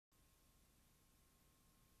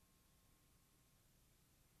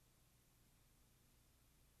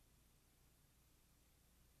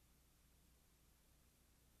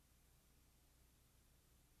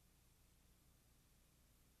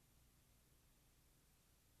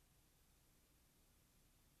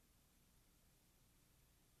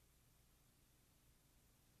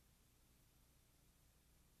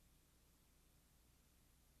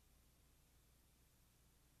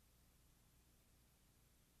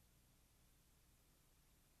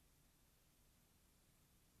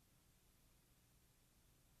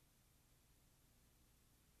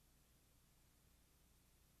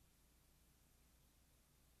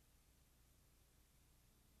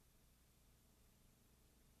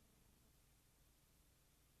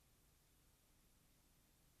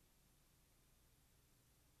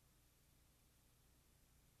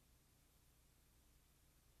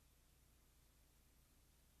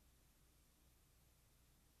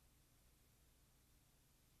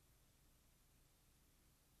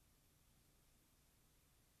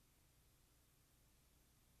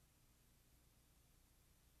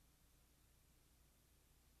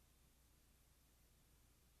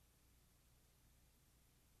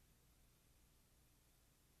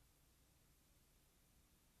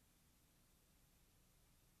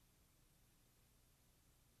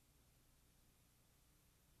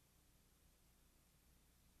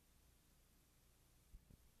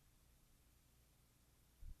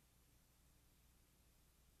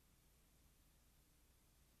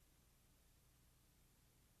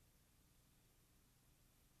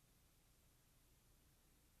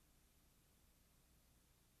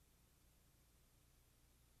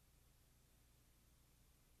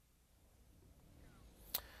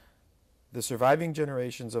The Surviving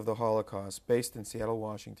Generations of the Holocaust, based in Seattle,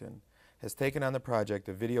 Washington, has taken on the project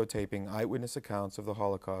of videotaping eyewitness accounts of the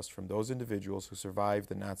Holocaust from those individuals who survived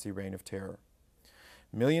the Nazi reign of terror.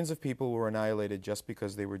 Millions of people were annihilated just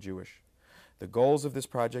because they were Jewish. The goals of this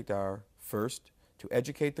project are, first, to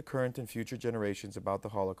educate the current and future generations about the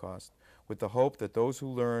Holocaust, with the hope that those who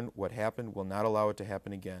learn what happened will not allow it to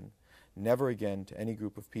happen again, never again to any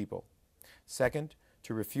group of people. Second,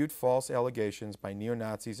 to refute false allegations by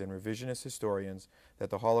neo-Nazis and revisionist historians that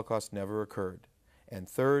the Holocaust never occurred. And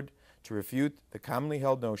third, to refute the commonly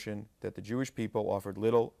held notion that the Jewish people offered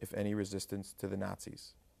little, if any, resistance to the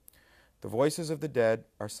Nazis. The voices of the dead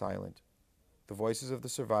are silent. The voices of the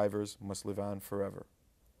survivors must live on forever.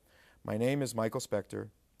 My name is Michael Spector.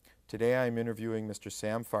 Today I am interviewing Mr.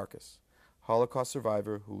 Sam Farkas, Holocaust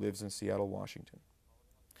survivor who lives in Seattle, Washington.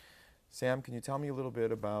 Sam, can you tell me a little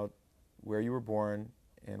bit about where you were born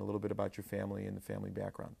and a little bit about your family and the family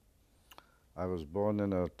background? I was born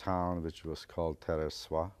in a town which was called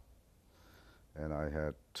Tereswa, and I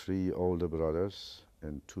had 3 older brothers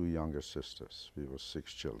and 2 younger sisters. We were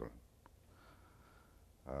 6 children.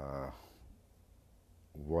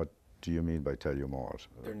 What do you mean by tell you more?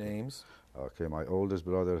 Their names? Okay, my oldest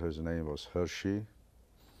brother, his name was Hershey.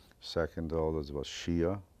 Second oldest was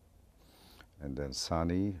Shia. And then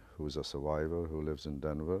Sonny, who's a survivor who lives in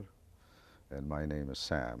Denver. And my name is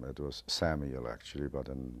Sam. It was Samuel, actually, but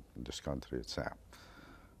in this country it's Sam.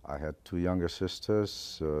 I had 2 younger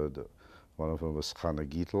sisters. One of them was Chana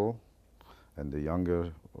Gittel, and the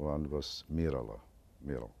younger one was Mirala.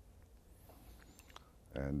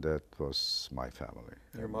 And that was my family.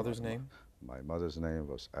 Your mother's name? My mother's name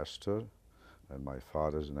was Esther, and my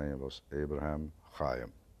father's name was Abraham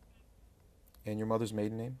Chaim And your mother's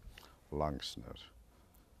maiden name? Langsner.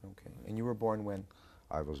 Okay. And you were born when?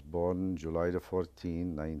 I was born July the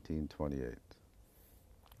 14th, 1928.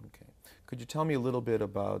 Okay. Could you tell me a little bit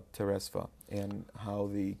about Teresva and how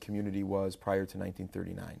the community was prior to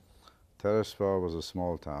 1939? Teresva was a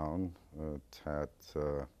small town. It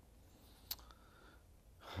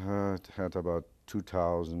had about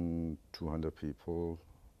 2,200 people.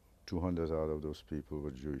 200 out of those people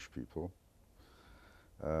were Jewish people.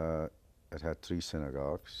 It had 3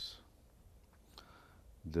 synagogues.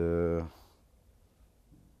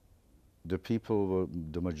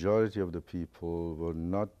 The majority of the people were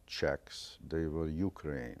not Czechs, they were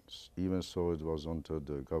Ukrainians. Even so, it was under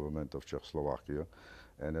the government of Czechoslovakia,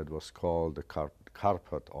 and it was called the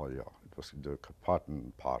Carpat area. It was the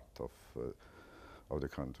Carpathian part of the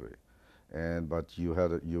country. But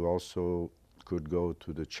you also could go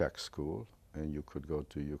to the Czech school, and you could go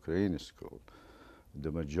to Ukrainian school.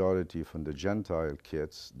 The majority from the Gentile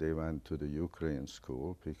kids, they went to the Ukrainian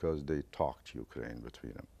school because they talked Ukraine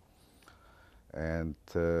between them. And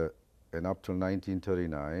up till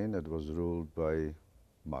 1939, it was ruled by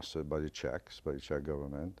the Czechs, by the Czech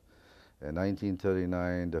government. In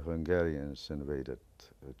 1939, the Hungarians invaded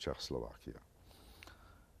Czechoslovakia.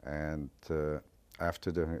 And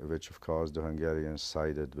which of course the Hungarians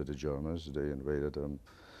sided with the Germans, they invaded them.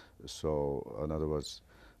 So, in other words,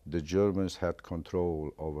 the Germans had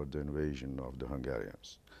control over the invasion of the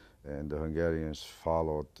Hungarians. And the Hungarians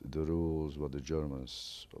followed the rules what the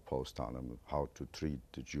Germans imposed on them, how to treat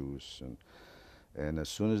the Jews. And as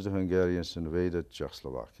soon as the Hungarians invaded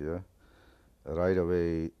Czechoslovakia, right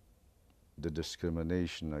away the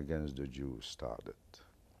discrimination against the Jews started.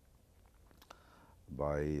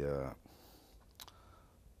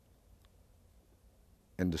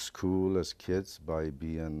 In the school as kids, by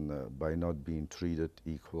not being treated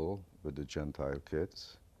equal with the Gentile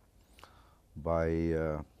kids, by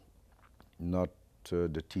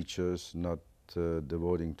the teachers not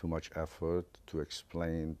devoting too much effort to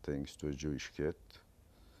explain things to a Jewish kid,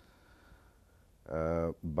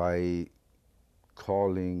 by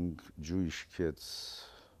calling Jewish kids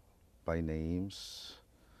by names,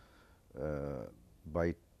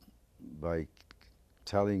 by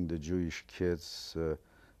telling the Jewish kids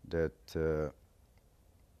that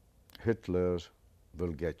Hitler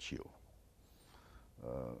will get you.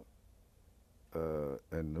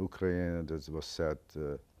 In Ukraine, it was said,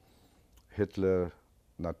 Hitler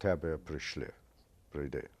na tebe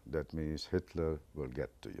pride. That means Hitler will get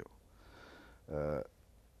to you.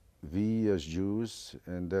 We as Jews,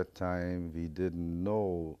 in that time, we didn't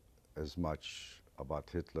know as much about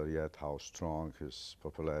Hitler yet, how strong his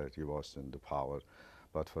popularity was in the power.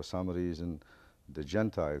 But for some reason, the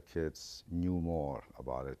Gentile kids knew more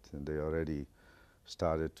about it, and they already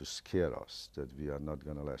started to scare us that we are not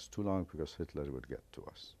going to last too long because Hitler would get to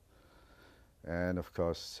us. And of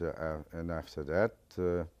course, and after that,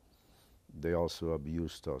 they also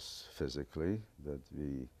abused us physically, that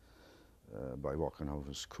we by walking home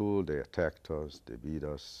from school. They attacked us, they beat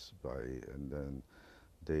us, and then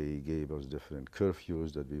they gave us different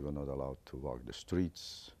curfews that we were not allowed to walk the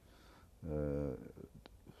streets.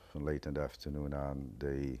 From late in the afternoon on,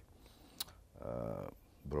 they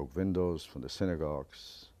broke windows from the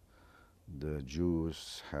synagogues. The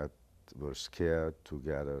Jews were scared to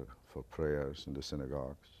gather for prayers in the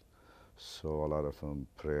synagogues. So a lot of them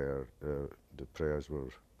the prayers were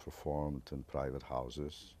performed in private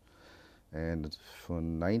houses. And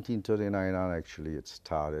from 1939 on, actually, it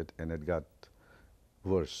started, and it got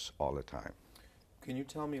worse all the time. Can you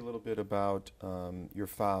tell me a little bit about your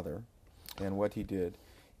father and what he did,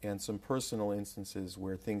 and some personal instances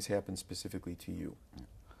where things happened specifically to you?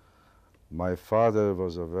 My father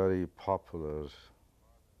was a very popular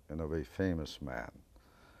and a very famous man.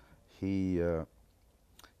 He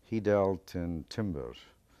dealt in timber,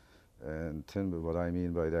 and timber, what I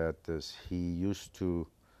mean by that is he used to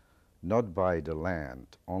not buy the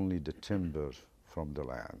land, only the timber from the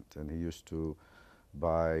land, and he used to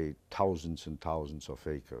buy thousands and thousands of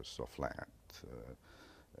acres of land,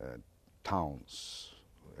 towns,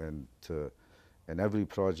 and every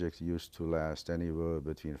project used to last anywhere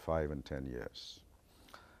between 5 and 10 years.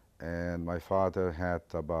 And my father had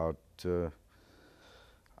about,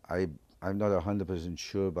 I'm not 100%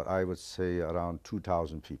 sure, but I would say around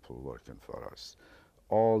 2,000 people working for us.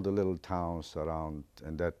 All the little towns around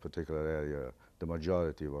in that particular area, the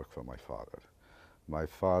majority work for my father. My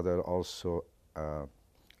father also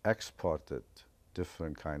exported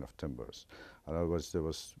different kind of timbers. In other words, there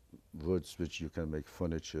was woods which you can make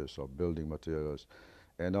furniture or building materials,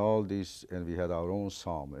 and all these, and we had our own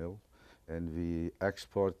sawmill, and we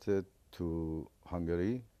exported to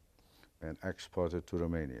Hungary and exported to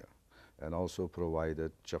Romania, and also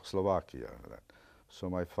provided Czechoslovakia. So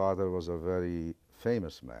my father was a very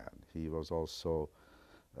famous man. He was also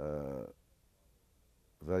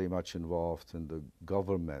very much involved in the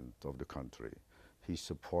government of the country. He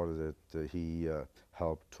supported it. He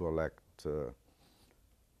helped to elect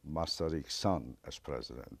Masaryk's son as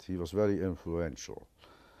president. He was very influential.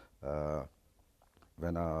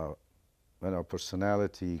 When our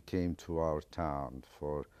personality came to our town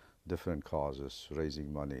for different causes,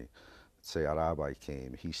 raising money, say a rabbi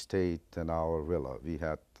came, he stayed in our villa. We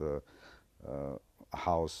had a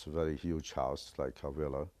house, very huge house, like a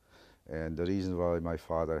villa. And the reason why my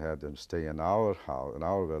father had them stay in our house, in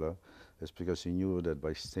our villa, is because he knew that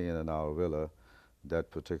by staying in our villa,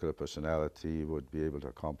 that particular personality would be able to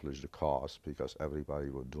accomplish the cause, because everybody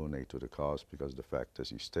would donate to the cause, because the fact is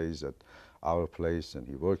he stays at our place and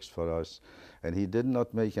he works for us. And he did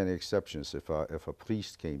not make any exceptions if a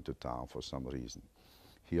priest came to town for some reason.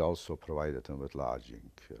 He also provided him with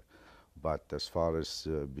lodging. But as far as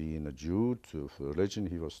being a Jew, to religion,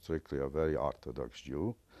 he was strictly a very Orthodox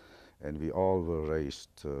Jew. And we all were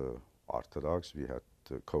raised Orthodox. We had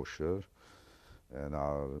kosher and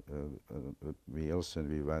our meals, and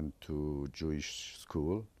we went to Jewish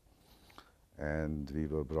school, and we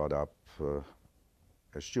were brought up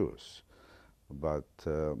as Jews. But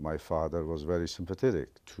my father was very sympathetic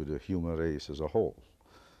to the human race as a whole.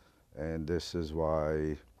 And this is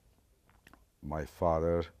why my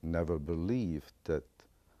father never believed that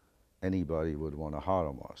anybody would want to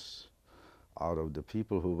harm us. Out of the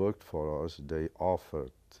people who worked for us, they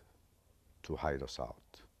offered to hide us out.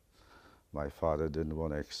 My father didn't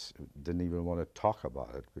even want to talk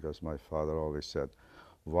about it, because my father always said,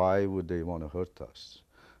 why would they want to hurt us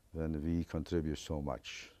when we contribute so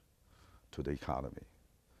much to the economy?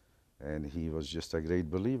 And he was just a great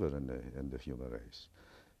believer in the human race.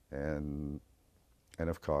 And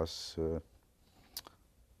of course,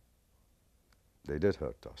 they did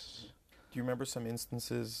hurt us. Do you remember some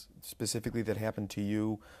instances specifically that happened to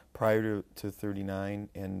you prior to 39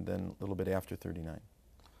 and then a little bit after 39?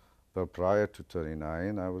 Well, prior to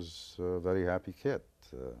 39, I was a very happy kid.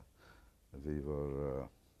 We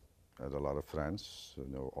had a lot of friends,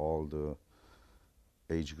 all the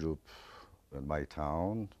age group in my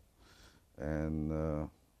town, and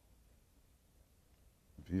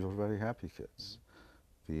we were very happy kids.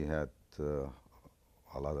 We had a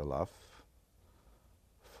lot of love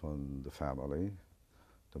from the family.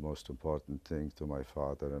 The most important thing to my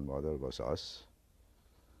father and mother was us,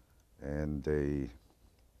 and they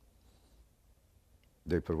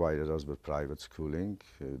provided us with private schooling.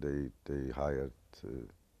 They hired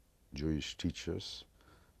Jewish teachers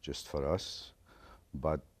just for us,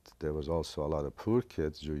 but there was also a lot of poor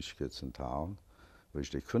kids, Jewish kids in town, which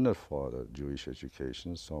they couldn't afford a Jewish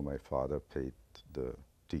education, so my father paid the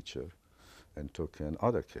teacher and took in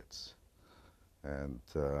other kids. And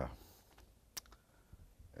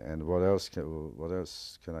And what else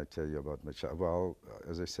can I tell you about my child? Well,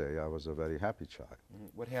 as I say, I was a very happy child.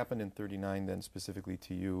 What happened in 39 then specifically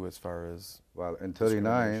to you as far as Well, in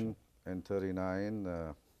discrimination? 39,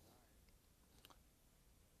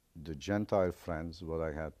 the Gentile friends, what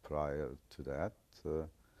I had prior to that,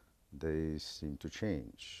 they seemed to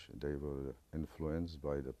change. They were influenced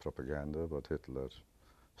by the propaganda what Hitler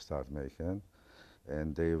started making,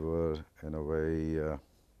 and they were, in a way,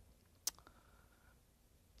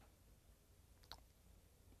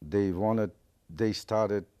 they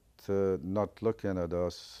started not looking at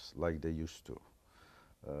us like they used to.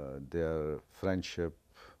 Their friendship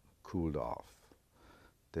cooled off.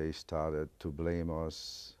 They started to blame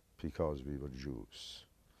us because we were Jews.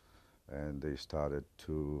 And they started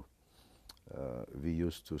to, we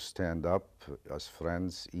used to stand up as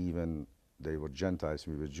friends, even they were Gentiles,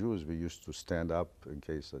 we were Jews, we used to stand up in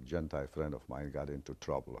case a Gentile friend of mine got into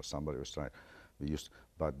trouble or somebody was trying,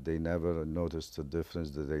 but they never noticed the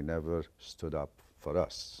difference, that they never stood up for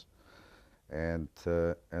us. And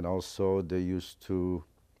also they used to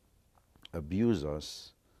abuse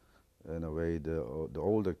us in a way. The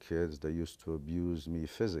older kids, they used to abuse me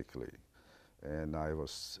physically. And I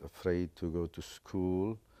was afraid to go to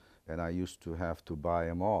school, and I used to have to buy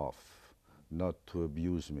them off not to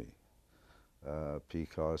abuse me,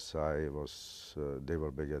 because they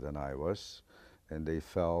were bigger than I was, and they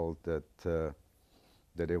felt that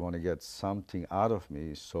they want to get something out of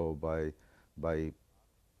me. So by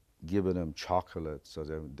giving them chocolates, so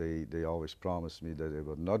they always promised me that they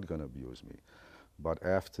were not going to abuse me. But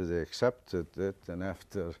after they accepted it, and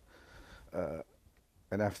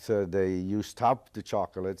after they used up the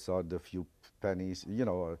chocolates or the few pennies,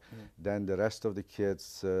 then the rest of the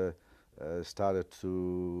kids started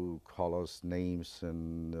to call us names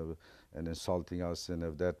and insulting us. And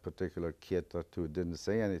if that particular kid or two didn't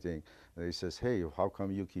say anything, they says, "Hey, how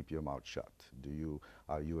come you keep your mouth shut?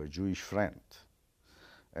 Are you a Jewish friend?"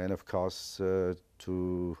 And of course,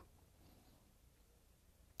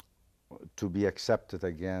 to be accepted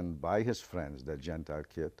again by his friends, that Gentile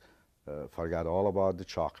kid, forgot all about the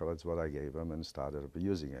chocolates, what I gave him, and started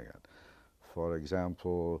abusing again. For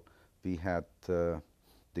example, we had the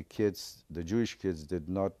Jewish kids did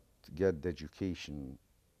not get the education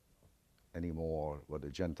anymore what the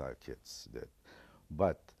Gentile kids did.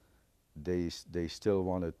 But they still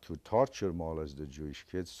wanted to torture more or less the Jewish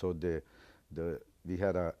kids, so we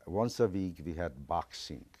had once a week we had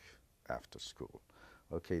boxing after school.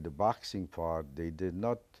 Okay, the boxing part, they did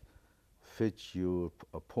not fit your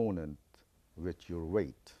opponent with your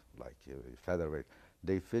weight, like your featherweight.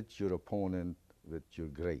 They fit your opponent with your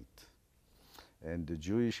grade. And the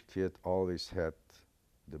Jewish kid always had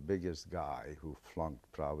the biggest guy who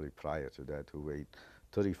flunked probably prior to that, who weighed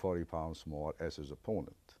 30, 40 pounds more as his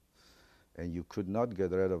opponent. And you could not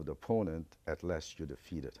get rid of the opponent unless you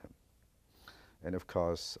defeated him. And of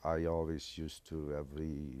course, I always used to,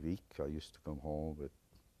 every week, I used to come home with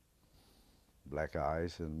black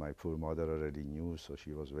eyes, and my poor mother already knew, so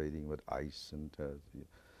she was waiting with ice.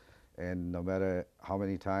 And no matter how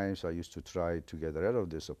many times I used to try to get rid of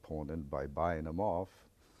this opponent by buying him off,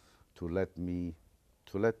 to let me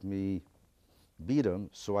beat him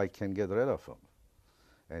so I can get rid of him.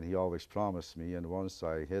 And he always promised me, and once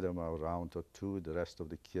I hit him a round or two, the rest of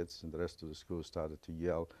the kids and the rest of the school started to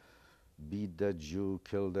yell, "Beat that Jew,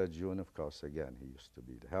 kill that Jew," and of course, again, he used to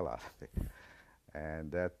beat the hell out of me.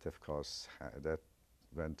 And that, of course, that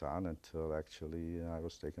went on until actually I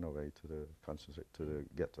was taken away to the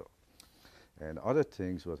ghetto. And other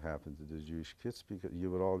things what happened to the Jewish kids, because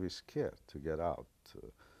you were always scared to get out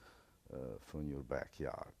from your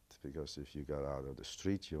backyard, because if you got out of the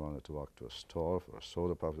street, you wanted to walk to a store for a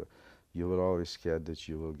soda pop, you were always scared that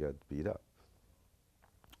you will get beat up.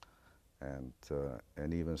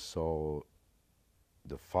 And even so,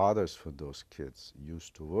 the fathers for those kids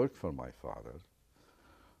used to work for my father,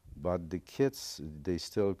 but the kids, they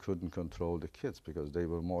still couldn't control the kids because they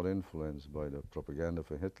were more influenced by the propaganda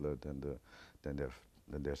for Hitler than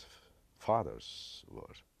their fathers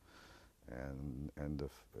were. And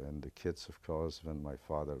the kids, of course, when my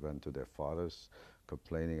father went to their fathers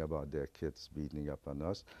complaining about their kids beating up on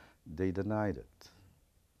us, they denied it.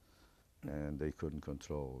 And they couldn't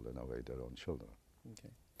control, in a way, their own children.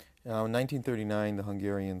 Okay. Now, in 1939, the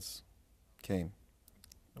Hungarians came.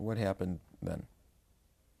 What happened then?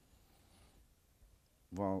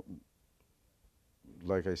 Well,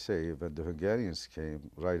 like I say, when the Hungarians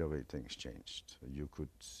came, right away things changed. You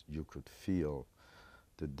could feel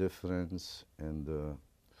the difference in the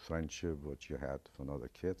friendship what you had from other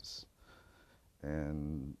kids,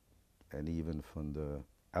 and even from the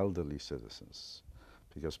elderly citizens,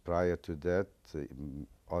 because prior to that,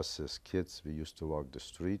 us as kids, we used to walk the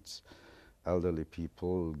streets. Elderly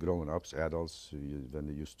people, grown-ups, adults, when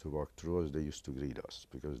they used to walk through us, they used to greet us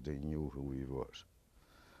because they knew who we were.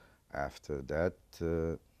 After that,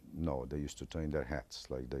 no, they used to turn their hats,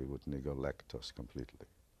 like they would neglect us completely.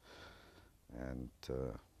 And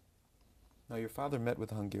Now, your father met with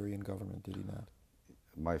the Hungarian government, did he not?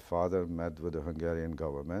 my father met with the Hungarian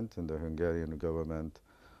government, and the Hungarian government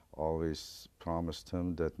always promised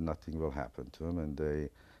him that nothing will happen to him,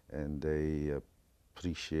 and they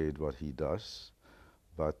appreciate what he does.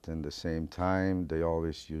 But in the same time, they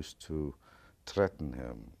always used to threaten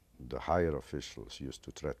him. The higher officials used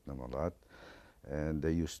to threaten him a lot, and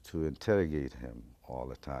they used to interrogate him all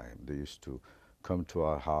the time. They used to come to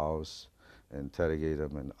our house, interrogate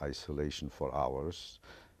him in isolation for hours,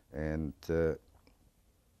 and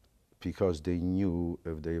because they knew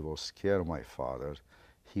if they will scare my father,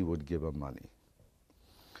 he would give them money.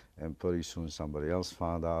 And pretty soon somebody else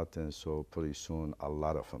found out, and so pretty soon a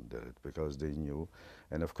lot of them did it because they knew.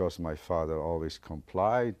 And of course my father always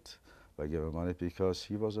complied by giving money because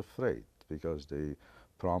he was afraid, because they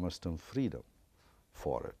promised him freedom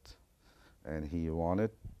for it. And he wanted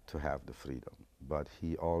to have the freedom, but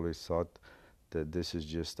he always thought that this is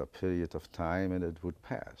just a period of time and it would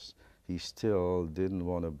pass. He still didn't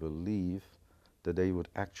want to believe that they would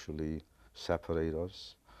actually separate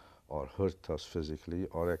us or hurt us physically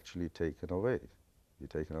or actually be taken away.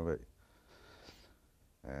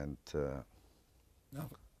 And No.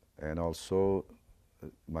 and also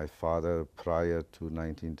my father, prior to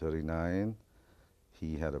 1939,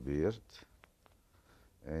 he had a beard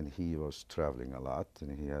and he was traveling a lot,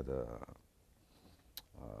 and he had a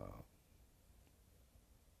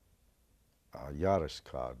Yaris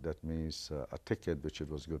card. That means a ticket which it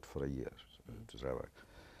was good for a year to travel.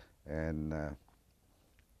 And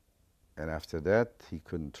after that, he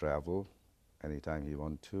couldn't travel anytime he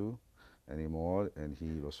wanted to anymore, and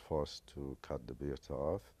he was forced to cut the beard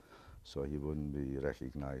off so he wouldn't be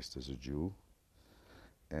recognized as a Jew.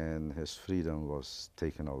 And his freedom was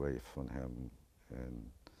taken away from him,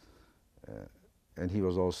 and he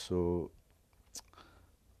was also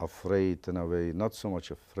afraid in a way, not so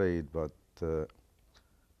much afraid, but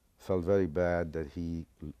felt very bad that he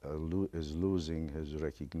is losing his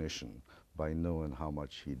recognition by knowing how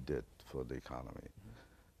much he did for the economy.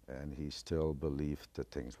 And he still believed that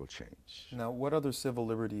things will change. Now, what other civil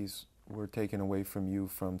liberties were taken away from you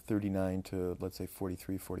from 39 to, let's say,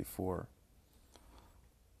 43, 44?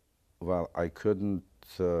 Well, I couldn't,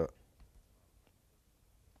 I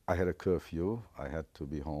had a curfew. I had to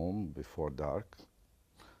be home before dark,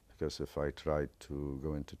 because if I tried to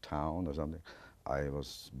go into town or something, I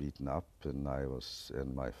was beaten up, and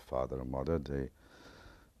and my father and mother,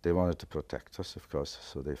 they wanted to protect us, of course,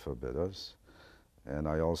 so they forbid us. And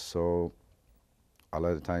I also, a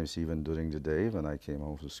lot of times, even during the day, when I came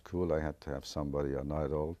home from school, I had to have somebody, an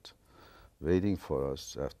adult, waiting for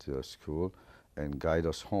us after school and guide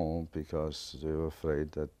us home, because they were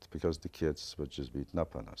afraid that, because the kids were just beaten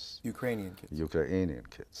up on us. Ukrainian kids? Ukrainian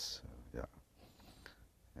kids, yeah.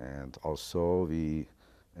 And also we,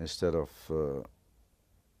 instead of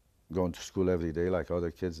going to school every day like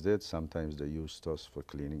other kids did, sometimes they used us for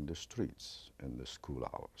cleaning the streets in the school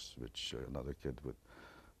hours, which another kid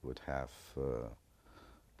would have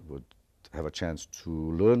a chance to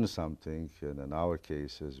learn something, and in our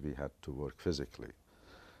cases we had to work physically.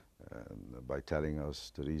 And by telling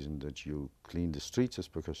us the reason that you clean the streets is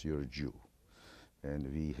because you're a Jew, and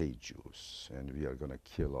we hate Jews, and we are going to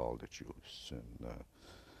kill all the Jews,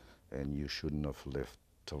 and you shouldn't have lived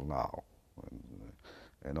till now.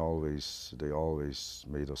 And they always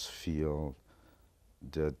made us feel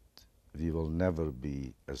that we will never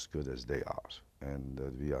be as good as they are, and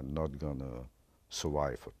that we are not going to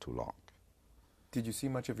survive for too long. Did you see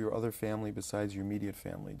much of your other family besides your immediate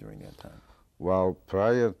family during that time? Well,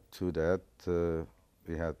 prior to that,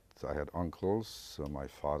 I had uncles, my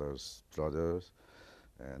father's brothers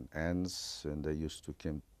and aunts, and they used to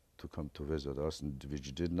come to visit us,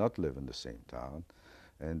 which did not live in the same town,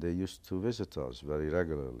 and they used to visit us very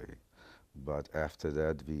regularly. But after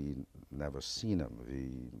that, we never seen them.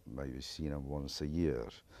 We maybe seen them once a year,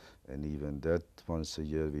 and even that once a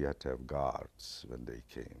year we had to have guards when they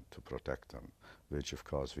came to protect them, which of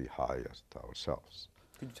course we hired ourselves.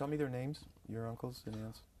 Could you tell me their names, your uncles and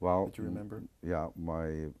aunts, Well, that you remember? Yeah,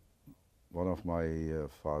 one of my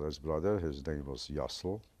father's brother, his name was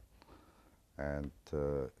Yassel, and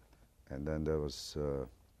then there was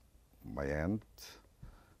my aunt,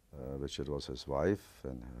 which it was his wife,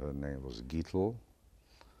 and her name was Gittel.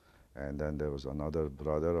 And then there was another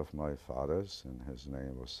brother of my father's, and his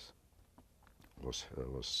name was was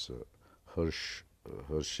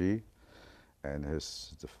Hershey, and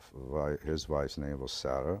his wife's name was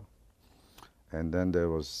Sarah. And then there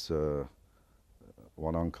was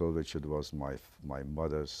one uncle, which it was my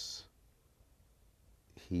mother's.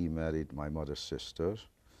 He married my mother's sister,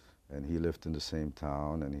 and he lived in the same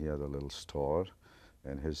town, and he had a little store,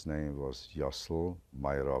 and his name was Yosel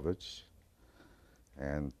Mayerovich.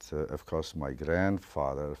 And of course, my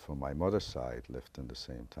grandfather from my mother's side lived in the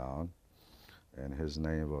same town, and his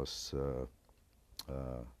name was.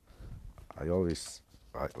 I always,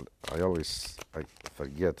 I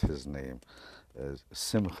forget his name.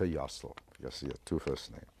 Simcha Yosel. Yes, he had two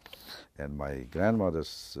first names. And my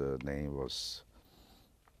grandmother's name was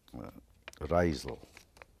Reisel,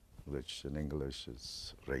 which in English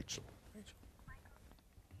is Rachel.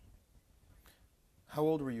 How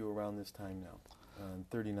old were you around this time now?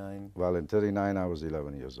 39? Well, in 39, I was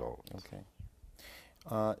 11 years old. Okay.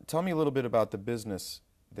 Tell me a little bit about the business,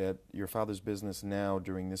 your father's business now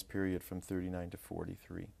during this period from 39 to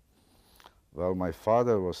 43. Well, my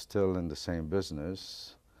father was still in the same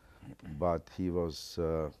business, but he was,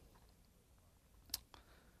 the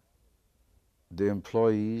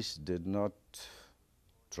employees did not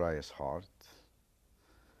try as hard,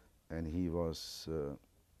 and he was,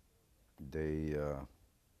 they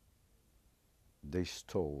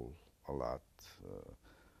stole a lot.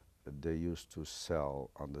 They used to sell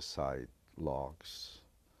on the side logs.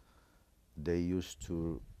 They used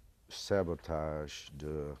to sabotage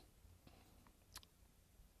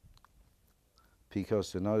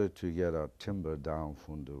because in order to get a timber down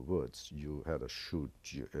from the woods, you had to shoot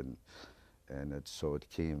so it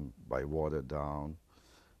came by water down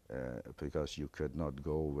because you could not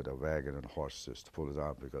go with a wagon and horses to pull it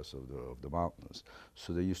out because of the mountains.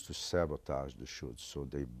 So they used to sabotage the chutes, so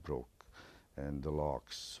they broke, and the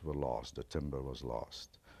logs were lost, the timber was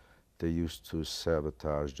lost. They used to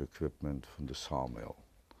sabotage the equipment from the sawmill.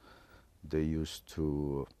 They used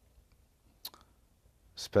to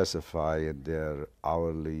specify in their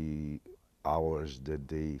hourly hours that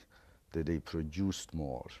they produced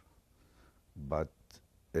more, but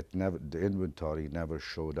the inventory never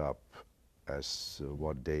showed up as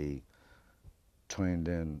what they turned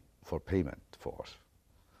in for payment for.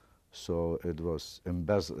 So it was a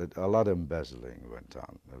lot of embezzling went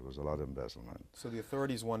on. There was a lot of embezzlement. So the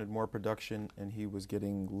authorities wanted more production, and he was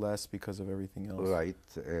getting less because of everything else. Right,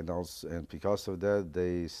 and because of that,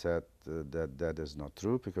 they said that is not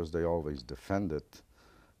true, because they always defended.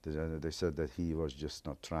 They said that he was just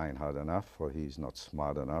not trying hard enough, or he's not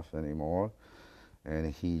smart enough anymore,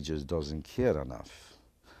 and he just doesn't care enough.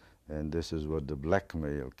 And this is where the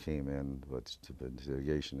blackmail came in with the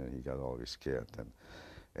interrogation, and he got always scared.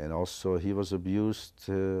 And also he was abused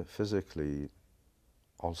physically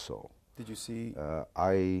also. Did you see?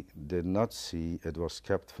 I did not see, it was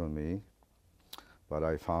kept from me, but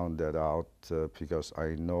I found that out because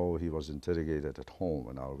I know he was interrogated at home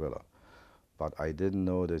in our villa. But I didn't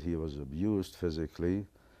know that he was abused physically,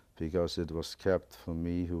 because it was kept from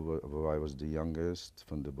me, who I was the youngest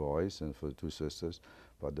from the boys and for the two sisters.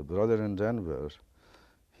 But the brother in Denver,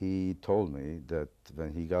 he told me that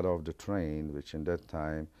when he got off the train, which in that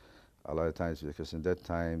time, a lot of times, because in that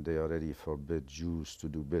time they already forbid Jews to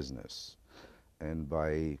do business. And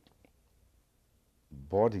by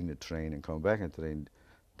boarding the train and coming back in the train,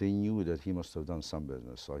 they knew that he must have done some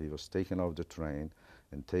business. So he was taken off the train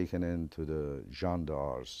and taken into the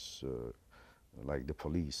gendarmes, like the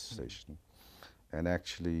police station, and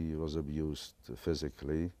actually was abused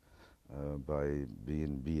physically by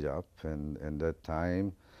being beat up. And that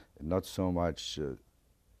time, not so much,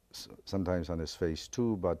 sometimes on his face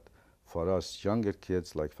too, but for us younger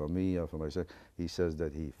kids, like for me or for myself, he says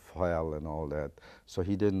that he fell and all that. So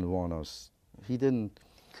he didn't want us, he didn't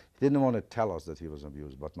want to tell us that he was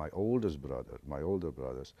abused, but my older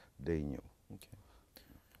brothers, they knew. Okay.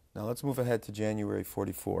 Now let's move ahead to January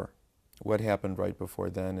 44. What happened right before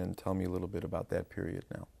then, and tell me a little bit about that period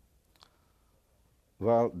now.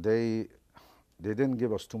 Well, they didn't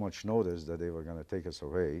give us too much notice that they were going to take us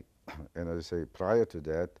away. And as I say, prior to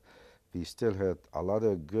that, we still had a lot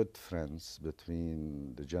of good friends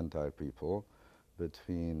between the Gentile people,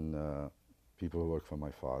 between people who worked for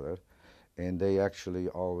my father. And they actually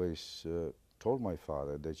always told my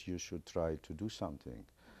father that you should try to do something,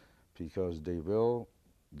 because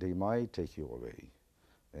they might take you away,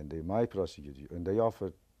 and they might prosecute you, and they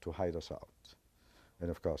offered to hide us out. And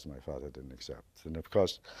of course, my father didn't accept. And of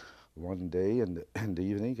course, one day in the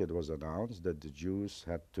evening, it was announced that the Jews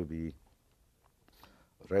had to be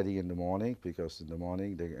ready in the morning, because in the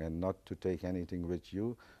morning, and not to take anything with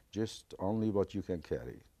you, just only what you can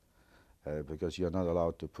carry. because you're not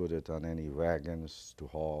allowed to put it on any wagons to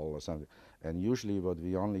haul or something. And usually what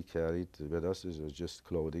we only carried with us is just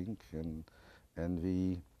clothing, and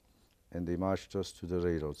they marched us to the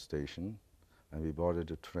railroad station, and we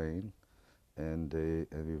boarded a train, and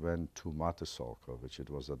we went to Matasalka, which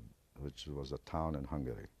was a town in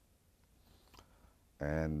Hungary.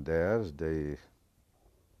 And there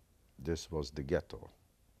this was the ghetto.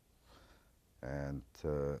 And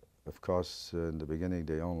of course, in the beginning,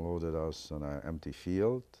 they unloaded us on an empty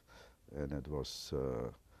field, and it was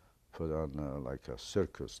put on like a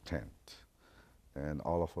circus tent. And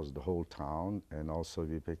all of us, the whole town, and also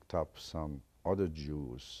we picked up some other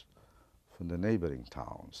Jews from the neighboring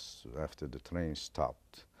towns after the train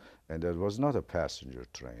stopped. And it was not a passenger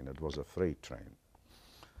train, it was a freight train.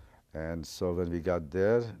 And so when we got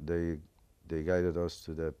there, they guided us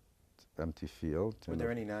to that empty field. Were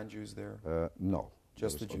there any non-Jews there? No.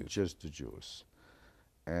 Just the Jews? Just the Jews.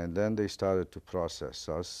 And then they started to process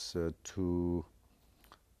us to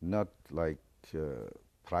not like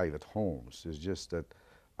private homes. It's just that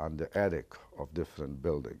on the attic of different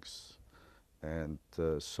buildings. And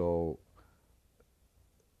so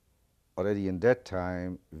already in that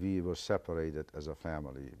time, we were separated as a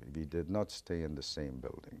family. We did not stay in the same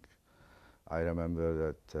building. I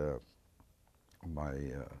remember that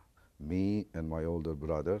me and my older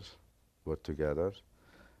brother were together,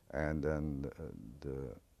 and then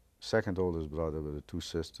the second oldest brother with the two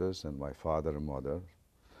sisters, and my father and mother.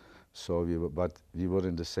 So but we were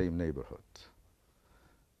in the same neighborhood.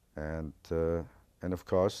 And of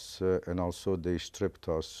course, and also they stripped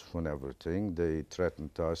us from everything. They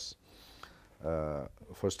threatened us.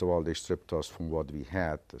 First of all, they stripped us from what we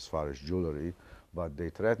had as far as jewelry, but they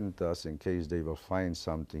threatened us in case they will find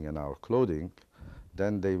something in our clothing,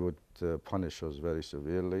 then they would punish us very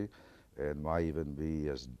severely, and might even be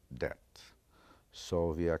as death.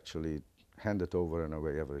 So we actually handed over in a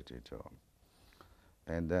way everything to them.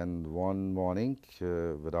 And then one morning,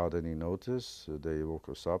 without any notice, they woke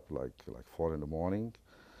us up like 4 in the morning,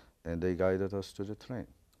 and they guided us to the train.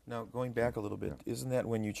 Now, going back a little bit, isn't that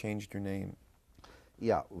when you changed your name?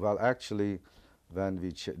 Yeah, well, actually, when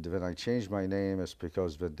I changed my name, it's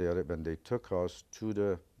because when they took us to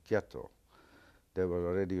the ghetto, there were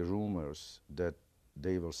already rumors that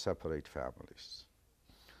they will separate families.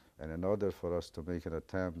 And in order for us to make an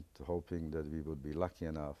attempt, hoping that we would be lucky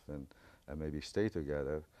enough and maybe stay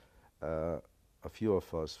together, a few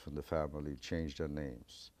of us from the family changed their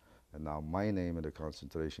names. And now my name in the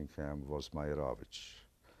concentration camp was Majerovich,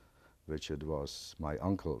 which it was my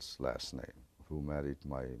uncle's last name, who married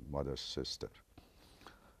my mother's sister.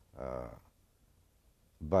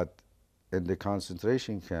 But in the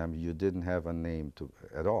concentration camp, you didn't have a name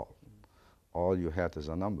at all. All you had is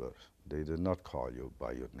a number. They did not call you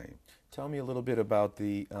by your name. Tell me a little bit about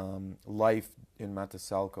the life in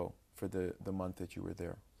Matasalko for the month that you were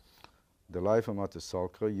there. The life in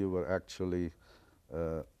Matasalko, you were actually,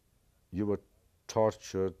 you were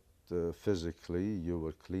tortured physically. You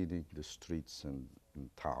were cleaning the streets in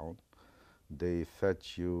town. They fed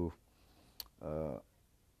you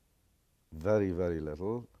very, very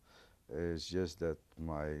little. It's just that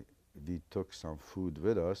we took some food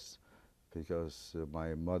with us because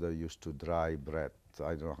my mother used to dry bread.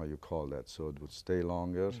 I don't know how you call that, so it would stay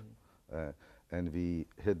longer. And we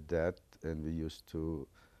hid that, and we used to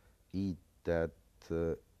eat that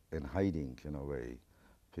in hiding in a way,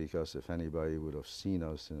 because if anybody would have seen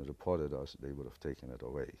us and reported us, they would have taken it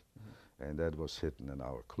away. And that was hidden in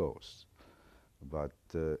our clothes. But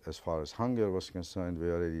as far as hunger was concerned, we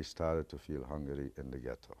already started to feel hungry in the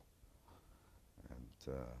ghetto.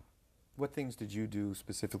 And what things did you do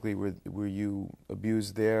specifically? Were you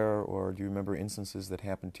abused there, or do you remember instances that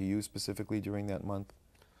happened to you specifically during that month?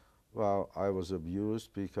 Well, I was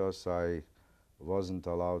abused because I wasn't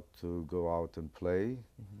allowed to go out and play.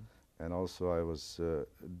 And also I was,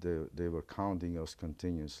 they were counting us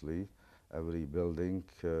continuously, every building.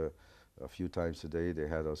 A few times a day they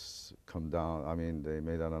had us come down. I mean, they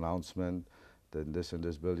made an announcement that this and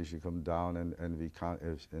this building should come down,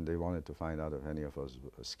 and they wanted to find out if any of us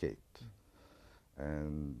escaped.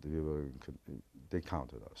 And they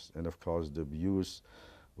counted us. And of course the abuse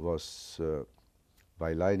was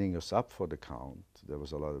by lining us up for the count. There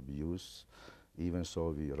was a lot of abuse. Even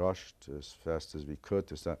so, we rushed as fast as we could,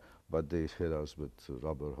 but they hit us with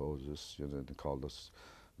rubber hoses, you know, they called us,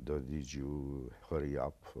 did you hurry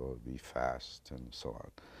up or be fast, and so on.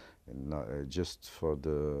 And just for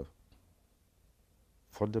the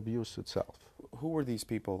abuse itself. Who were these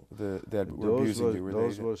people that were abusing you?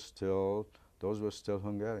 Those were still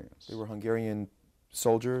Hungarians. They were Hungarian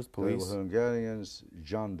soldiers, They were police? Hungarians,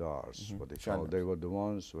 gendarmes, what they call. They Gendarmes. were the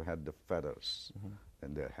ones who had the feathers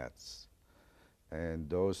in their hats. And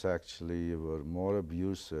those actually were more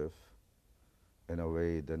abusive in a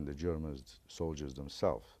way than the German soldiers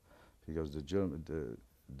themselves, because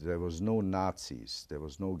there was no Nazis, there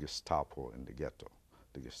was no Gestapo in the ghetto.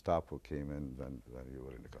 The Gestapo came in when you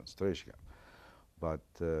were in the concentration camp. But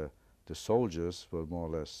the soldiers were more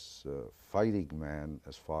or less fighting men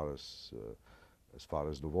as far as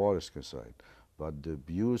the war is concerned. But the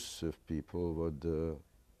abusive people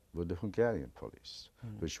were the Hungarian police,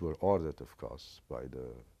 which were ordered, of course, by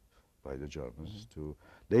the Germans to.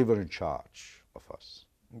 They were in charge of us.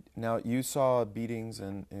 Now, you saw beatings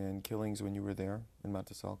and killings when you were there in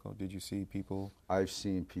Montesalco. Did you see people? I've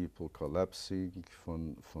seen people collapsing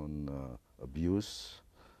from abuse,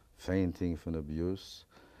 fainting from abuse,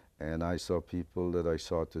 and I saw people that I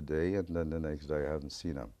saw today, and then the next day I haven't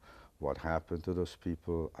seen them. What happened to those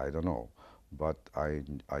people, I don't know. But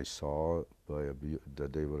I saw that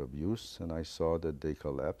they were abused, and I saw that they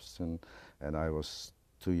collapsed, and I was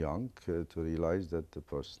too young to realize that the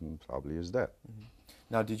person probably is dead.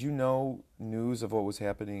 Now, did you know news of what was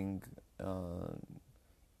happening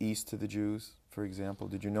east to the Jews, for example?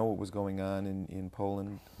 Did you know what was going on in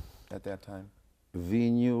Poland at that time?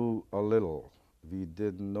 We knew a little. We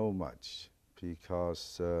didn't know much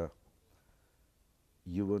because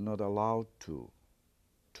you were not allowed to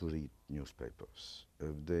read newspapers.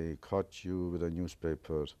 If they caught you with a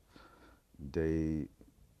newspaper, they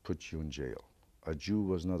put you in jail. A Jew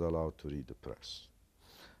was not allowed to read the press.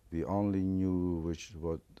 We only knew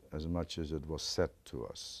as much as it was said to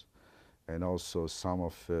us. And also some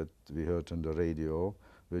of it we heard on the radio,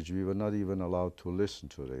 which we were not even allowed to listen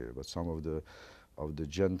to radio, but some of the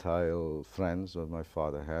Gentile friends that my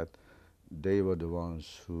father had, they were the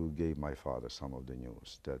ones who gave my father some of the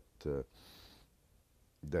news, that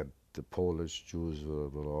the Polish Jews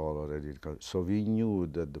were all already. So we knew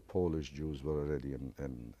that the Polish Jews were already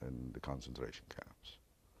in the concentration camps.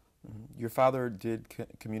 Your father did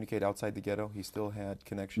communicate outside the ghetto? He still had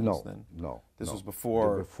connections then? No. This was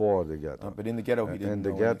before? Before the ghetto. But in the ghetto he didn't know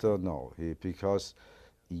In the ghetto, no. Because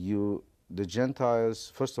the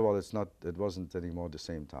Gentiles, first of all, it wasn't anymore the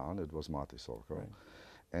same town. It was Montesalco. Right.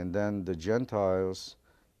 And then the Gentiles,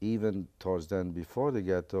 even towards then, before the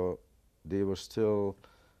ghetto, they were still,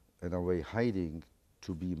 in a way, hiding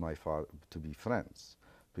to be friends,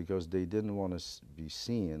 because they didn't want to be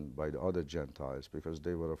seen by the other Gentiles, because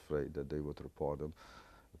they were afraid that they would report them,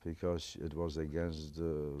 because it was against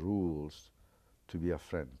the rules to be a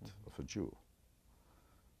friend of a Jew.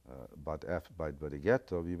 But by the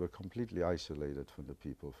ghetto, we were completely isolated from the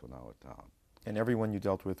people from our town. And everyone you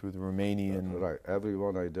dealt with the Romanian? Right,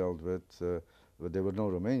 everyone I dealt with, but there were no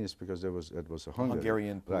Romanians because it was a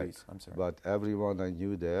Hungarian police, right. I'm sorry. But everyone I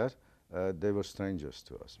knew there, they were strangers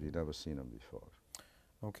to us. We'd never seen them before.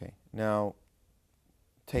 Okay. Now,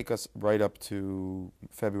 take us right up to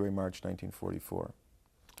February, March 1944.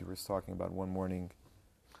 You were talking about one morning.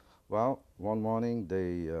 Well, one morning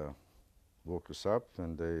they woke us up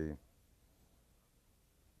and they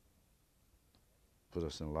put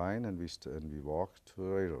us in line, and we walked to a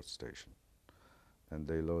railroad station. And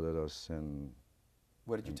they loaded us in.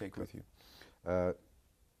 What did you take with you?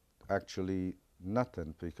 Actually,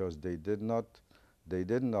 nothing, because they didn't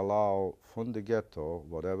allow from the ghetto,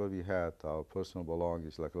 whatever we had, our personal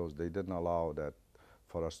belongings like those, they didn't allow that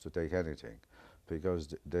for us to take anything,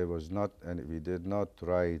 because there was not any. We did not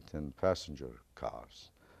ride in passenger cars.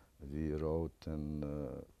 We rode in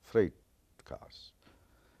freight cars.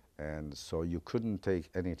 And so you couldn't take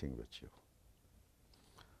anything with you,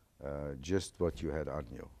 just what you had on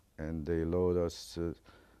you. And they loaded us, in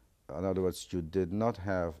other words, you did not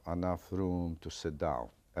have enough room to sit down.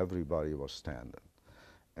 Everybody was standing.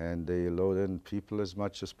 And they loaded people as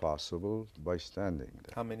much as possible by standing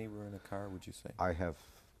there. How many were in a car, would you say? I have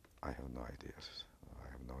no idea. I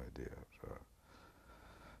have no idea.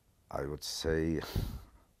 I would say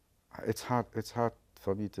it's hard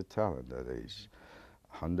for me to tell at that age.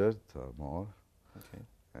 100 or more. Okay.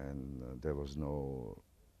 And there was no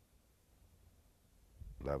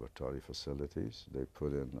laboratory facilities. They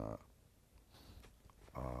put in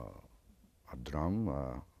a drum,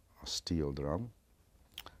 a steel drum,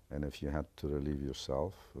 and if you had to relieve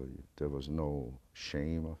yourself, there was no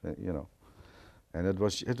shame of it, you know. And it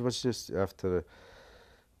was just after.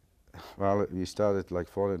 Well, we started like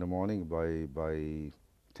 4 in the morning. By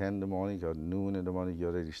 10 in the morning or noon in the morning, you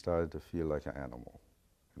already started to feel like an animal,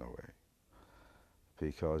 in a way,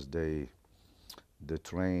 because the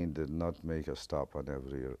train did not make a stop on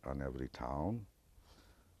every town.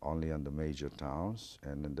 only in the major towns,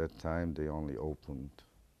 and in that time they only opened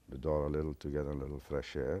the door a little to get a little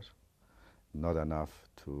fresh air, not enough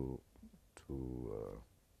to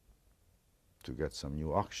to get some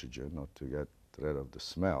new oxygen or to get rid of the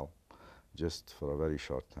smell, just for a very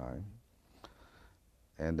short time.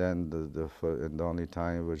 And then and the only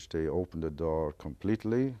time which they opened the door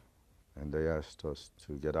completely and they asked us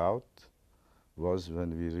to get out was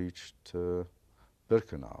when we reached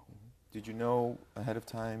Birkenau. Did you know ahead of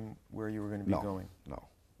time where you were going to be going? No,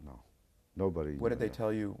 no. Nobody What knew did they that.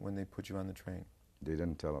 tell you when they put you on the train? They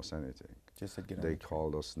didn't tell us anything. Just said get on They the train.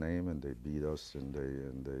 called us name and they beat us and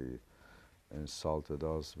they insulted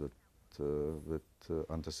us with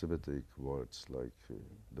anti-Semitic words like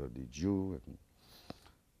dirty Jew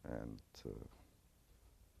and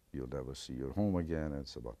you'll never see your home again.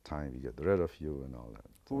 It's about time we get rid of you and all that.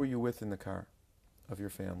 Who were you with in the car of your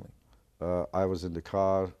family? I was in the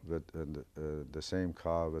car in the same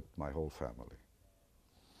car with my whole family.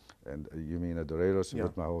 And you mean at the railroads? Yeah.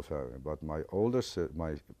 With my whole family. But my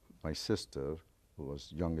my sister, who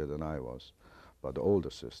was younger than I was, but the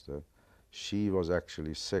older sister, she was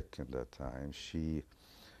actually sick in that time. She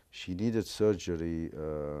needed surgery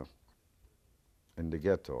in the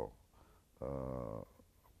ghetto,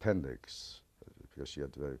 appendix, because she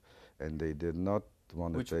had and they did not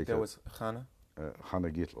want to take that her. was Hannah? Hannah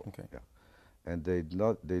Gittel. Okay. Yeah. And they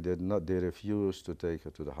refused to take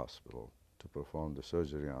her to the hospital to perform the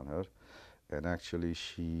surgery on her. And actually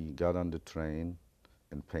she got on the train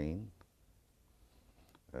in pain.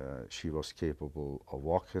 She was capable of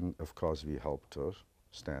walking. Of course, we helped her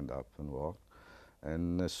stand up and walk.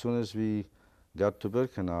 And as soon as we got to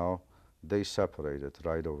Birkenau, they separated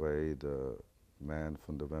right away, the men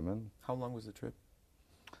from the women. How long was the trip?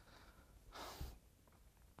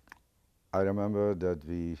 I remember that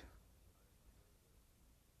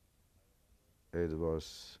it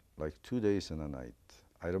was like 2 days and a night.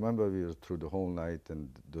 I remember we were through the whole night and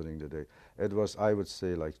during the day. It was, I would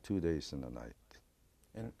say, like 2 days and a night.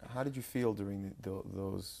 And how did you feel during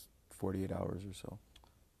those 48 hours or so?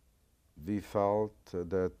 We felt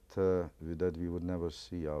that we would never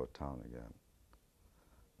see our town again.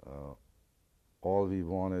 All we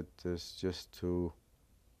wanted is just to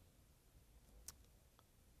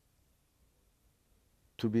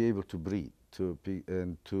be able to breathe,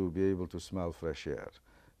 and to be able to smell fresh air.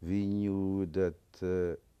 We knew that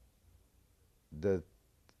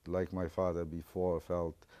like my father before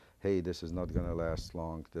felt, hey, this is not going to last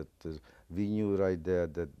long, we knew right there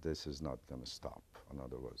that this is not going to stop. In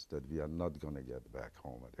other words, that we are not going to get back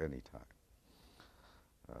home at any time.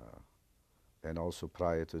 And also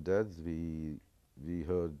prior to that, we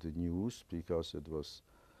heard the news because it was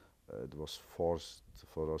forced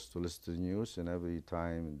for us to listen to the news, and every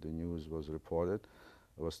time the news was reported,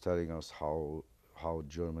 it was telling us how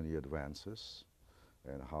Germany advances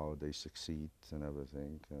and how they succeed and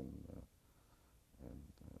everything. And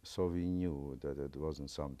so we knew that it wasn't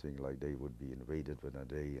something like they would be invaded within a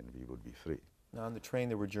day and we would be free. Now on the train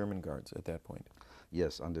there were German guards at that point.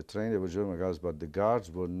 Yes, on the train there were German guards, but the guards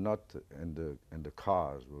were not in the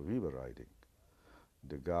cars where we were riding.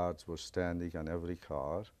 The guards were standing on every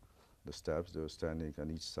car, the steps. They were standing on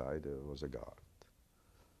each side. There was a guard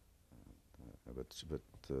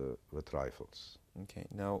with rifles. Okay.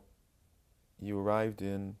 Now, you arrived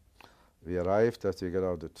in. We arrived after we got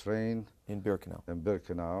out of the train. In Birkenau. In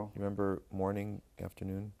Birkenau. You remember morning,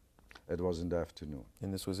 afternoon? It was in the afternoon.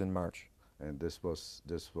 And this was in March. And this was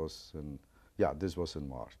in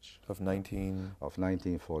March. Of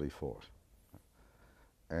 1944.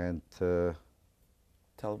 And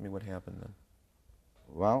tell me what happened then.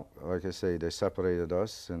 Well, like I say, they separated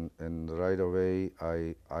us, and right away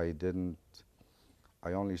I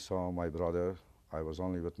only saw my brother. I was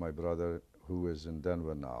only with my brother, who is in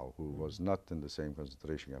Denver now, who was not in the same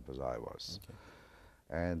concentration camp as I was. Okay.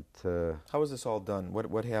 And how was this all done?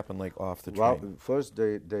 What happened, like, off the train? Well, first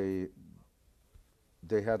they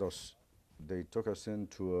had us. They took us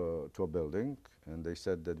into a building, and they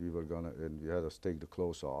said that we were and we had us take the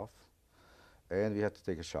clothes off, and we had to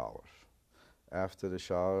take a shower. After the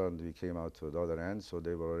shower, and we came out to the other end, so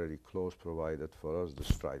they were already clothes provided for us, the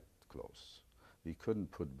striped clothes. We couldn't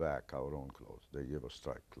put back our own clothes. They gave us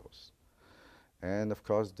striped clothes. And of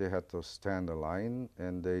course, they had to stand a line,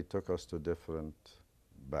 and they took us to different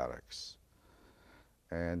barracks.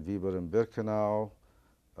 And we were in Birkenau.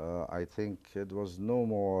 I think it was no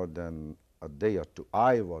more than a day or two.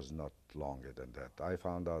 I was not longer than that. I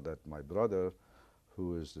found out that my brother,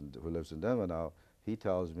 who lives in Denver now, he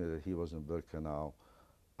tells me that he was in Birkenau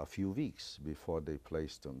a few weeks before they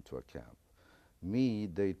placed him to a camp. Me,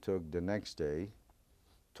 they took the next day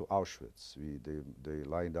to Auschwitz. They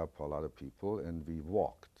lined up a lot of people, and we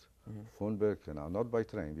walked. Mm-hmm. Von Birkenau, not by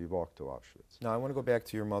train, we walked to Auschwitz. Now I want to go back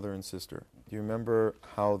to your mother and sister. Do you remember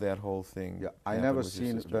how that whole thing Yeah, I happened never with your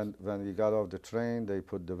seen, sisters? when we got off the train, they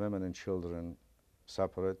put the women and children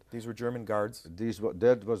separate. These were German guards?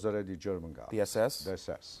 That was already German guards. The SS? The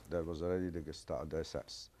SS. That was already the Gestapo, the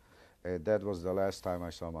SS. And that was the last time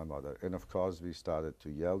I saw my mother. And of course, we started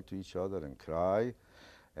to yell to each other and cry.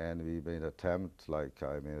 And we made I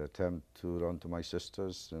made an attempt to run to my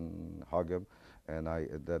sisters and hug them. And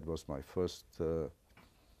that was my first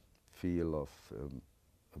feel of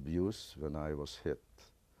abuse when I was hit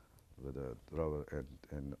with a rubber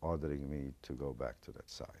and ordering me to go back to that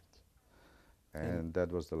site. And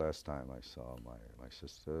that was the last time I saw my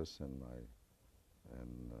sisters and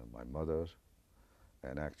my mother,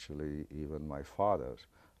 and actually even my father.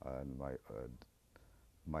 And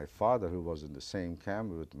my father, who was in the same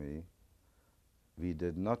camp with me, we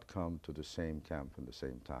did not come to the same camp in the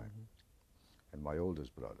same time. Mm-hmm. And my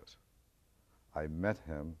oldest brother, I met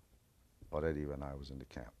him already when I was in the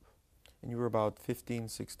camp. And you were about 15,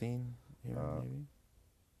 16 here, maybe?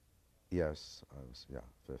 Yes, I was,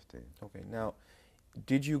 15. Okay, now,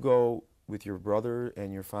 did you go with your brother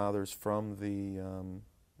and your fathers from the,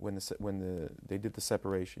 when they did the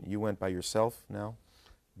separation? You went by yourself now?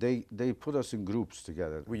 They put us in groups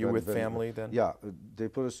together. Were you with family then? Yeah, they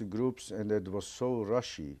put us in groups, and it was so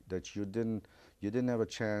rushy that you didn't have a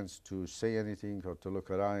chance to say anything or to look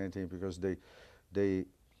around anything, because they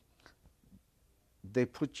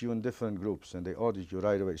put you in different groups and they ordered you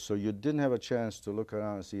right away. So you didn't have a chance to look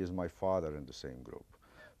around and see, is my father in the same group?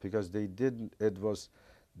 Because they didn't,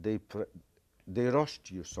 they rushed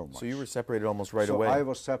you so much. So you were separated almost right so away? I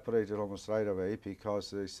was separated almost right away, because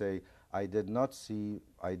they say, I did not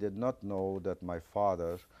know that my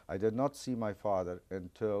father, I did not see my father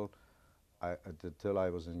until I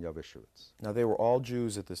was in Yavishwitz. Now they were all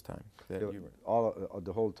Jews at this time?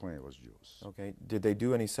 The whole train was Jews. Okay. Did they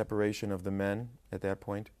do any separation of the men at that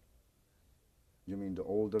point? You mean the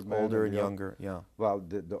older men? Older and younger, yeah. Well,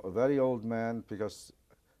 the very old man, because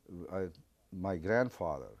my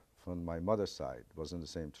grandfather from my mother's side was in the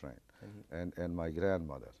same train, and my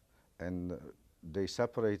grandmother. And they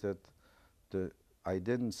separated I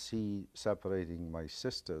didn't see separating my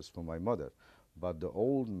sisters from my mother, but the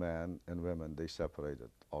old men and women, they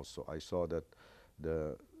separated also. I saw that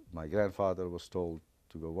my grandfather was told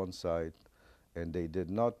to go one side, and they did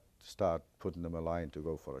not start putting them in line to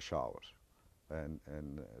go for a shower. And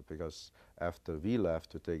because after we left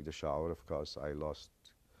to take the shower, of course, I lost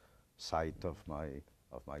sight of my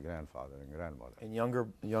grandfather and grandmother. And younger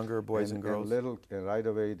boys and girls? And right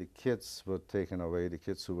away, the kids were taken away. The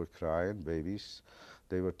kids who were crying, babies,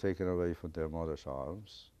 they were taken away from their mother's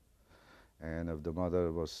arms. And if the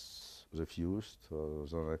mother was refused,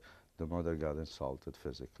 or the mother got insulted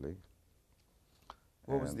physically.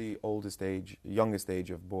 What was the youngest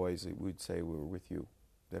age of boys that we'd say were with you,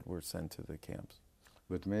 that were sent to the camps?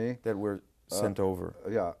 With me? That were sent over?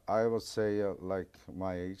 Yeah, I would say like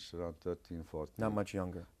my age, around 13, 14. Not much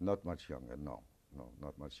younger? Not much younger, no,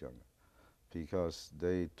 not much younger. Because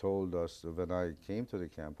they told us, when I came to the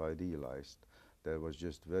camp, I realized there was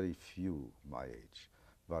just very few my age,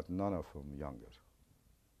 but none of them younger.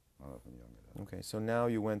 None of them younger. Okay, so now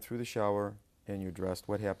you went through the shower and you're dressed.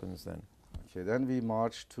 What happens then? Okay, then we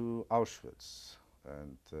marched to Auschwitz.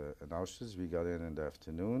 And in Auschwitz, we got in the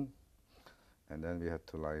afternoon, and then we had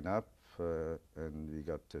to line up, and we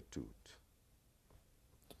got tattooed.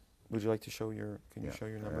 Would you like to show can you show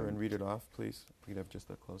your number and read it off, please? We could have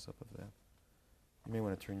just a close-up of that. You may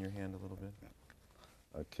want to turn your hand a little bit.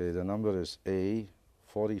 Okay, the number is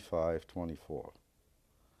A4524.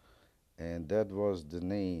 And that was the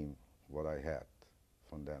name what I had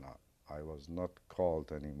from then on. I was not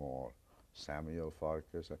called anymore Samuel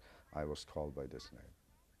Farkas. I was called by this name.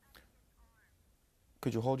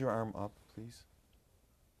 Could you hold your arm up, please?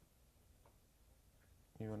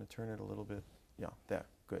 You want to turn it a little bit? Yeah, there,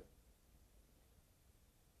 good.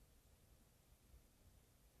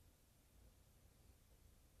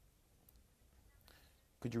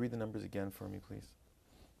 Could you read the numbers again for me, please?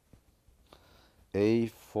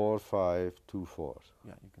 A4524.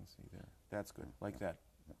 Yeah, you can see there. That's good, like that.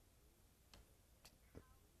 Yeah.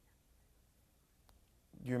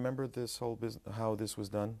 Do you remember this whole business, how this was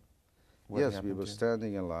done? Yes, we were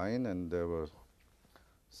standing in line, and there were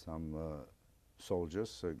some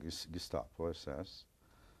soldiers, Gestapo, SS,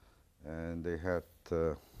 and they had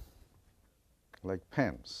like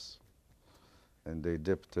pens, and they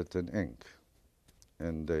dipped it in ink,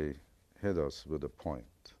 and they hit us with a point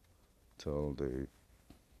till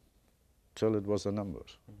it was a number.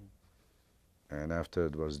 And after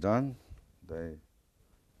it was done, they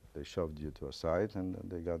they shoved you to a side, and then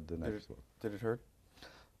they got the next one. Did it hurt?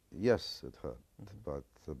 Yes, it hurt, Mhm. but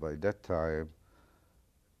by that time,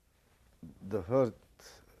 the hurt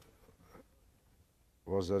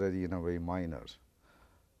was already in a way minor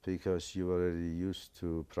because you were already used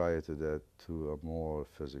to, prior to that, to a more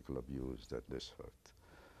physical abuse than this hurt.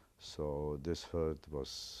 So this hurt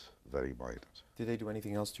was very minor. Did they do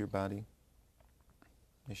anything else to your body?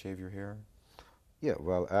 They shave your hair? Yeah,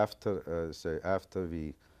 well, after, say,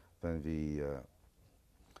 when we,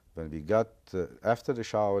 when we got, after the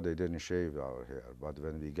shower, they didn't shave our hair, but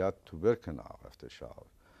when we got to Birkenau after shower,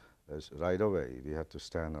 right away, we had to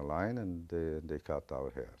stand in line and they cut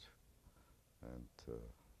our hair. And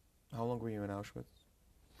How long were you in Auschwitz?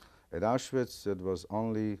 at Auschwitz, it was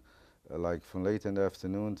only like from late in the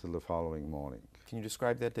afternoon till the following morning. Can you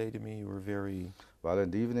describe that day to me? You were very... Well,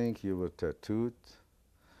 in the evening, you were tattooed,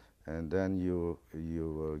 and then you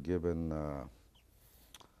were given a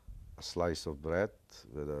slice of bread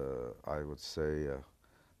with a, I would say,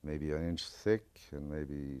 maybe an inch thick and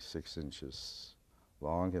maybe 6 inches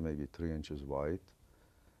long and maybe 3 inches wide.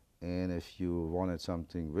 And if you wanted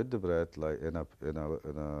something with the bread, like in a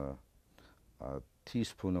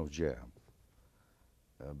teaspoon of jam.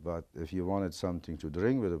 But if you wanted something to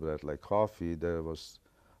drink with the bread, like coffee, there was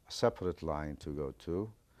a separate line to go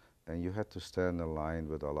to, and you had to stand in line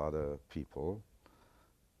with a lot of people.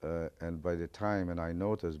 And by the time, and I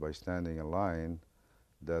noticed by standing in line,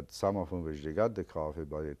 that some of them, which they got the coffee,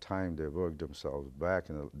 by the time they worked themselves back,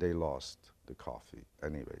 and they lost the coffee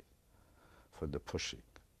anyway for the pushing.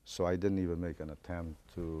 So I didn't even make an attempt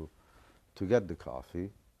to get the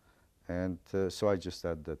coffee, and so I just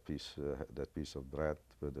had that piece of bread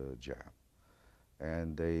with a jam,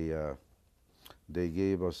 and they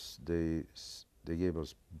gave us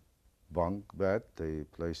bunk bed. They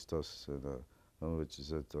placed us in a, which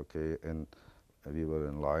said okay, and we were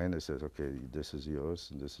in line. They said okay, this is yours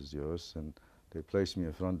and this is yours, and they placed me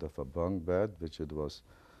in front of a bunk bed, which it was.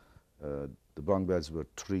 The bunk beds were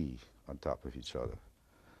 3 on top of each other,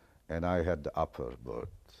 and I had the upper berth.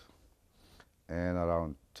 And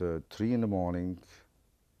around 3 in the morning,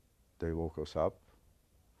 they woke us up,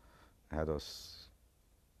 had us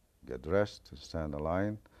get dressed, stand in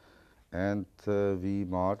line, and we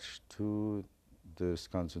marched to this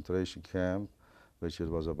concentration camp, which it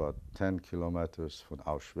was about 10 kilometers from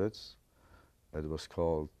Auschwitz. It was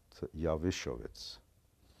called Jawischowitz,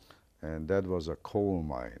 and that was a coal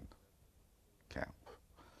mine camp.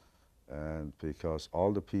 And because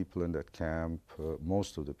all the people in that camp,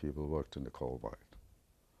 most of the people worked in the coal mine.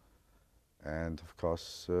 And of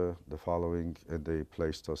course, the following, they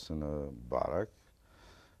placed us in a barrack.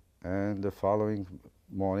 And the following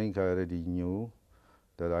morning, I already knew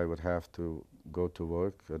that I would have to go to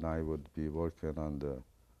work, and I would be working on the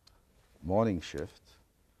morning shift.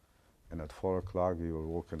 And at 4 o'clock, we were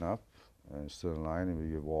woken up and stood in line, and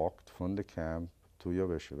we walked from the camp to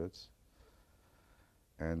Jawischowitz.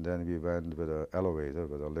 And then we went with an elevator,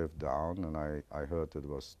 with a lift down, and I heard it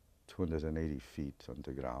was 280 feet on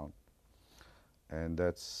the ground. And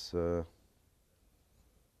that's where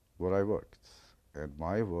I worked. And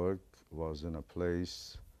my work was in a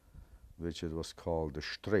place which it was called the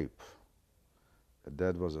Streep.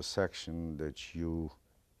 That was a section that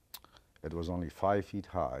it was only 5 feet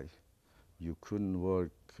high. You couldn't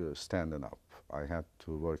work standing up. I had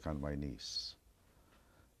to work on my knees.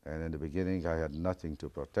 And in the beginning, I had nothing to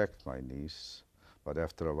protect my knees, but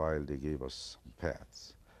after a while, they gave us some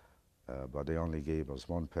pads. But they only gave us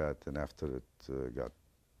 1 pad, and after it got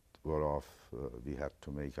wore off, we had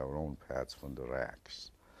to make our own pads from the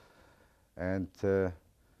racks. And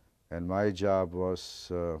my job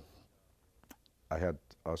was, I had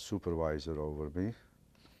a supervisor over me,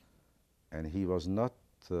 and he was not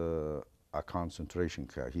a concentration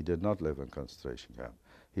camp. He did not live in concentration camp.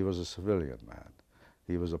 He was a civilian man.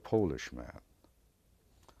 He was a Polish man.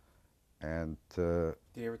 And Did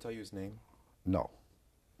he ever tell you his name? no,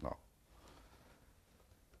 no.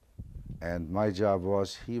 And my job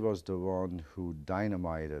was, he was the one who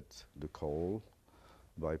dynamited the coal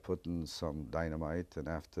by putting some dynamite, and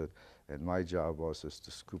my job was is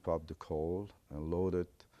to scoop up the coal and load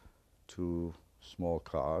it to small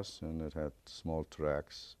cars, and it had small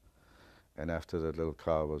tracks. And after that little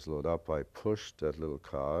car was loaded up, I pushed that little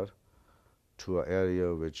car to an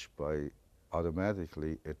area which by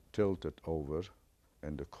automatically it tilted over,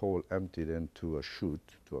 and the coal emptied into a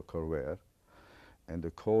chute, to a corvair, and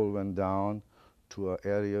the coal went down to an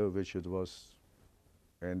area which it was,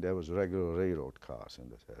 and there was regular railroad cars in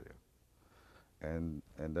that area. And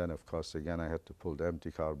then of course again I had to pull the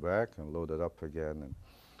empty car back and load it up again,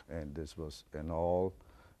 And this was, and all,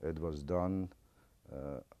 it was done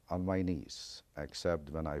on my knees,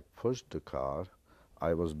 except when I pushed the car,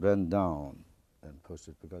 I was bent down and pushed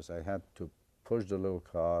it because I had to push the little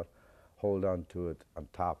car, hold on to it on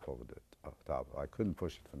top of it. I couldn't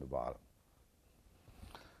push it from the bottom.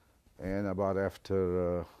 And about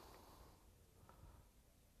after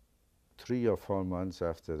 3 or 4 months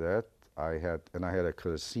after that, I had a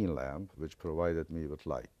kerosene lamp which provided me with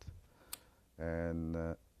light. And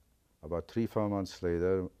about 3 or 4 months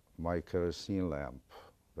later, my kerosene lamp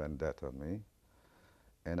went dead on me,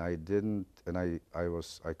 and I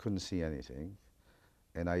couldn't see anything,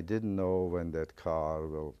 and I didn't know when that car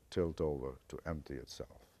will tilt over to empty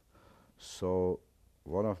itself. So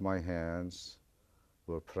one of my hands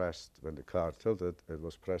were pressed, when the car tilted, it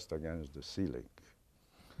was pressed against the ceiling,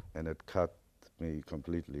 and it cut me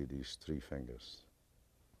completely, these 3 fingers.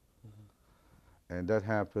 And that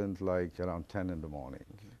happened like around 10 in the morning.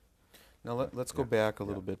 Now let's go back a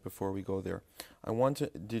little bit before we go there.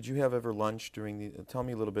 Did you have ever lunch during tell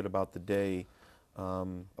me a little bit about the day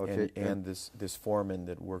and this foreman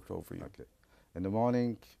that worked over you. Okay. In the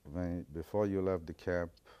morning, before you left the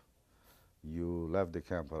camp, you left the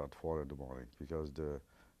camp around 4 in the morning because the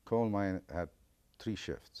coal mine had 3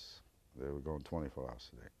 shifts. They were going 24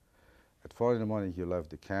 hours a day. At 4 in the morning, you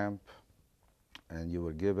left the camp, and you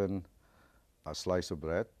were given a slice of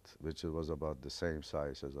bread, which was about the same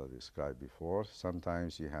size as I described before.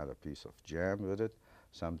 Sometimes you had a piece of jam with it.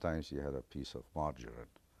 Sometimes you had a piece of margarine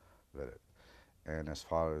with it. And as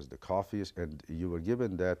far as the coffees, and you were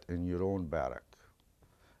given that in your own barrack.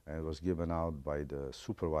 And it was given out by the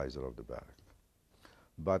supervisor of the barrack.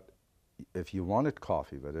 But if you wanted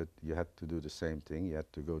coffee with it, you had to do the same thing. You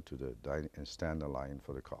had to go to the dining and stand in line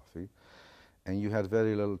for the coffee. And you had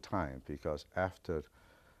very little time because after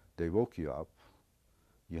they woke you up,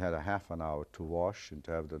 you had a half an hour to wash and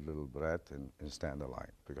to have the little bread and stand in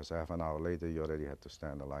line. Because half an hour later, you already had to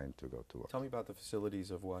stand in line to go to work. Tell me about the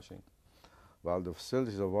facilities of washing. Well, the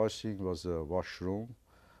facilities of washing was a washroom,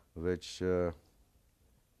 which it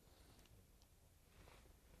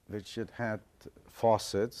had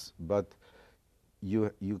faucets, but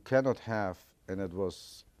you cannot have, and it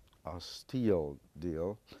was a steel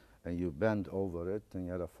deal, and you bend over it, and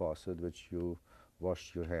you had a faucet which you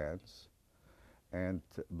washed your hands,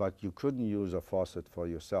 but you couldn't use a faucet for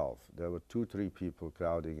yourself. There were 2, 3 people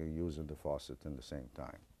crowding and using the faucet in the same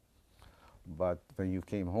time. But when you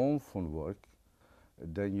came home from work,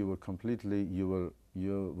 then you were completely, you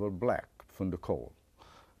were black from the coal.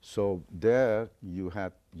 So there you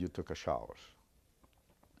took a shower.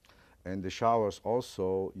 And the showers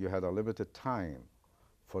also, you had a limited time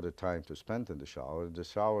for the time to spend in the shower. The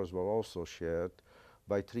showers were also shared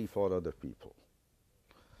by 3, 4 other people.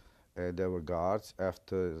 And there were guards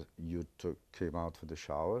after you came out for the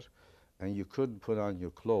shower, and you couldn't put on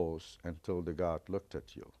your clothes until the guard looked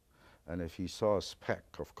at you. And if he saw a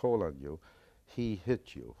speck of coal on you, he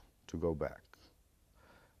hit you to go back.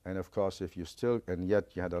 And of course, if you still, and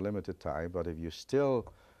yet you had a limited time, but if you still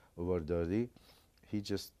were dirty, he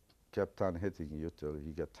just kept on hitting you till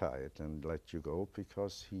he got tired and let you go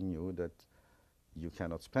because he knew that you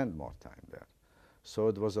cannot spend more time there. So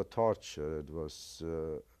it was a torture. It was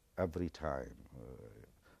every time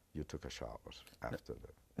you took a shower after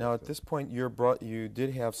that. Now, at this point, you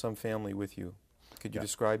did have some family with you. Could you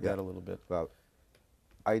describe that a little bit? Well,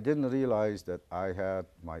 I didn't realize that I had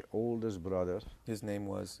my oldest brother. His name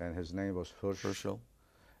was? And his name was Herschel.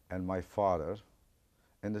 And my father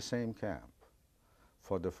in the same camp.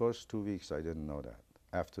 For the first 2 weeks, I didn't know that.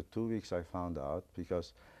 After 2 weeks, I found out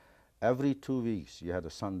because every 2 weeks, you had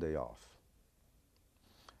a Sunday off.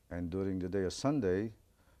 And during the day of Sunday,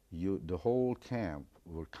 the whole camp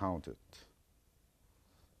were counted.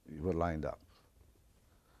 You were lined up.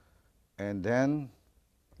 And then,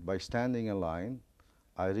 by standing in line,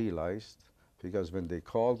 I realized, because when they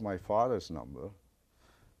called my father's number,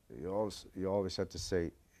 you always had to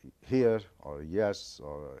say here, or yes,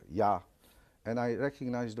 or yeah, and I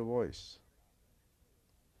recognized the voice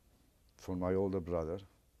from my older brother.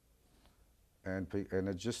 And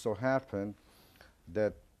it just so happened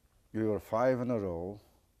that we were 5 in a row,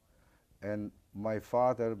 and my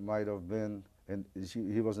father might have been, and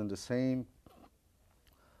he was in the same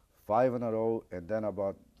 5 in a row, and then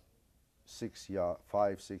about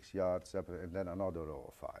 5, 6 yards separate, and then another row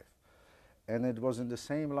of 5. And it was in the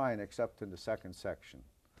same line except in the second section.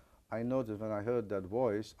 I noticed when I heard that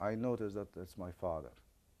voice, I noticed that that's my father.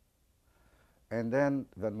 And then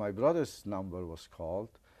when my brother's number was called,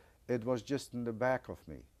 it was just in the back of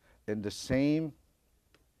me, in the same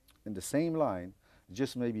line,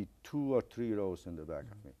 just maybe 2 or 3 rows in the back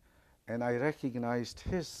of me. and I recognized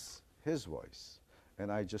his voice,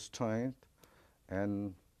 and I just turned,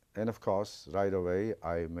 and of course, right away,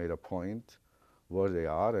 I made a point where they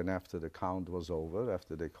are, and after the count was over,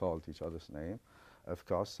 after they called each other's name, of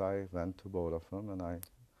course, I went to both of them,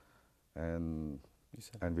 and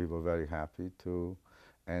we were very happy to,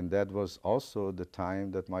 and that was also the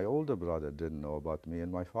time that my older brother didn't know about me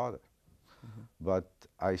and my father. But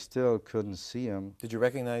I still couldn't see him. Did you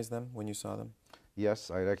recognize them when you saw them? Yes,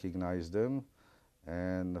 I recognized them,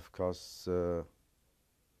 and of course,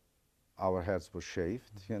 our heads were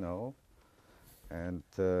shaved, you know, and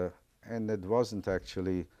it wasn't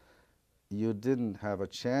actually, you didn't have a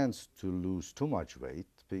chance to lose too much weight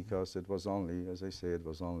because it was only, as I say, it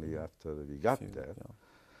was only after we got there. Yeah.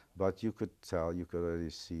 But you could tell, you could already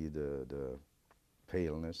see the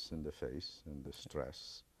paleness in the face and the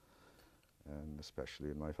stress, and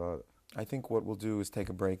especially in my father. I think what we'll do is take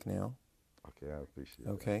a break now. Okay, I appreciate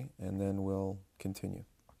it. Okay, and then we'll continue.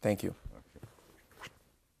 Thank you. Okay.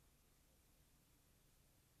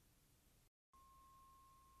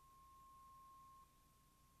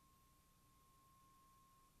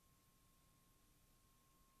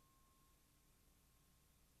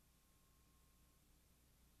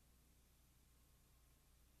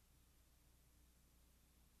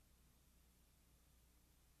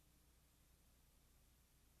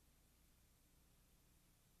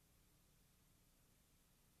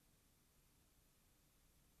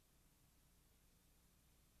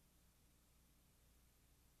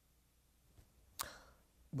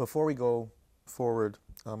 Before we go forward,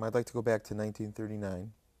 I'd like to go back to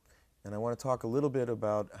 1939, and I want to talk a little bit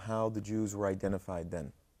about how the Jews were identified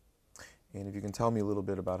then. And if you can tell me a little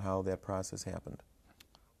bit about how that process happened.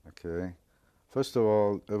 Okay. First of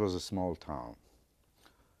all, it was a small town,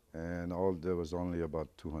 and there was only about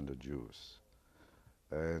 200 Jews.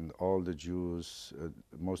 And all the Jews,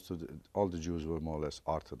 all the Jews were more or less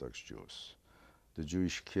Orthodox Jews. The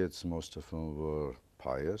Jewish kids, most of them were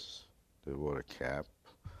pious. They wore a cap,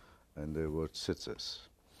 and they were tzitzis.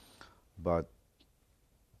 But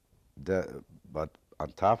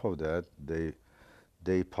on top of that,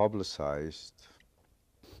 they publicized,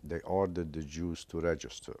 they ordered the Jews to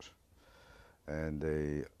register, and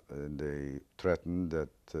they threatened that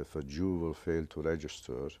if a Jew will fail to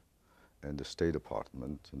register in the State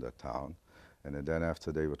Department in that town, and then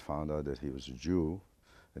after they would find out that he was a Jew,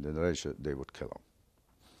 and then they would kill him.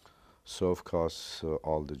 So of course,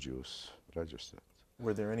 all the Jews registered.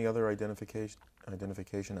 Were there any other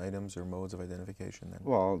identification items or modes of identification then?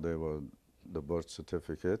 Well, they were the birth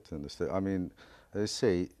certificate and the state. I mean, they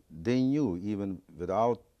say they knew even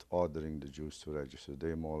without ordering the Jews to register,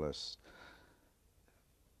 they more or less,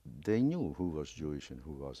 they knew who was Jewish and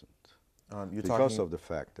who wasn't. Because of the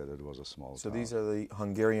fact that it was a small town. So these are the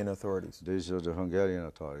Hungarian authorities? These are the Hungarian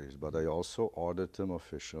authorities, but I also ordered them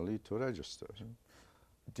officially to register.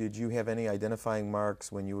 Did you have any identifying marks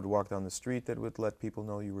when you would walk down the street that would let people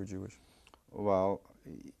know you were Jewish? Well,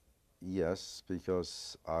 yes,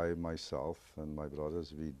 because I myself and my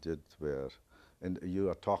brothers, we did wear, and you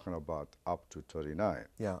are talking about up to 39.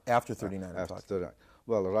 Yeah, after 39. After 39.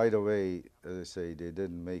 Well, right away, as I say, they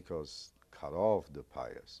didn't make us cut off the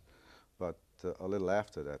pious. But a little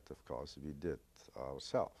after that, of course, we did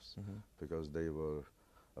ourselves, because they were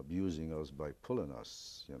abusing us by pulling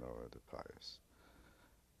us, you know, at the pious.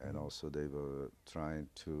 And also they were trying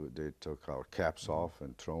to, they took our caps off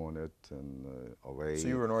and throwing it and away. So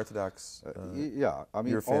you were an Orthodox? Yeah, I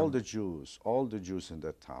mean, all the Jews in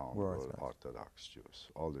that town were Orthodox Jews,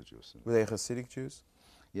 all the Jews. Were they Hasidic Jews?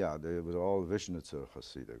 Yeah, they were all Vishnitzer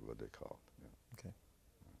Hasidic, what they called. Yeah. Okay.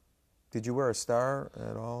 Did you wear a star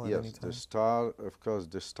at all at any time? Yes, the star, of course,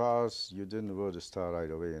 the stars, you didn't wear the star right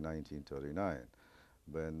away in 1939.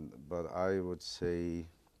 But I would say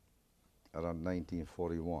around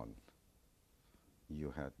 1941,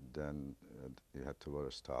 you had to wear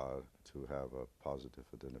a star to have a positive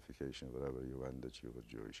identification wherever you went that you were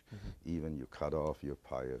Jewish. Even you cut off your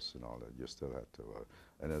pious and all that, you still had to wear.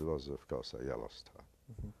 And it was, of course, a yellow star.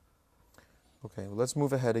 Okay, well, let's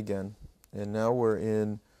move ahead again. And now we're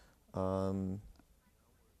in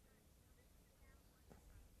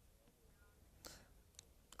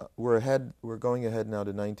we're going ahead now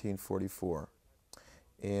to 1944.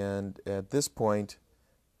 And at this point,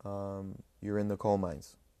 you're in the coal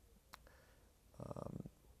mines.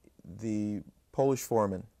 The Polish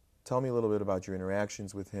foreman, tell me a little bit about your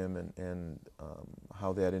interactions with him and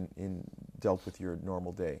how that dealt with your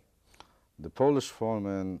normal day. The Polish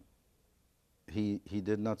foreman, he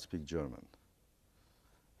did not speak German.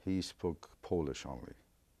 He spoke Polish only.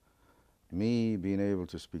 Me being able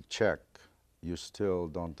to speak Czech, you still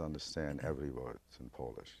don't understand every word in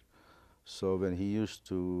Polish. So when he used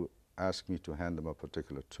to ask me to hand him a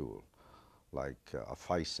particular tool, like a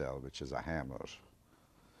faisal, which is a hammer,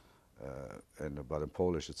 but in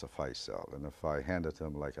Polish it's a faisal, and if I handed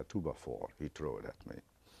him like a 2x4, he threw it at me,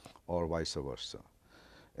 or vice versa.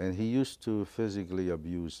 And he used to physically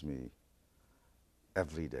abuse me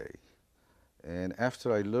every day. And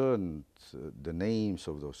after I learned the names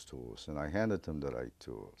of those tools, and I handed him the right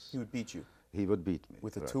tools, He would beat you he would beat me.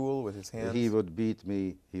 with a right. tool, with his hands? He would beat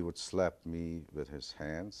me, he would slap me with his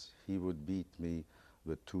hands, he would beat me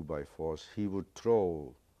with 2x4s, he would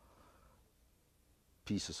throw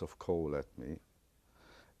pieces of coal at me,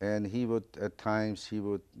 and he would, at times, he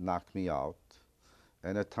would knock me out,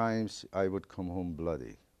 and at times I would come home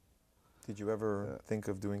bloody. Did you ever think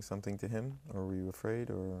of doing something to him, or were you afraid,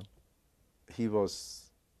 or? He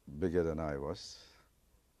was bigger than I was,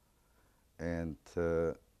 and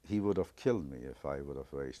he would have killed me if I would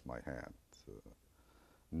have raised my hand.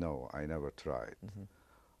 No, I never tried. Mm-hmm.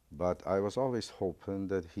 But I was always hoping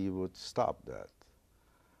that he would stop that.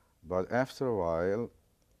 But after a while,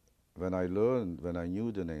 when I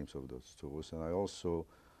knew the names of those tools, and I also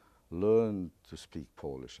learned to speak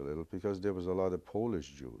Polish a little, because there was a lot of Polish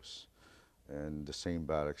Jews in the same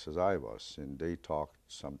barracks as I was, and they talked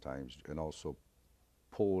sometimes, and also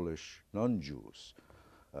Polish non-Jews,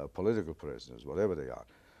 political prisoners, whatever they are.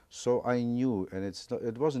 So I knew, and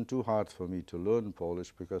it wasn't too hard for me to learn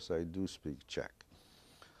Polish because I do speak Czech.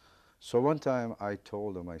 So one time I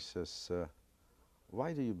told him, I says,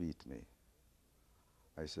 why do you beat me?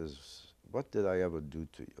 I says, what did I ever do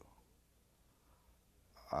to you?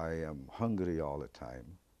 I am hungry all the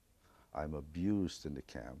time. I'm abused in the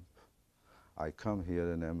camp. I come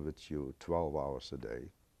here and am with you 12 hours a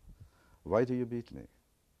day. Why do you beat me?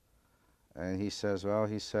 And he says, well,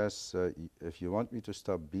 if you want me to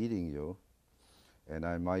stop beating you, and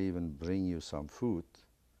I might even bring you some food,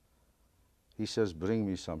 he says, bring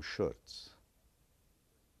me some shirts.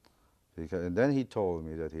 And then he told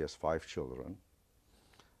me that he has 5 children,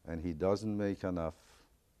 and he doesn't make enough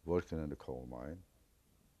working in the coal mine.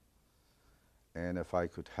 And if I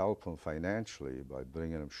could help him financially by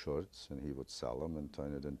bringing him shirts, and he would sell them and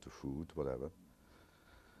turn it into food, whatever.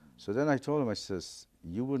 So then I told him, I says,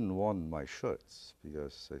 you wouldn't want my shirts,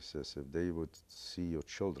 because I says, if they would see your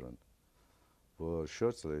children were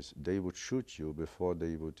shirtless, they would shoot you before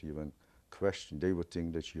they would even question. They would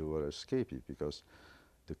think that you were escapee, because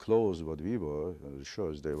the clothes what we wore, the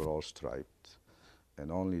shirts, they were all striped,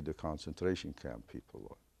 and only the concentration camp people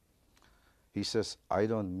were. He says, I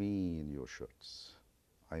don't mean your shirts.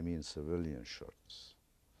 I mean civilian shirts.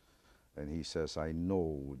 And he says, I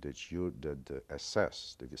know that the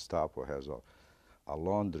SS, the Gestapo, has a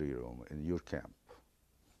laundry room in your camp,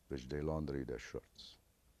 which they laundry their shirts.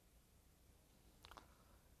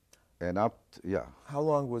 And yeah. How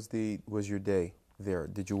long was your day there?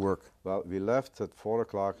 Did you work? Well, we left at 4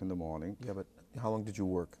 o'clock in the morning. Yeah, but how long did you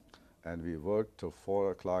work? And we worked till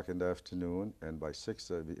 4 o'clock in the afternoon, and by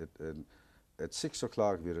 6, at 6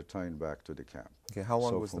 o'clock we returned back to the camp. Okay, how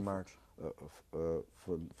long was the march?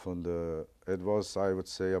 It was, I would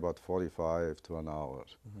say, about 45 to an hour.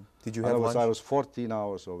 Mm-hmm. Did you have lunch? I was 14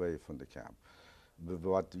 hours away from the camp.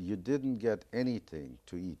 But you didn't get anything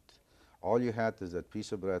to eat. All you had is that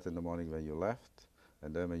piece of bread in the morning when you left,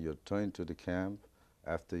 and then when you returned to the camp,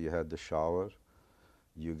 after you had the shower,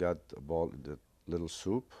 you got the little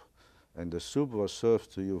soup, and the soup was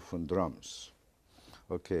served to you from drums.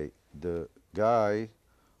 Okay, the guy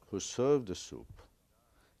who served the soup,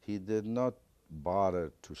 he did not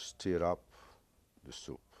bother to stir up the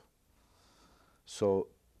soup. So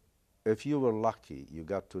if you were lucky, you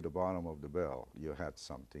got to the bottom of the barrel, you had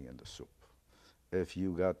something in the soup. If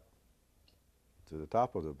you got to the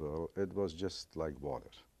top of the barrel, it was just like water.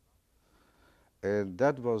 And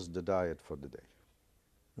that was the diet for the day.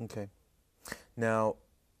 Okay. Now,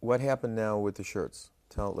 what happened now with the shirts?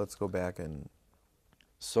 Let's go back and...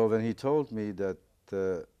 So when he told me that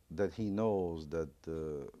that he knows that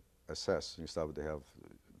the SS and stuff, they have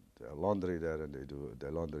their laundry there, and they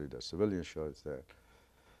laundry their civilian shirts there,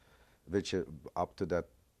 which up to that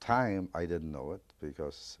time I didn't know it,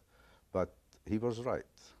 but he was right.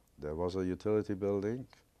 There was a utility building.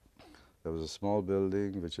 There was a small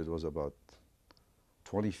building which it was about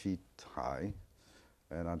 20 feet high,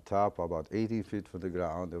 and on top, about 18 feet from the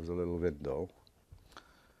ground, there was a little window,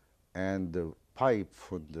 and the pipe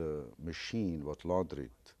for the machine was laundered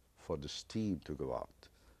for the steam to go out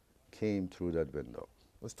came through that window.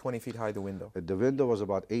 It was 20 feet high, the window? The window was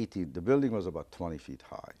about 18, the building was about 20 feet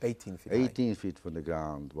high. 18 feet 18 high. feet from the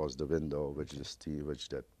ground was the window, which the steam, which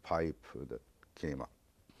that pipe that came up.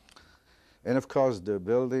 And of course, the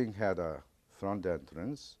building had a front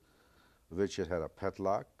entrance, which it had a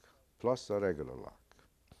padlock plus a regular lock.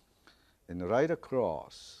 And right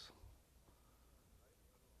across,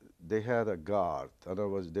 they had a guard. In other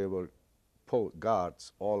words, there were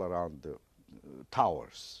guards all around the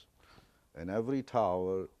towers. And every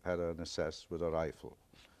tower had an SS with a rifle.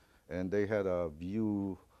 And they had a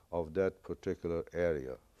view of that particular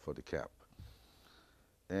area for the camp.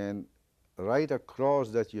 And right across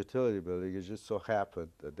that utility building, it just so happened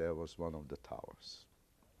that there was one of the towers.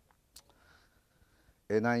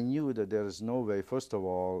 And I knew that there is no way, first of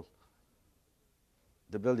all,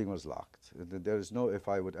 the building was locked. And that there is no, if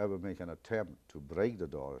I would ever make an attempt to break the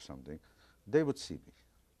door or something, they would see me.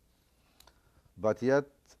 But yet,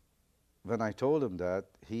 when I told him that,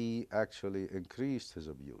 he actually increased his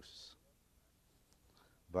abuse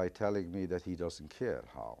by telling me that he doesn't care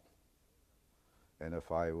how. And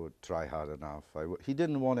if I would try hard enough, I would. He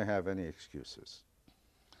didn't want to have any excuses.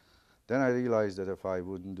 Then I realized that if I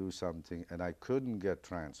wouldn't do something and I couldn't get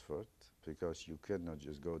transferred, because you cannot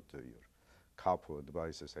just go to your cop who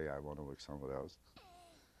advises, hey, I want to work somewhere else.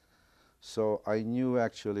 So I knew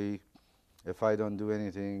actually if I don't do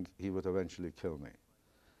anything, he would eventually kill me.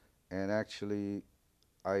 And actually,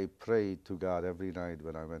 I prayed to God every night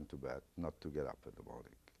when I went to bed not to get up in the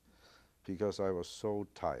morning, because I was so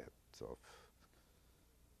tired of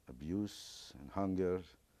abuse and hunger,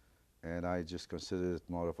 and I just considered it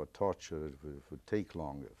more of a torture. It would take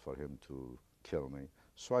longer for him to kill me.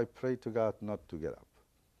 So I prayed to God not to get up.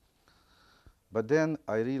 But then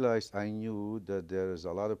I realized, I knew that there is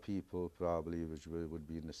a lot of people probably which would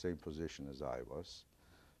be in the same position as I was,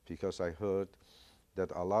 because I heard that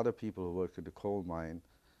a lot of people who work in the coal mine,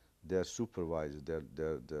 their supervisors, their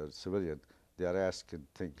civilian, they are asking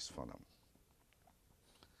things for them.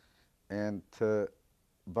 And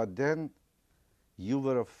but then you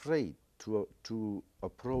were afraid to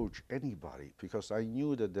approach anybody, because I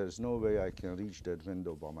knew that there's no way I can reach that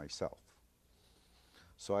window by myself.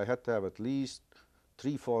 So I had to have at least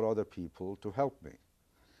 3, 4 other people to help me.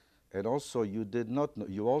 And also, you did not know,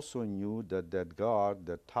 you also knew that that guard,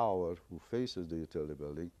 that tower who faces the utility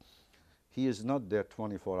building, he is not there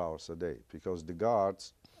 24 hours a day, because the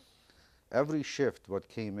guards, every shift what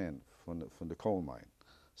came in from the coal mine,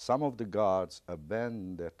 some of the guards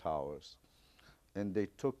abandoned their towers and they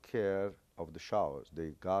took care of the showers.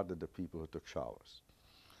 They guarded the people who took showers.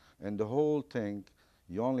 And the whole thing,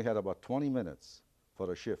 you only had about 20 minutes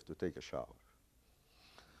for a shift to take a shower.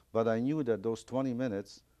 But I knew that those 20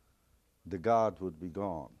 minutes, the guard would be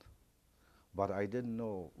gone. But I didn't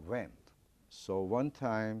know when. So one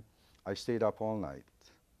time, I stayed up all night.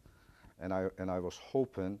 And I was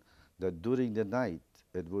hoping that during the night,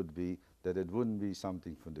 it would be, that it wouldn't be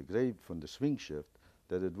something from the swing shift,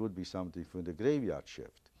 that it would be something from the graveyard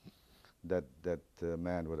shift, that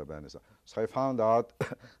man would abandon us. So I found out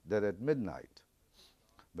that at midnight,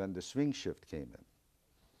 when the swing shift came in,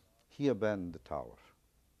 he abandoned the tower.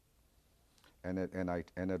 And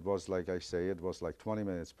it was like I say, it was like 20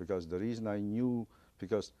 minutes, because the reason I knew,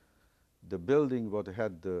 because the building what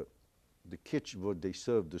had the kitchen where they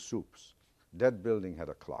served the soups, that building had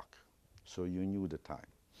a clock, so you knew the time.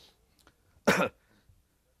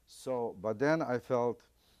 So, but then I felt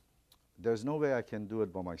there's no way I can do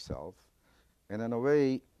it by myself. And in a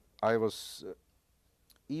way, I was,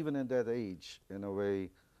 even in that age, in a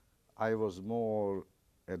way, I was more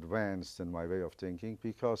advanced in my way of thinking,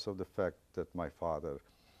 because of the fact that my father,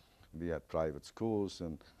 we had private schools,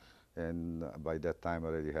 and by that time I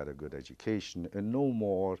already had a good education, and no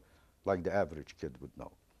more like the average kid would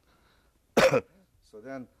know. So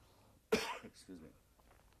then, excuse me,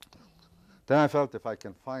 then I felt if I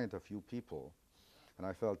can find a few people, and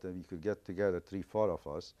I felt that we could get together, 3, 4 of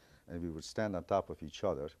us, and we would stand on top of each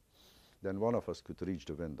other, then one of us could reach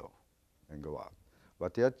the window and go out.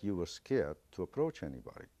 But yet you were scared to approach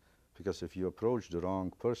anybody, because if you approached the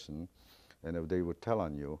wrong person, and if they would tell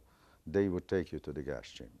on you, they would take you to the gas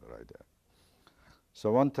chamber right there.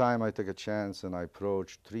 So one time I took a chance and I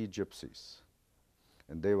approached 3 gypsies.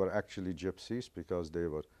 And they were actually gypsies, because they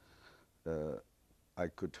were, I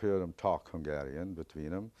could hear them talk Hungarian between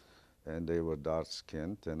them, and they were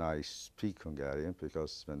dark-skinned, and I speak Hungarian,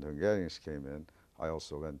 because when the Hungarians came in, I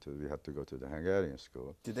also we had to go to the Hungarian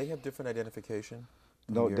school. Did they have different identification?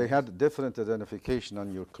 No, they had different identification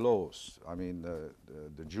on your clothes. I mean,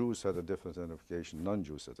 the Jews had a different identification,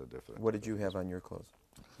 non-Jews had a different. What did you have on your clothes?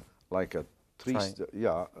 Like a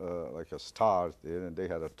like a star there, and they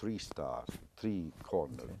had a 3-star,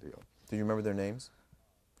 3-corner deal. Do you remember their names?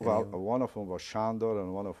 Well, one of them was Shandor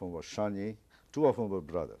and one of them was Shani. 2 of them were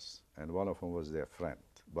brothers, and one of them was their friend,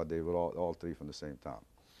 but they were all 3 from the same town.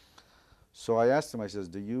 So I asked him, I says,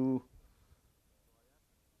 do you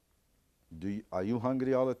Are you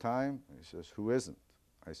hungry all the time? He says, who isn't?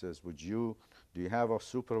 I says, do you have a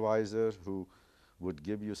supervisor who would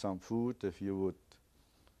give you some food if you would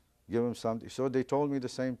give him something? So they told me the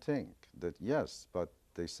same thing, that yes, but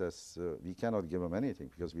they says, we cannot give him anything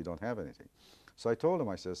because we don't have anything. So I told him,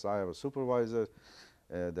 I says, I have a supervisor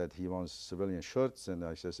that he wants civilian shirts, and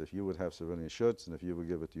I says, if you would have civilian shirts and if you would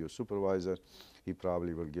give it to your supervisor, he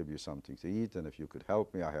probably will give you something to eat, and if you could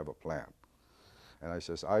help me, I have a plan. And I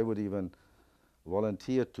says, I would even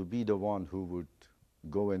volunteer to be the one who would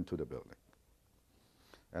go into the building.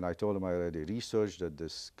 And I told him I already researched that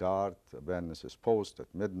this guard abandons his post at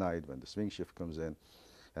midnight when the swing shift comes in.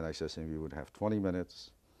 And I says, and we would have 20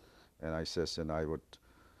 minutes. And I says, and I would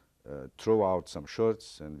throw out some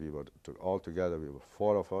shirts, and we would, all together, we were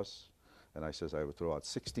 4 of us. And I says, I would throw out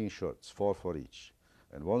 16 shirts, 4 for each.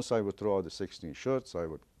 And once I would throw out the 16 shirts, I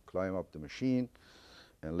would climb up the machine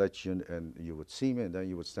and let you, and you would see me, and then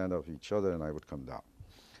you would stand up each other, and I would come down.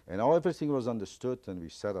 And everything was understood, and we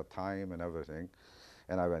set a time and everything.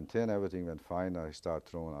 And I went in, everything went fine, and I started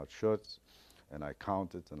throwing out shirts, and I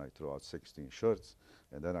counted, and I threw out 16 shirts,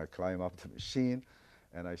 and then I climb up the machine,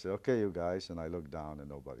 and I said, okay, you guys, and I look down, and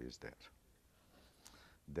nobody is there.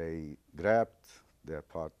 They grabbed their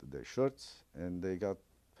shirts, and they got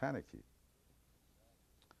panicky.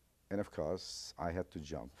 And of course, I had to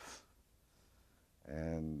jump.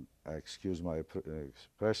 And excuse my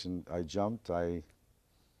expression, I jumped, I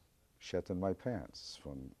shat in my pants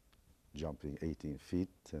from jumping 18 feet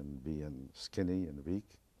and being skinny and weak.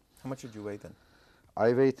 How much did you weigh then?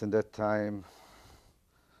 I weighed in that time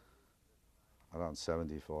around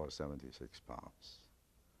 74, 76 pounds.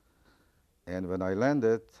 And when I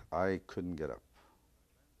landed, I couldn't get up.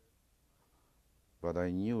 But I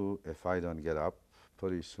knew if I don't get up,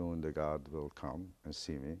 pretty soon the guard will come and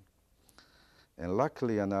see me. And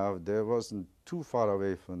luckily enough, there wasn't too far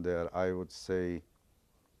away from there, I would say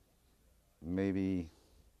maybe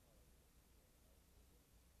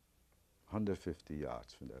 150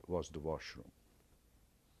 yards from there was the washroom.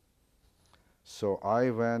 So I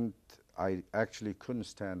went, I actually couldn't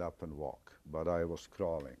stand up and walk, but I was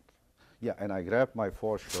crawling. Yeah, and I grabbed my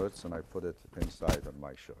 4 shirts and I put it inside of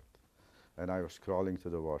my shirt. And I was crawling to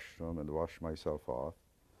the washroom and washed myself off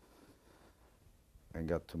and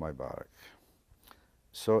got to my barrack.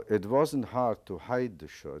 So it wasn't hard to hide the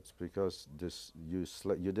shirts because you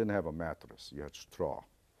didn't have a mattress, you had straw.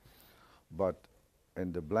 But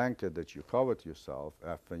in the blanket that you covered yourself,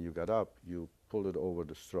 after you got up, you pulled it over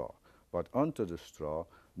the straw. But under the straw,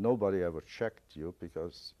 nobody ever checked you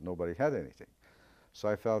because nobody had anything. So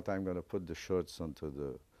I felt I'm going to put the shirts on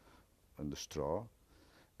the straw.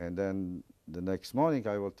 And then the next morning,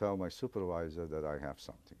 I will tell my supervisor that I have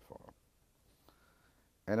something for him.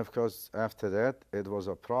 And of course, after that, it was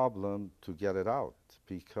a problem to get it out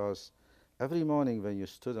because every morning when you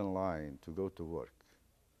stood in line to go to work,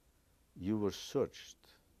 you were searched,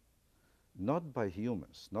 not by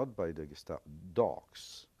humans, not by the Gestapo,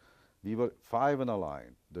 dogs. We were 5 in a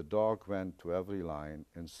line. The dog went to every line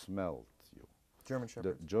and smelled you. German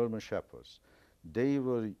Shepherds? The German Shepherds. They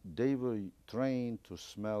were trained to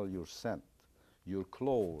smell your scent. Your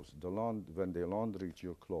clothes, when they laundered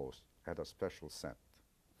your clothes, had a special scent.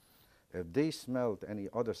 If they smelled any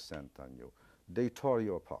other scent on you, they tore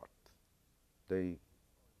you apart. They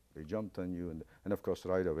jumped on you, and of course,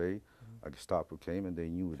 right away, a Gestapo came and they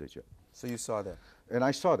knew that you. So you saw that? And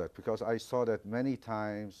I saw that because I saw that many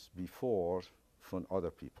times before from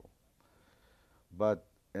other people. But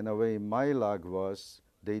in a way, my luck was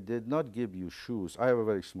they did not give you shoes. I have a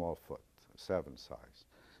very small foot, 7 size,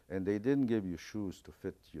 and they didn't give you shoes to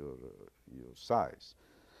fit your size.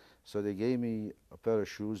 So they gave me a pair of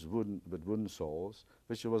shoes with wooden soles,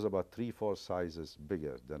 which was about 3-4 sizes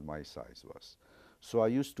bigger than my size was. So I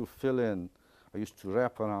used to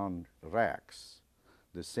wrap around racks,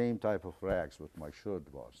 the same type of racks what my shirt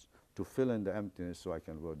was, to fill in the emptiness so I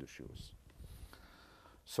can wear the shoes.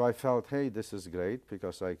 So I felt, hey, this is great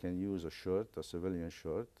because I can use a shirt, a civilian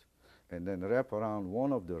shirt, and then wrap around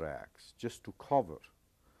one of the racks just to cover,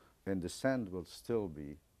 and the scent will still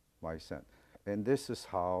be my scent. And this is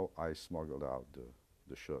how I smuggled out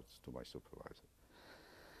the shirts to my supervisor.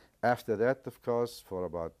 After that, of course, for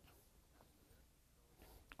about,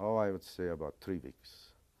 I would say about 3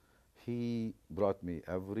 weeks, he brought me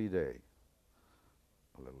every day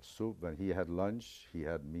a little soup. When he had lunch, he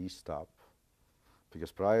had me stop.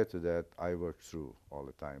 Because prior to that, I worked through all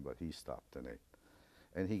the time, but he stopped and ate.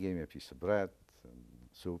 And he gave me a piece of bread and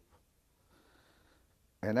soup.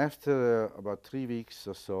 And after about 3 weeks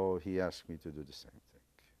or so, he asked me to do the same thing.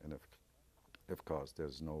 And of course,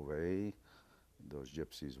 there's no way those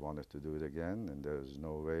gypsies wanted to do it again, and there's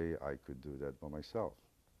no way I could do that by myself.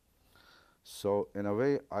 So in a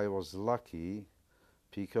way, I was lucky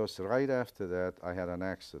because right after that, I had an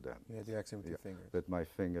accident. You had the accident with your finger. With my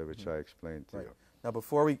finger, which I explained to Right. you.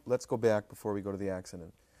 Now, let's go back before we go to the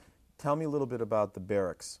accident. Tell me a little bit about the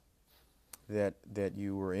barracks that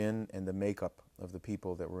you were in and the makeup of the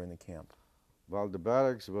people that were in the camp. Well, the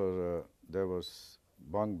barracks were, there was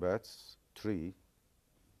bunk beds, 3,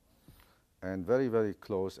 and very, very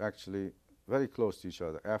close, actually very close to each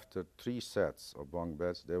other. After 3 sets of bunk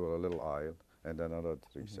beds, there were a little aisle, and then another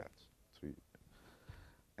 3 sets. 3.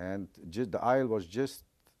 And the aisle was just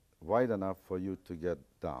wide enough for you to get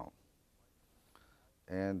down.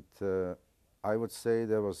 And I would say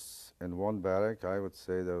there was, in one barrack, I would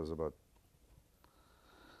say there was about,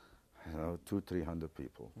 200-300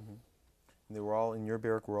 people. And they were all in your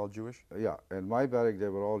barrack, were all Jewish? Yeah, in my barrack they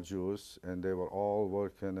were all Jews, and they were all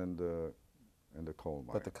working in the coal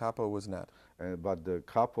mine. But the capo was not. But the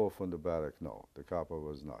capo from the barrack, no, the capo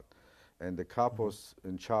was not. And the capos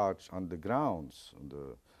in charge on the grounds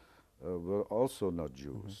were also not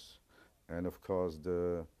Jews. And of course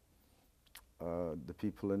the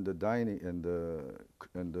people in the dining in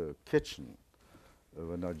the kitchen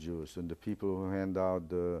were not Jews, and the people who hand out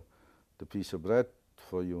the piece of bread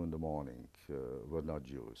for you in the morning were not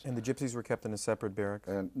Jews. And the gypsies were kept in a separate barrack?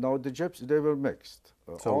 And no, the gypsies, they were mixed.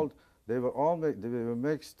 They were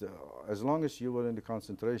mixed. As long as you were in the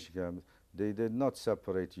concentration camp, they did not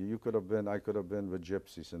separate you. I could have been with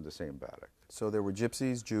gypsies in the same barrack. So there were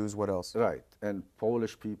gypsies, Jews, what else? Right, and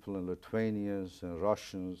Polish people and Lithuanians and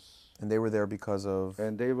Russians. And they were there because of?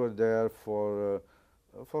 And they were there for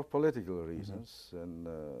political reasons, and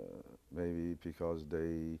maybe because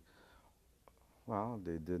they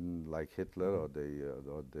didn't like Hitler, or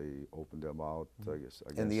they opened their mouth. I guess.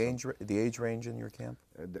 And the age range in your camp?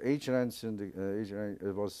 The age range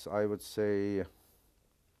it was, I would say,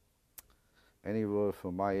 anywhere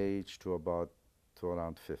from my age to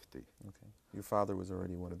around 50. Okay. Your father was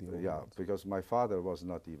already one of the older ones. Because my father was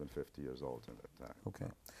not even 50 years old at that time.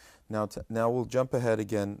 Okay. Now we'll jump ahead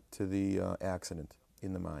again to the accident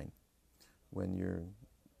in the mine when you're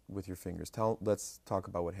with your fingers. Let's talk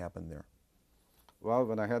about what happened there. Well,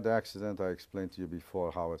 when I had the accident, I explained to you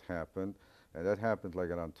before how it happened, and that happened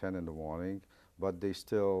like around 10 in the morning, but they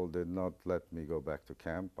still did not let me go back to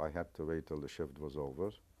camp. I had to wait till the shift was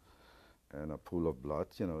over, and a pool of blood,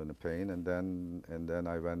 in the pain, and then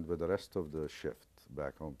I went with the rest of the shift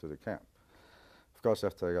back home to the camp. Of course,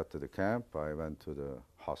 after I got to the camp, I went to the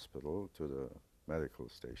hospital, to the medical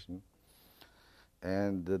station,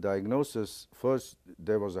 and the diagnosis, first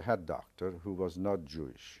there was a head doctor who was not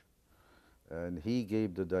Jewish, and he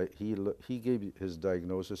gave his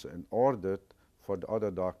diagnosis and ordered for the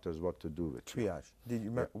other doctors what to do with you. Triage. Do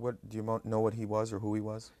you know what he was or who he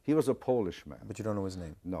was? He was a Polish man. But you don't know his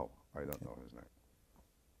name? No, I don't know his name.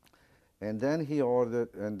 And then he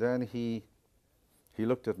ordered, and then he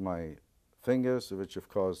looked at my fingers, which of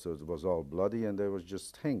course was all bloody, and they was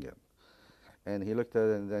just hanging. And he looked at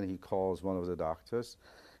it, and then he calls one of the doctors,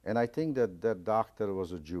 and I think that doctor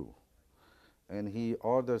was a Jew, and he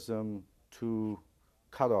orders him to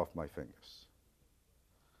cut off my fingers.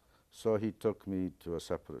 So he took me to a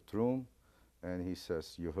separate room, and he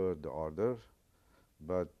says, "You heard the order,"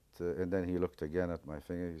 but and then he looked again at my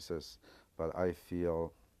finger. He says, "But I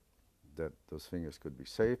feel that those fingers could be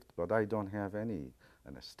saved, but I don't have any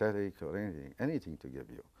anesthetic or anything to give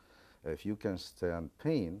you. If you can stand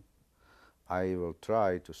pain, I will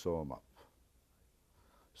try to sew them up.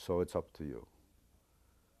 So it's up to you."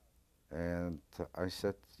 And I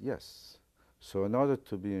said, "Yes." So in order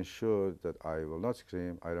to be ensured that I will not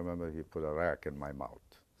scream, I remember he put a rack in my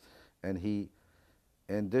mouth. And he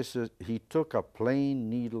took a plain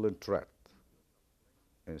needle and thread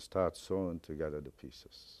and started sewing together the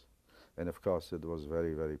pieces. And of course it was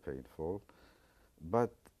very, very painful.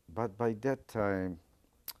 But by that time,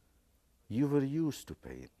 you were used to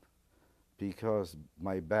pain, because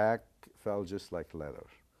my back felt just like leather.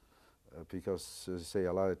 Because, as I say,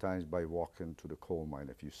 a lot of times by walking to the coal mine,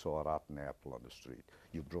 if you saw a rotten apple on the street,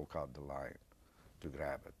 you broke out the line to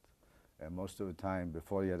grab it. And most of the time,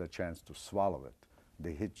 before you had a chance to swallow it,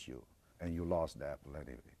 they hit you, and you lost the apple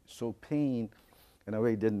anyway. So pain, in a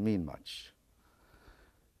way, didn't mean much.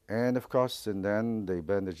 And of course, and then they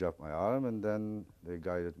bandaged up my arm, and then they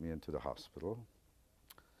guided me into the hospital.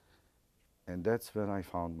 And that's when I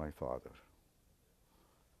found my father.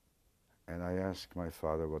 And I asked my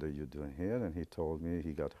father, "What are you doing here?" And he told me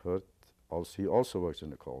he got hurt. He also works in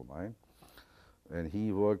the coal mine. And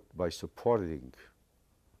he worked by supporting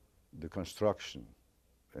the construction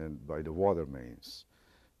and by the water mains.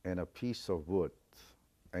 and a piece of wood,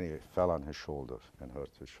 and it fell on his shoulder and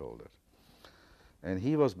hurt his shoulder. And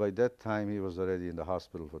he was, by that time, he was already in the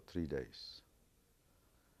hospital for 3 days.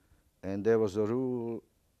 And there was a rule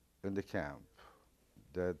in the camp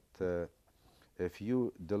that the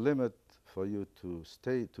limit for you to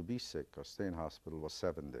be sick or stay in hospital was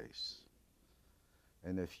 7 days.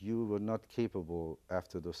 And if you were not capable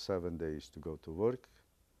after those 7 days to go to work,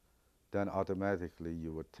 then automatically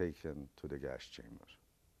you were taken to the gas chamber.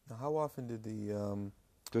 Now, how often did the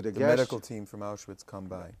The medical team from Auschwitz come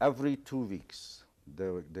by? Every 2 weeks,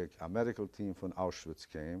 a medical team from Auschwitz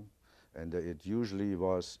came, and it usually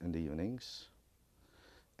was in the evenings.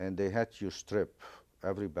 And they had you strip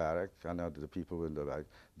every barrack. I know the people in the back.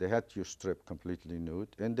 They had you strip completely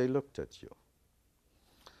nude, and they looked at you.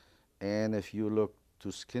 And if you looked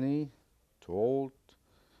too skinny, too old,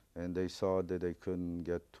 and they saw that they couldn't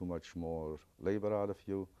get too much more labor out of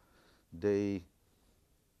you, they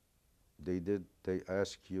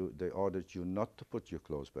ordered you not to put your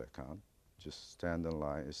clothes back on, just stand in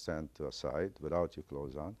line, stand to a side without your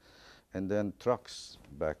clothes on, and then trucks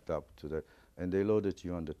backed up and they loaded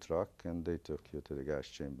you on the truck and they took you to the gas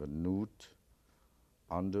chamber, nude,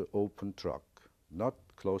 on the open truck, not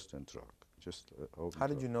closed-in truck, just open. How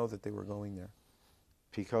did you know that they were going there?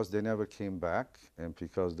 Because they never came back, and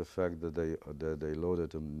because the fact that they loaded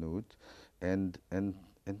them nude, and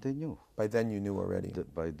they knew. By then you knew already.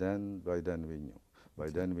 By then we knew. By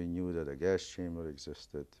then we knew that a gas chamber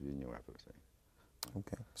existed. We knew everything.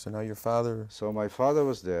 Okay. So now your father. So my father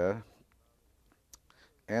was there,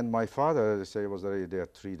 and my father, they say, was already there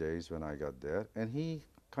 3 days when I got there, and he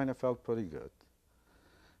kind of felt pretty good.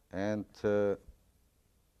 And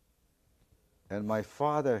my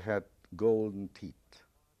father had golden teeth.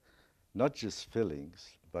 Not just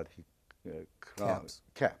fillings, but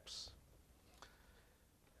caps.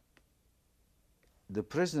 The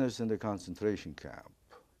prisoners in the concentration camp,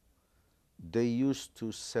 they used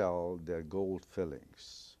to sell their gold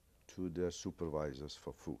fillings to their supervisors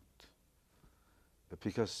for food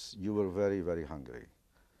because you were very, very hungry.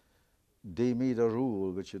 They made a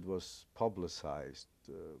rule, which it was publicized,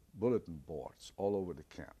 bulletin boards all over the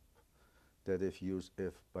camp, that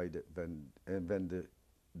when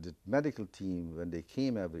the medical team, when they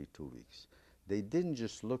came every 2 weeks, they didn't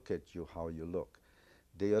just look at you how you look.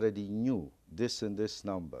 They already knew this and this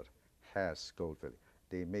number has gold filling.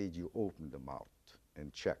 They made you open them out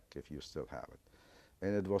and check if you still have it.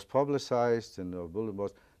 And it was publicized in the bulletin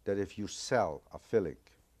boards that if you sell a filling,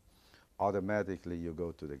 automatically you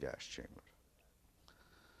go to the gas chamber.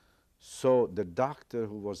 So the doctor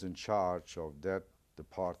who was in charge of that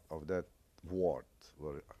ward,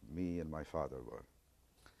 where me and my father were,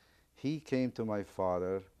 he came to my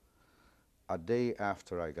father a day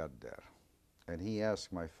after I got there, and he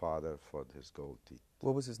asked my father for his gold teeth.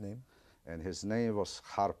 What was his name? And his name was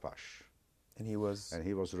Farkas. And he was? And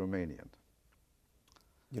he was Romanian.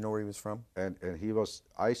 You know where he was from? And he was,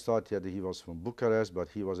 I thought that he was from Bucharest, but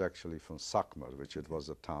he was actually from Sakmar, which it was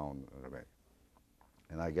a town in Romania.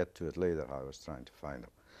 And I get to it later, how I was trying to find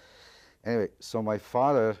him. Anyway, so my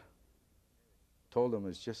father told him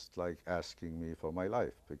it's just like asking me for my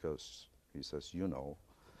life, because he says, you know.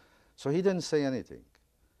 So he didn't say anything.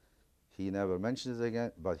 He never mentioned it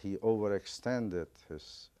again, but he overextended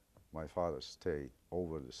my father's stay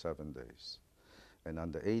over the 7 days. And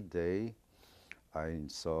on the 8th day, I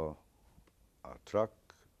saw a truck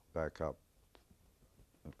back up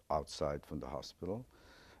outside from the hospital,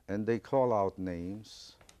 and they call out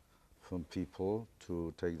names from people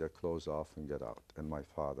to take their clothes off and get out, and my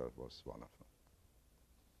father was one of them.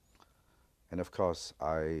 And of course,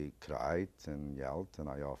 I cried and yelled, and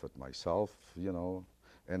I offered myself, you know,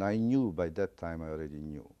 and I knew by that time, I already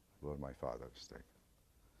knew where my father was taken.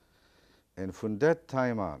 And from that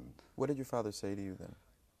time on... What did your father say to you then?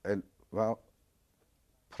 And, well,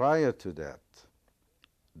 prior to that,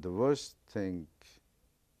 the worst thing,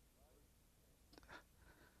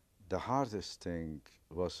 the hardest thing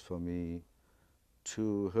was for me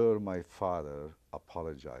to hear my father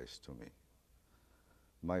apologize to me.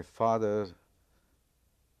 My father,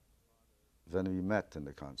 when we met in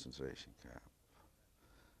the concentration camp,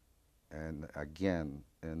 and again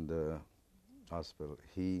in the hospital,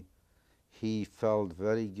 he felt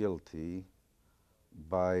very guilty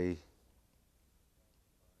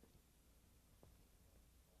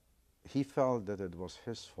he felt that it was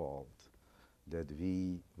his fault that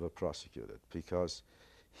we were prosecuted, because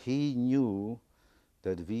he knew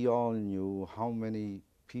that we all knew how many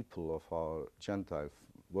people of our Gentile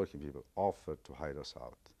working people offered to hide us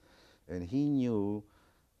out. And he knew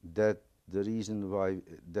that the reason why,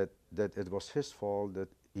 that it was his fault that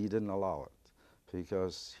he didn't allow it,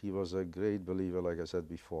 because he was a great believer, like I said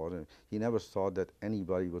before, and he never thought that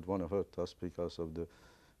anybody would want to hurt us because of the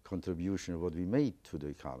contribution what we made to the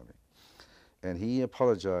economy. And he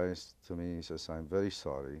apologized to me. He says, "I'm very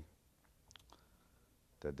sorry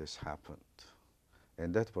that this happened."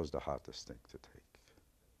 And that was the hardest thing to take.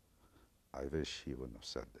 I wish he wouldn't have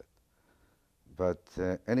said that.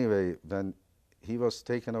 But anyway, when he was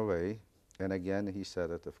taken away, and again he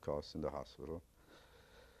said it, of course, in the hospital,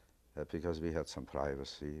 because we had some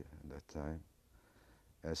privacy at that time.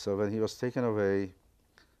 And so when he was taken away,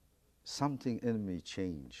 something in me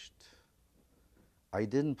changed. I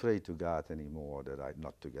didn't pray to God anymore that I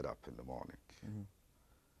not to get up in the morning. Mm-hmm.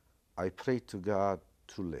 I prayed to God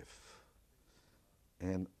to live.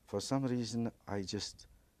 And for some reason, I just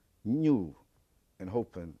knew and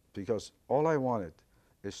hoping, because all I wanted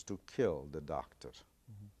is to kill the doctor.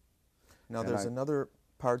 Mm-hmm. Now, and there's another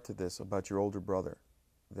part to this about your older brother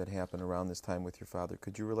that happened around this time with your father.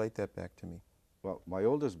 Could you relate that back to me? Well, my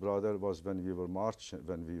oldest brother was when we were marching,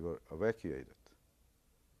 when we were evacuated.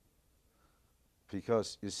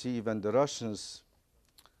 Because you see, when the Russians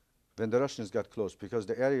got close, because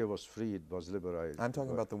the area was free, it was liberated. I'm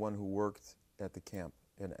talking about the one who worked at the camp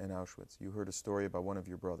in Auschwitz. You heard a story about one of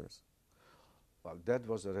your brothers. Well, that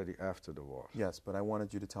was already after the war. Yes, but I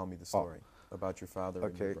wanted you to tell me the story about your father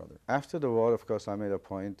and your brother. After the war, of course, I made a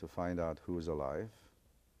point to find out who was alive.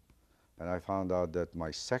 And I found out that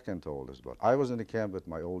my second oldest brother, I was in the camp with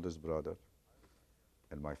my oldest brother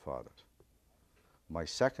and my father. My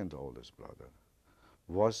second oldest brother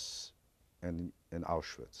was in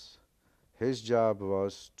Auschwitz. His job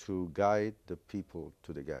was to guide the people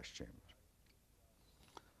to the gas chamber.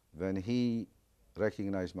 When he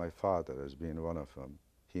recognized my father as being one of them,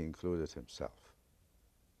 he included himself.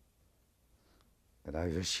 And I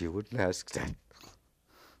wish he wouldn't ask that.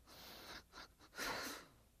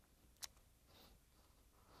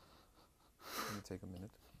 Can you take a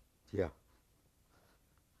minute? Yeah.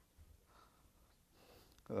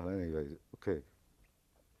 Well, anyway, okay.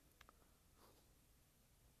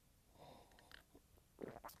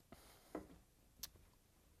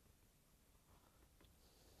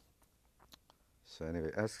 So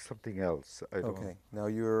anyway, ask something else. I don't Okay. Now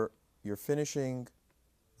you're finishing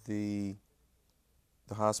the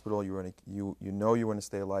hospital. You know you want to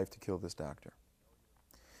stay alive to kill this doctor.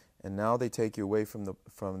 And now they take you away from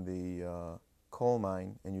the coal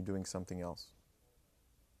mine, and you're doing something else.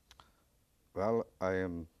 Well, I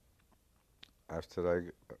am.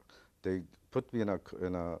 They put me in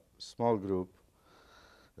a small group.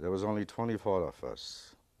 There was only 24 of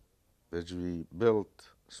us, which we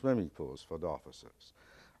built swimming pools for the officers.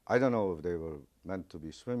 I don't know if they were meant to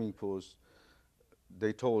be swimming pools.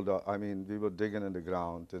 They told, we were digging in the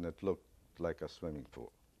ground and it looked like a swimming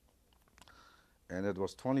pool. And it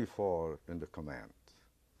was 24 in the command.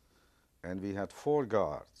 And we had 4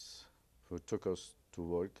 guards who took us to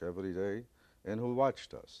work every day and who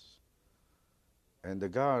watched us. And the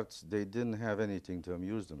guards, they didn't have anything to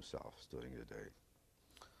amuse themselves during the day.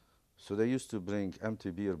 So they used to bring empty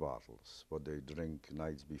beer bottles, what they drink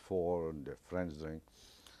nights before and their friends drink.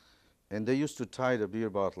 And they used to tie the beer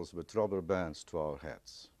bottles with rubber bands to our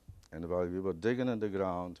heads. And while we were digging in the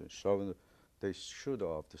ground and shoving, they shoot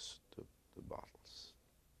off the bottles.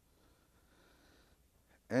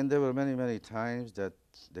 And there were many, many times that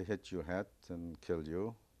they hit your head and killed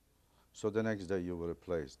you. So the next day you were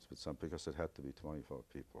replaced with some, because it had to be 24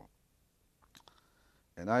 people.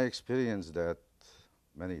 And I experienced that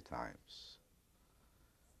many times.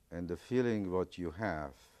 And the feeling what you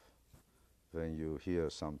have when you hear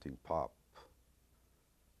something pop,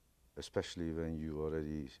 especially when you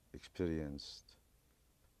already experienced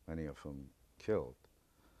many of them killed.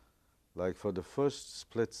 Like for the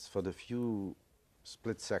few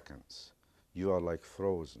split seconds, you are like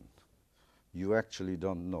frozen. You actually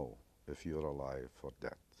don't know if you're alive or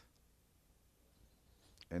dead.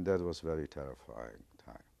 And that was very terrifying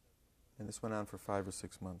time. And this went on for 5 or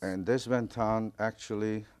 6 months. And this went on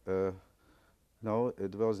actually, no,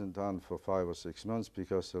 it wasn't on for 5 or 6 months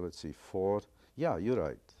because, let's see, 4, yeah, you're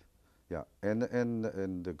right. Yeah, and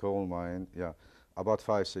in the coal mine, yeah, about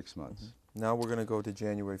 5, 6 months. Mm-hmm. Now we're going to go to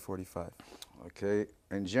January 45. Okay,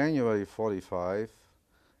 in January 45,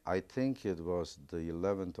 I think it was the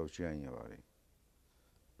 11th of January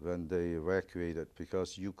when they evacuated,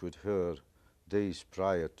 because you could hear days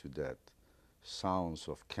prior to that sounds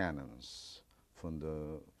of cannons from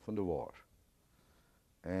the war.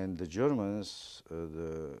 And the Germans,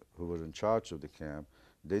 who were in charge of the camp,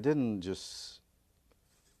 they didn't just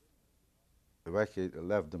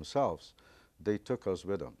left themselves. They took us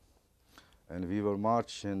with them. And we were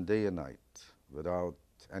marching day and night without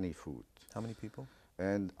any food. How many people?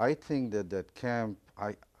 And I think that that camp,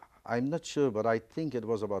 I'm not sure, but I think it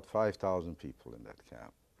was about 5,000 people in that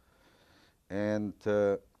camp.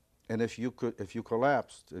 And if you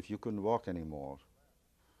collapsed, if you couldn't walk anymore,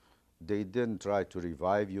 they didn't try to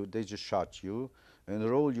revive you. They just shot you and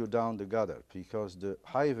rolled you down the gutter, because the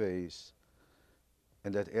highways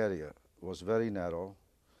in that area was very narrow,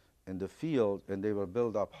 and the field, and they were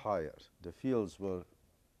built up higher. The fields were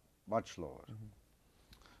much lower.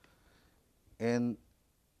 And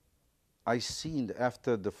I seen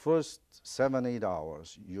after the first 7, 8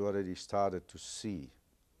 hours, you already started to see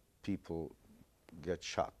people get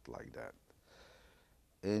shot like that.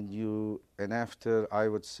 And after, I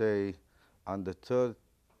would say, on the third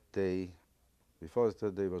day, before the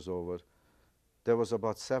third day was over, there was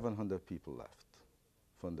about 700 people left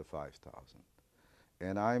from the 5,000.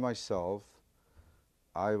 And I myself,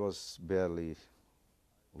 I was barely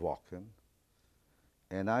walking.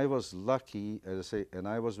 And I was lucky, as I say, and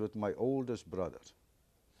I was with my oldest brother.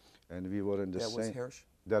 And we were in the same. That was Hirsch?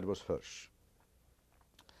 That was Hirsch.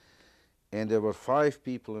 And there were 5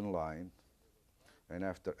 people in line. And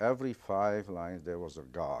after every 5 lines, there was a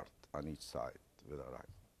guard on each side with a rifle.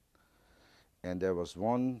 And there was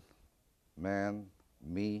one man,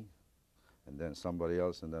 me, and then somebody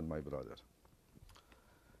else, and then my brother.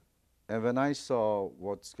 And when I saw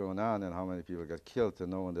what's going on and how many people got killed,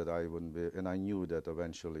 and knowing that I wouldn't be, and I knew that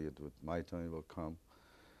eventually my turn will come.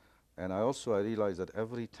 And I realized that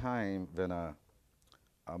every time when a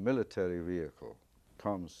military vehicle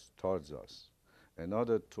comes towards us, in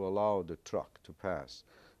order to allow the truck to pass,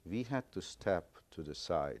 we had to step to the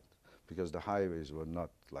side, because the highways were not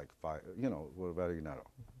like were very narrow.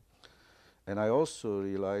 And I also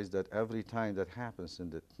realized that every time that happens in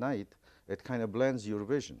the night, it kind of blends your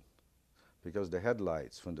vision, because the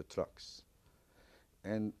headlights from the trucks.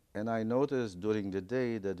 And I noticed during the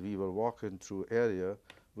day that we were walking through area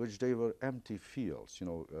which they were empty fields,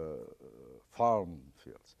 farm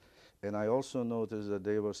fields. And I also noticed that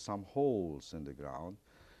there were some holes in the ground,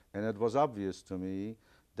 and it was obvious to me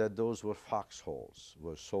that those were foxholes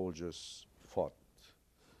where soldiers fought.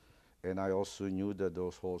 And I also knew that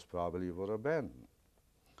those holes probably were abandoned.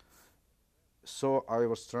 So I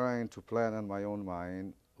was trying to plan in my own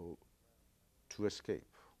mind to escape.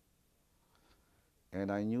 And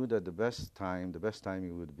I knew that the best time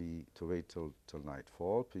would be to wait till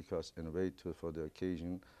nightfall, because for the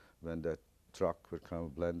occasion when that truck would come,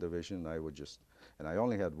 blend the vision, and I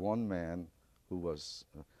only had one man who was,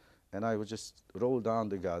 and I would just roll down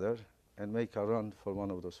the gutter and make a run for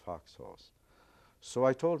one of those foxholes. So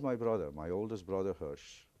I told my brother, my oldest brother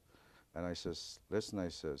Hirsch, and I says, listen, I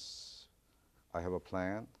says, I have a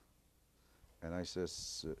plan, and I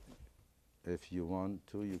says, if you want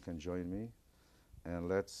to, you can join me, and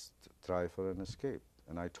let's try for an escape.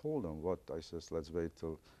 And I told him what, I says, let's wait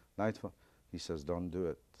till nightfall. He says, don't do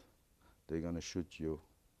it. They're going to shoot you.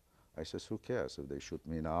 I says, who cares if they shoot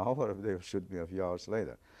me now or if they shoot me a few hours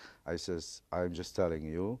later? I says, I'm just telling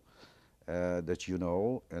you that you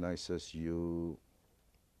know, and I says, you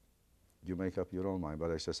make up your own mind, but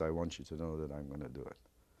I says, I want you to know that I'm going to do it.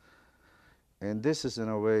 And this is, in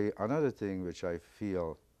a way, another thing which I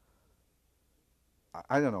feel,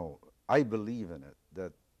 I don't know, I believe in it,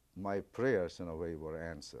 that my prayers, in a way, were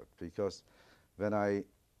answered. Because when I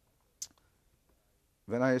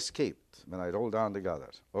escaped, when I rolled down the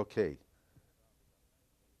gutter, okay,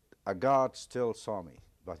 a guard still saw me,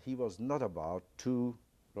 but he was not about to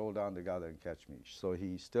roll down the gutter and catch me. So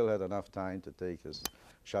he still had enough time to take his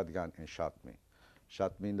shotgun and shot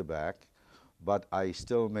me in the back, but I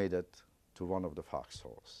still made it to one of the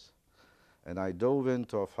foxholes. And I dove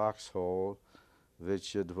into a foxhole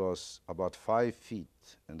which it was about 5 feet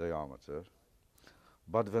in diameter.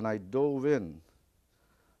 But when I dove in,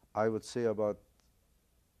 I would say about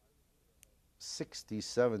 60,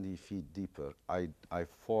 70 feet deeper, I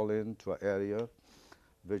fall into an area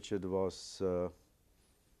which it was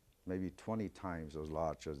maybe 20 times as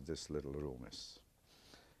large as this little room is.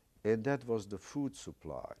 And that was the food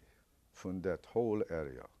supply from that whole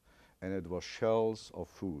area. And it was shells of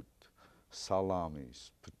food,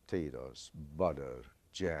 salamis, potatoes, butter,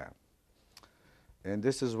 jam. And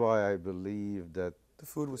this is why I believe that the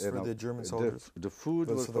food was for the German soldiers. The food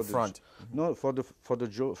was for the front. No, for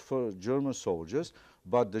German soldiers,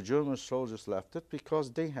 but the German soldiers left it because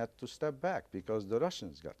they had to step back because the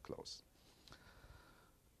Russians got close.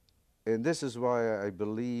 And this is why I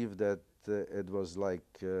believe that it was like,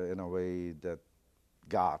 in a way, that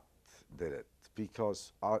God did it.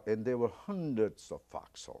 Because and there were hundreds of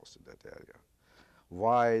foxholes in that area.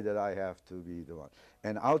 Why did I have to be the one?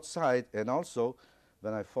 And outside, and also,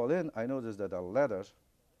 when I fall in, I noticed that a ladder,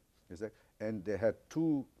 Is that, and they had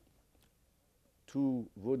two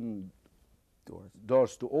wooden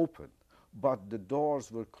doors to open, but the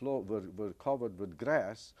doors were covered with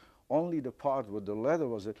grass. Only the part where the leather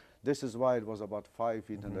was it. This is why it was about 5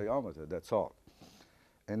 feet in diameter. That's all.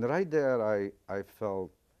 And right there, I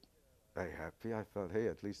felt very happy. I felt, hey,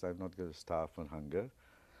 at least I'm not going to starve from hunger.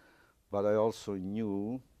 But I also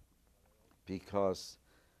knew, because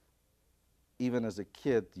even as a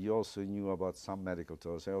kid, you also knew about some medical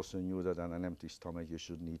terms. I also knew that on an empty stomach you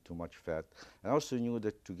shouldn't eat too much fat. I also knew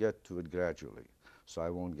that to get to it gradually, so I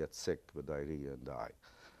won't get sick with diarrhea and die.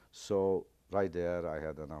 So right there, I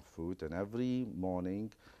had enough food, and every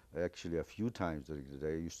morning, actually a few times during the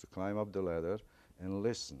day, I used to climb up the ladder and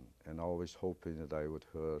listen, and always hoping that I would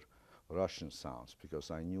hear Russian sounds,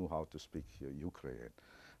 because I knew how to speak Ukrainian.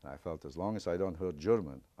 And I felt as long as I don't hear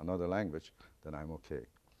German, another language, then I'm okay.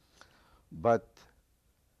 But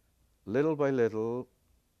little by little,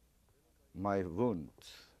 my wound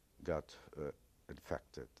got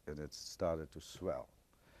infected, and it started to swell.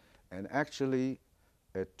 And actually,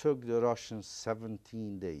 it took the Russians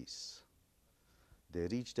 17 days. They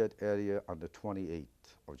reached that area on the 28th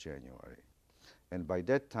of January. And by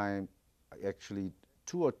that time, actually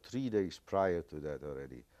 2 or 3 days prior to that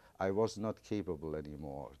already, I was not capable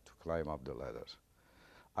anymore to climb up the ladder.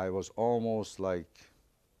 I was almost like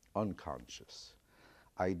unconscious.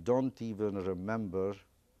 I don't even remember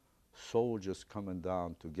soldiers coming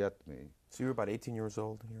down to get me. So you were about 18 years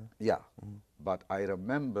old here? Yeah, but I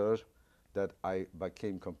remember that I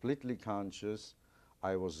became completely conscious.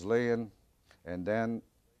 I was laying, and then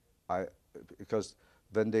because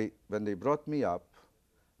when they brought me up,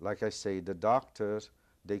 like I say, the doctors,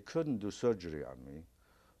 they couldn't do surgery on me,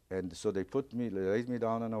 and so they laid me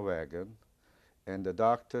down in a wagon, and the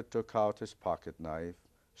doctor took out his pocket knife,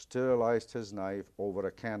 sterilized his knife over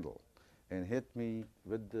a candle, and hit me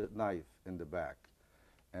with the knife in the back.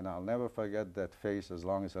 And I'll never forget that face as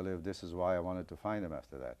long as I live. This is why I wanted to find him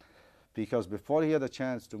after that. Because before he had a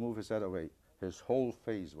chance to move his head away, his whole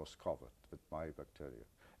face was covered with my bacteria.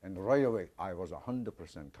 And right away, I was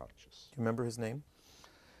 100% conscious. Do you remember his name?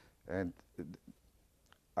 And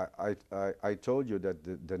I told you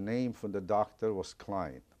that the name from the doctor was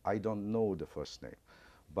Klein. I don't know the first name,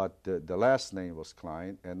 but the last name was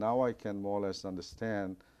Klein, and now I can more or less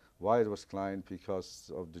understand why it was Klein,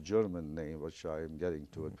 because of the German name, which I am getting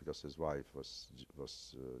to it, because his wife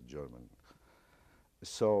was German.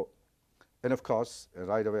 So, and of course,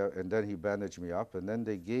 right away, and then he bandaged me up, and then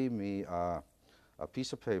they gave me a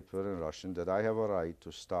piece of paper in Russian that I have a right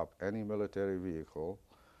to stop any military vehicle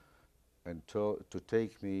and to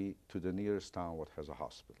take me to the nearest town what has a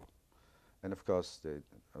hospital. And of course,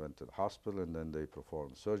 I went to the hospital, and then they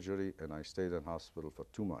performed surgery, and I stayed in hospital for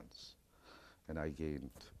 2 months. And I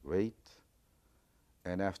gained weight,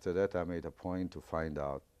 and after that I made a point to find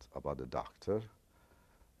out about the doctor.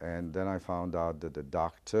 And then I found out that the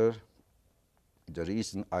doctor, the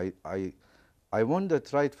reason I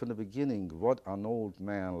wondered right from the beginning what an old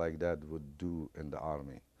man like that would do in the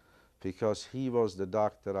army, because he was the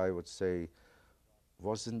doctor, I would say,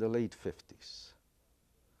 was in the late 50s.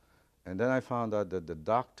 And then I found out that the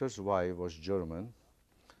doctor's wife was German,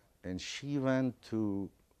 and she went to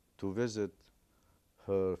visit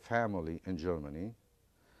her family in Germany,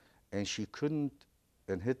 and she couldn't,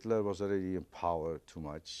 and Hitler was already in power too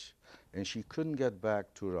much, and she couldn't get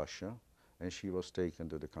back to Russia, and she was taken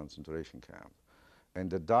to the concentration camp. And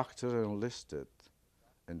the doctor enlisted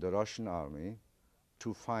in the Russian army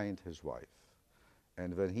to find his wife.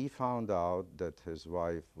 And when he found out that his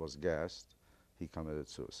wife was gassed, he committed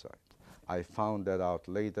suicide. I found that out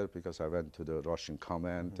later because I went to the Russian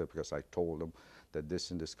command, because I told them that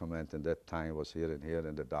this and this command and that time was here and here,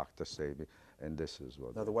 and the doctor saved me, and this is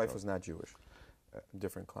what. Now, the wife was not Jewish.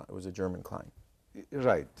 Different Klein. It was a German Klein.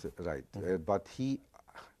 Right. But he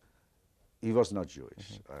was not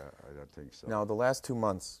Jewish. I don't think so. Now, the last 2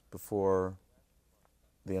 months before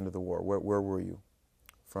the end of the war, where were you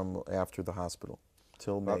from after the hospital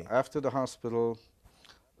till May? After the hospital,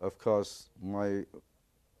 of course, my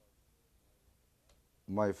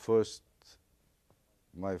first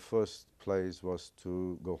place was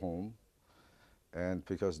to go home, and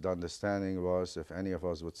because the understanding was if any of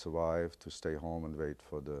us would survive, to stay home and wait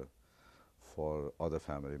for other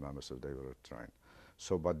family members if they were returned.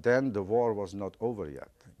 So, but then the war was not over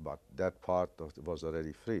yet, but that part was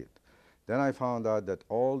already freed. Then I found out that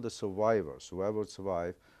all the survivors, whoever would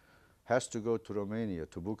survive, has to go to Romania,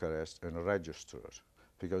 to Bucharest, and register,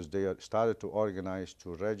 because they started to organize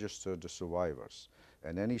to register the survivors.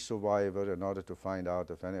 And any survivor, in order to find out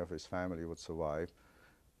if any of his family would survive,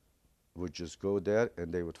 would just go there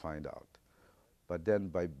and they would find out. But then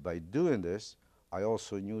by doing this, I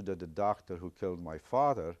also knew that the doctor who killed my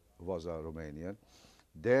father was a Romanian.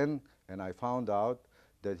 And I found out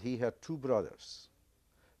that he had two brothers.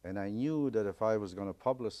 And I knew that if I was going to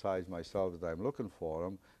publicize myself that I'm looking for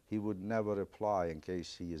him, he would never reply in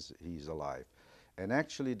case he's alive. And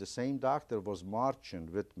actually, the same doctor was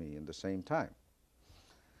marching with me in the same time.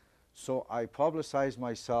 So I publicized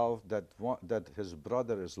myself that his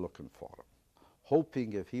brother is looking for him,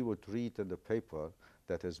 hoping if he would read in the paper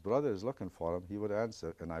that his brother is looking for him, he would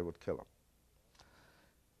answer and I would kill him.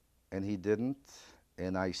 And he didn't,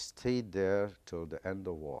 and I stayed there till the end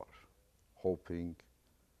of war, hoping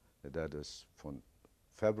that is from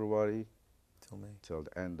February till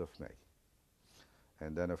the end of May.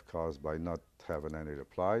 And then, of course, by not having any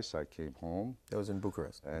replies, I came home. That was in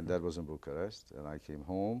Bucharest. And that was in Bucharest. And I came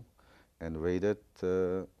home and waited,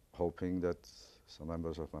 hoping that some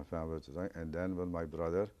members of my family would return. And then when my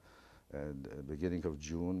brother, at the beginning of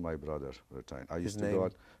June, my brother returned. I used to go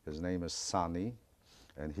out. His name is Sonny,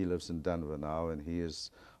 and he lives in Denver now, and he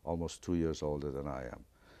is almost 2 years older than I am.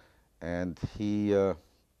 And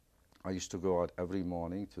I used to go out every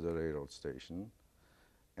morning to the railroad station,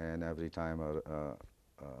 and every time a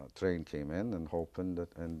train came in, and hoping that,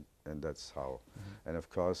 and that's how. And of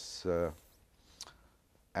course,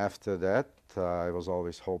 after that, I was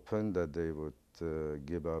always hoping that they would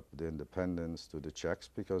give up the independence to the Czechs,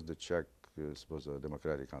 because the Czech was a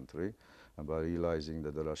democratic country, and by realizing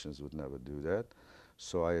that the Russians would never do that,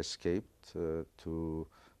 so I escaped to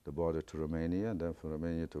the border to Romania, and then from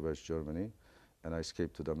Romania to West Germany, and I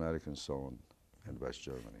escaped to the American zone in West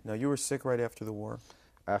Germany. Now, you were sick right after the war?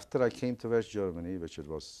 After I came to West Germany, which it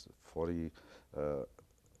was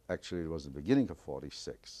actually it was the beginning of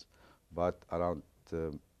 46, but around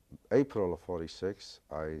April of 46,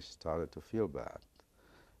 I started to feel bad.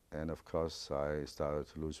 And of course, I started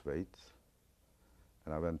to lose weight.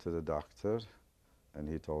 And I went to the doctor, and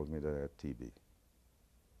he told me that I had TB.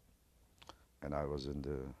 And I was in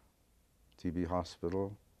the TB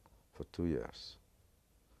hospital for 2 years,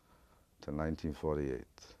 till 1948.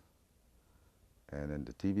 And in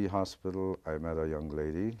the TB hospital, I met a young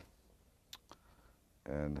lady,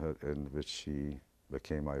 in which she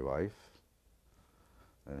became my wife.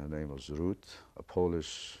 And her name was Ruth, a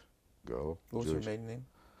Polish girl. What was her maiden name?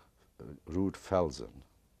 Ruth Felsen.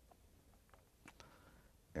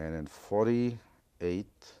 And in 48,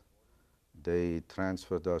 they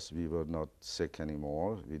transferred us. We were not sick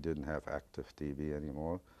anymore. We didn't have active TB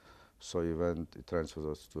anymore. So he transferred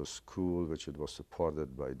us to a school which it was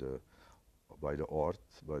supported by the ORT,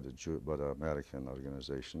 by the American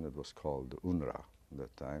organization. It was called UNRWA at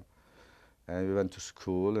that time. And we went to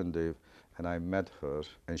school, and I met her,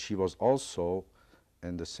 and she was also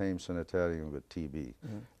in the same sanitarium with TB.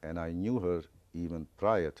 And I knew her even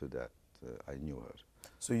prior to that. I knew her.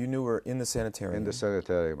 So you knew her in the sanitarium? In the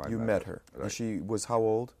sanitarium, you met her. Right. And she was how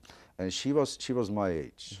old? And she was my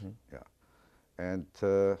age. Yeah. And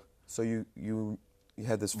so you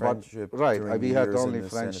had this friendship. Right. During we the had years only in the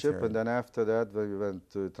friendship, sanitarium. and then after that, when we went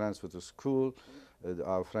to transfer to school,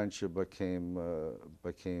 our friendship became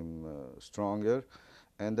stronger.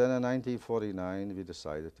 And then in 1949, we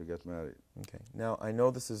decided to get married. Okay. Now, I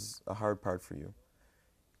know this is a hard part for you.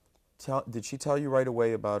 Did she tell you right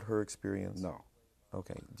away about her experience? No.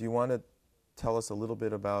 Okay. Do you want to tell us a little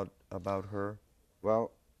bit about her?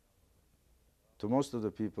 Well, to most of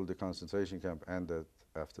the people, the concentration camp ended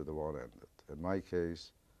after the war ended. In my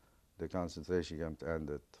case, the concentration camp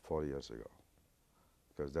ended 4 years ago,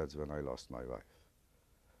 because that's when I lost my wife.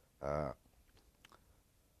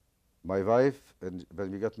 My wife, when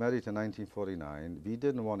we got married in 1949, we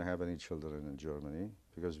didn't want to have any children in Germany,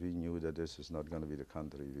 because we knew that this is not going to be the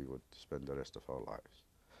country we would spend the rest of our lives.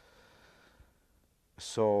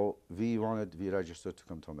 So we registered to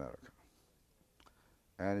come to America.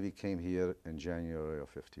 And we came here in January of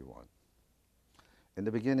 '51. In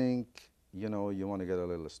the beginning, you know, you want to get a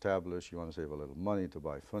little established, you want to save a little money to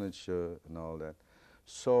buy furniture and all that.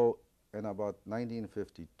 So in about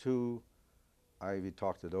 1952, we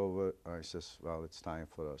talked it over. I says, well, it's time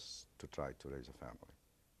for us to try to raise a family.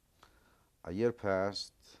 A year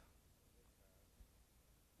passed.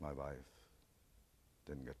 My wife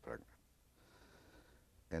didn't get pregnant.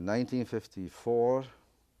 In 1954,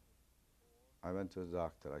 I went to the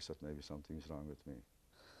doctor. I said, maybe something's wrong with me.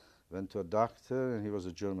 Went to a doctor, and he was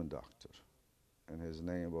a German doctor. And his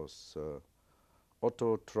name was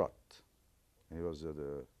Otto Trott. He was at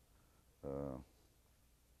the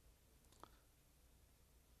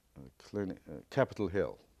clinic, Capitol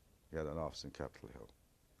Hill. He had an office in Capitol Hill.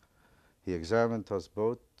 He examined us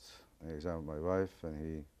both. He examined my wife, and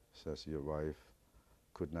he says, your wife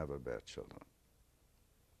could never bear children.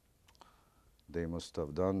 they must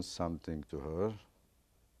have done something to her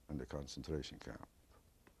in the concentration camp.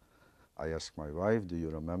 I asked my wife, do you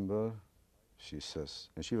remember? She says,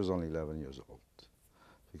 and she was only 11 years old,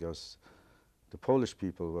 because the Polish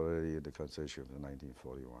people were already in the concentration camp in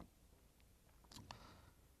 1941.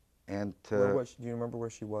 And Where was she? Do you remember where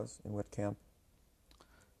she was, in what camp?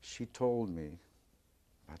 she told me,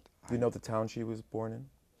 but Do you know the town she was born in?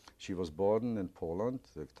 she was born in Poland.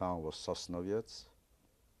 The town was Sosnowiec.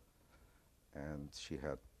 And she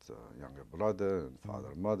had a younger brother and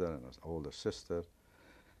father and mother and an older sister.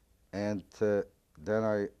 And then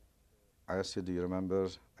I asked her, do you remember?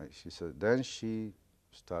 And she said, then she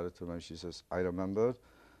started to remember. She says, I remember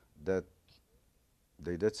that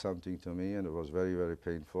they did something to me and it was very, very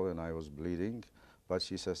painful and I was bleeding. But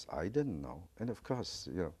she says, I didn't know. And of course,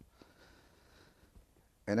 you know.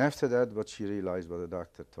 And after that, what she realized, what the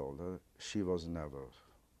doctor told her, she was never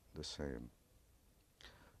the same.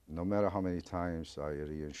 No matter how many times I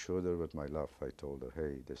reassured her with my love, I told her,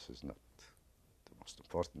 hey, this is not the most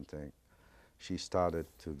important thing. She started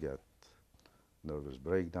to get nervous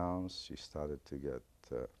breakdowns. She started to get,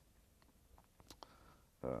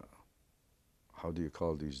 how do you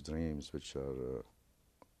call these dreams, which are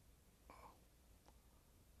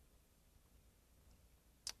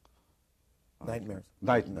Nightmares.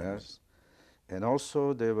 Nightmares. And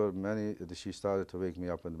also there were many, she started to wake me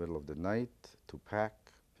up in the middle of the night to pack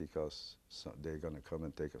because they're going to come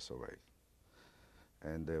and take us away.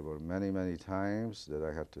 And there were many, many times that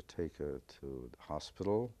I had to take her to the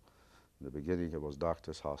hospital. In the beginning it was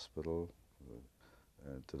doctor's hospital,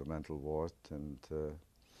 to the mental ward, and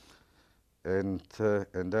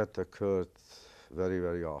that occurred very,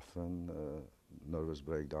 very often, nervous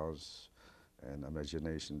breakdowns and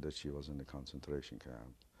imagination that she was in a concentration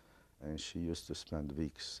camp. And she used to spend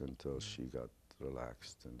weeks until she got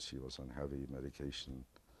relaxed, and she was on heavy medication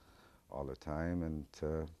all the time,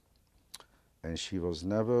 and she was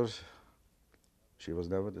never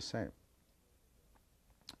the same.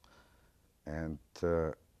 And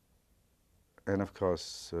of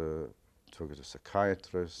course took her to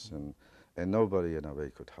psychiatrists, and nobody in a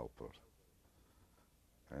way could help her.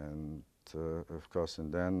 And of course,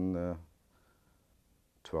 and then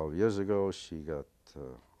 12 years ago she got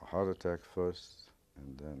a heart attack first,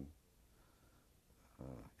 and then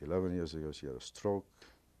 11 years ago she had a stroke,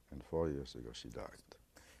 and 4 years ago she died.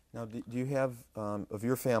 Now, do you have, of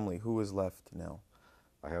your family, who is left now?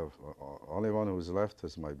 I have only one who's left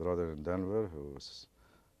is my brother in Denver, who is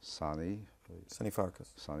Sonny. Sonny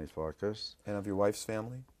Farkas. Sonny Farkas. And of your wife's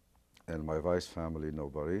family? And my wife's family,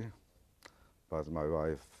 nobody. But my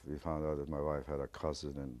wife, we found out that my wife had a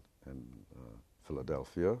cousin in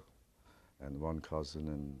Philadelphia and one cousin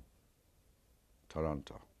in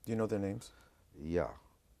Toronto. Do you know their names? Yeah.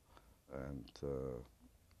 And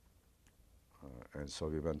so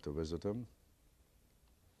we went to visit them.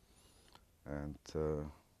 And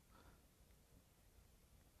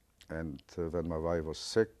when my wife was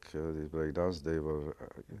sick, these breakdowns, they were,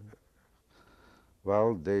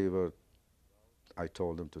 I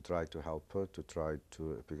told them to try to help her,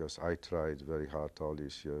 because I tried very hard all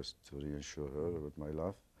these years to reassure her with my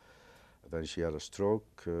love. Then she had a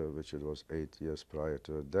stroke, which it was 8 years prior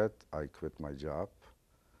to her death. I quit my job.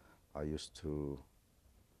 I used to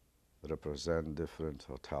represent different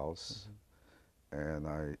hotels. And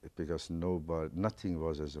because nothing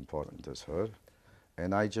was as important as her,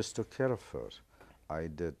 and I just took care of her. I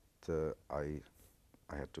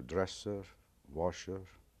had to dress her, wash her,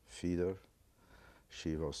 feed her.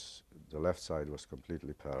 The left side was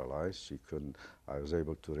completely paralyzed. She couldn't, I was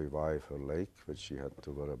able to revive her leg, but she had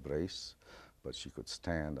to wear a brace, but she could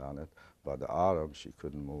stand on it. But the arm, she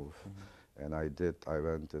couldn't move. And I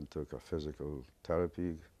went and took a physical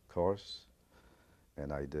therapy course,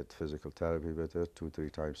 and I did physical therapy with her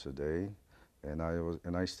 2-3 times a day, and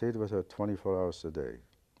I stayed with her 24 hours a day.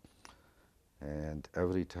 And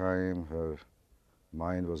every time her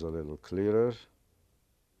mind was a little clearer,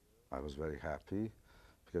 I was very happy,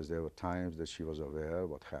 because there were times that she was aware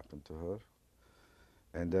what happened to her,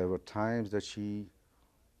 and there were times that she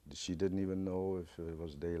didn't even know if it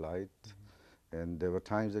was daylight, and there were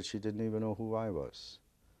times that she didn't even know who I was.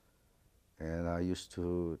 And I used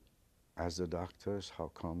to ask the doctors how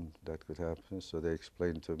come that could happen. So they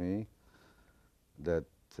explained to me that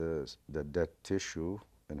that tissue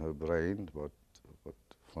in her brain, what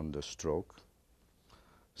from the stroke,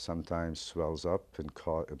 sometimes swells up and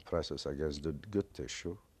presses against the good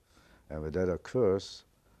tissue. And when that occurs,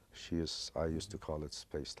 I used to call it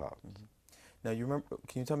spaced out. Now,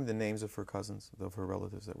 can you tell me the names of her cousins, of her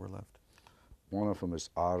relatives that were left? One of them is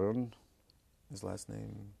Aaron. His last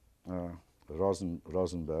name?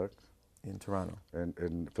 Rosenberg. in Toronto.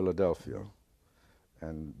 in Philadelphia,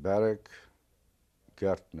 and Barak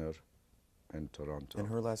Gertner in Toronto. And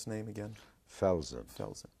her last name again? Felsen.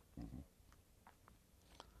 Felsen.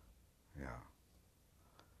 Yeah.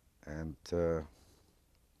 And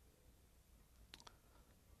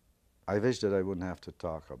I wish that I wouldn't have to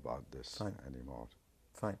talk about this Fine. anymore.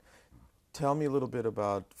 Fine. Tell me a little bit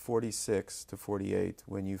about 46 to 48,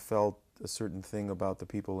 when you felt a certain thing about the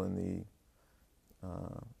people in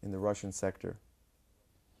the Russian sector.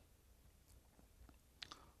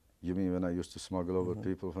 You mean when I used to smuggle over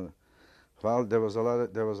people? Well, there was a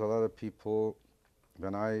lot of people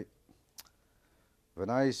when I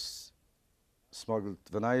smuggled,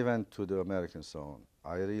 when I went to the American zone.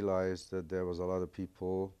 I realized that there was a lot of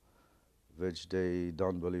people which they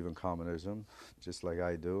don't believe in communism, just like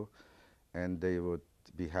I do, and they would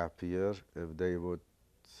be happier if they would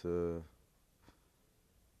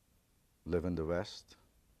live in the West.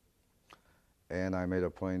 And I made a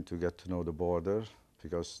point to get to know the border,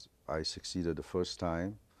 because I succeeded the first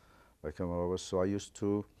time by coming over. So I used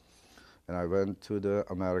to, and I went to the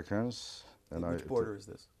Americans. And Which border is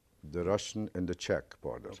this? The Russian and the Czech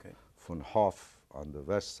border. Okay. Von Hof on the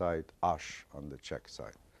west side, Asch on the Czech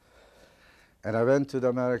side. And I went to the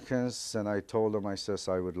Americans and I told them, I says,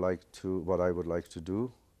 what I would like to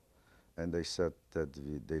do. And they said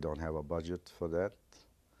that they don't have a budget for that.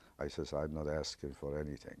 I says, I'm not asking for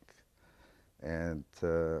anything. And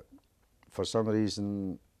for some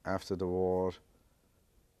reason, after the war,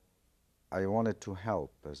 I wanted to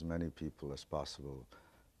help as many people as possible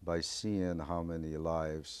by seeing how many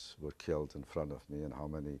lives were killed in front of me and how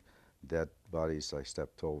many dead bodies I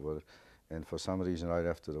stepped over. And for some reason, right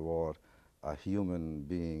after the war, a human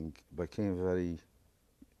being became very,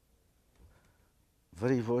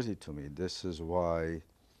 very worthy to me. This is why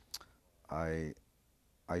I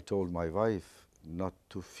told my wife not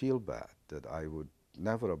to feel bad, that I would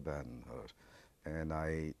never abandon her. And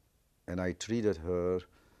I treated her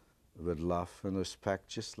with love and respect,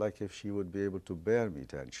 just like if she would be able to bear me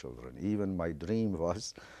 10 children. Even my dream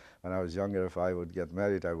was, when I was younger, if I would get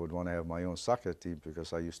married, I would want to have my own soccer team,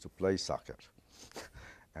 because I used to play soccer.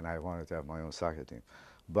 And I wanted to have my own soccer team.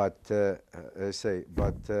 But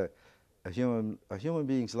a human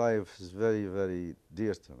being's life is very, very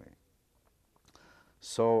dear to me.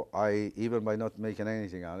 So I, even by not making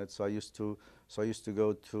anything on it, so I used to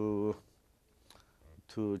go to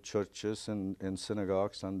churches and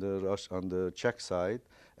synagogues on the Czech side,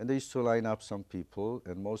 and they used to line up some people,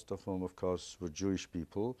 and most of whom, of course, were Jewish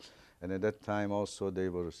people. And at that time also,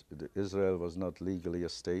 Israel was not legally a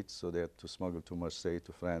state, so they had to smuggle to Marseille,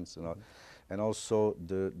 to France, and all. And also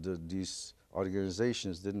these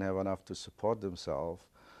organizations didn't have enough to support themselves,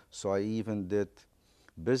 so I even did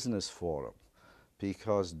business for them,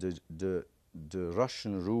 because the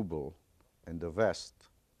Russian ruble in the West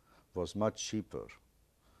was much cheaper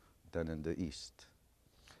than in the East.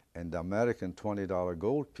 And the American $20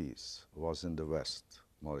 gold piece was in the West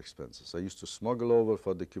more expensive. So I used to smuggle over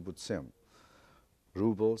for the kibbutzim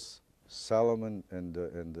rubles, sell them in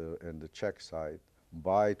the Czech side,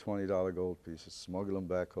 buy $20 gold pieces, smuggle them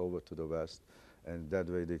back over to the West, and that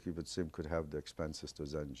way the kibbutzim could have the expenses to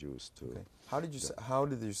send Jews to. Okay. How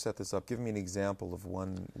did you set this up? Give me an example of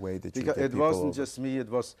one way that you because get it people wasn't over. just me. It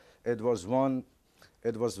was one.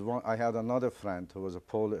 I had another friend who was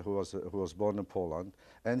who was born in Poland,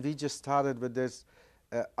 and we just started with this.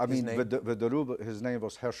 With the ruble. His name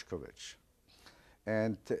was Hershkovich,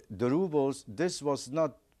 and the rubles. This was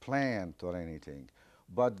not planned or anything,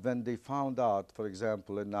 but when they found out, for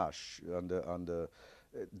example, in Nash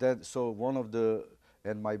so one of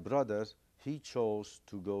and my brother, he chose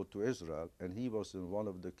to go to Israel, and he was in one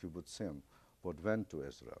of the kibbutzim that went to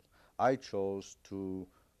Israel. I chose to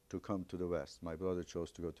come to the West. My brother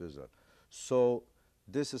chose to go to Israel. So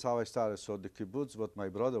this is how I started. So the kibbutz, what my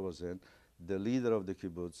brother was in, the leader of the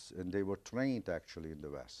kibbutz, and they were trained actually in the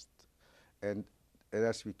West. And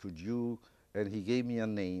asked me, and he gave me a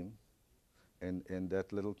name in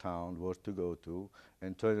that little town where to go to,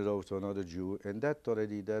 and turned it over to another Jew, and that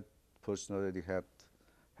person already had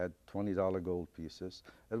 $20 gold pieces.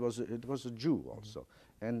 It was a Jew also,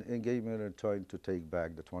 and gave me a time to take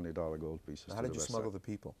back the $20 gold pieces. How did you smuggle the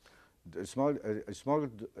people? I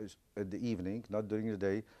smuggled at the evening, not during the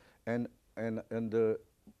day, and in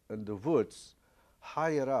the woods,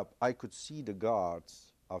 higher up, I could see the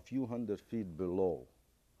guards a few hundred feet below,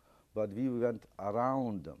 but we went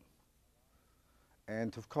around them.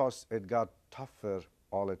 And of course, it got tougher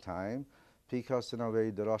all the time, because in a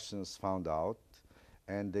way the Russians found out,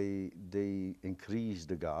 and they increased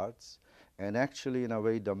the guards. And actually, in a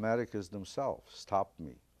way, the Americans themselves stopped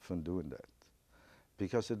me from doing that,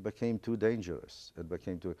 because it became too dangerous. It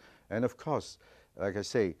became too, and of course, like I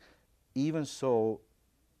say, even so,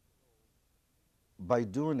 by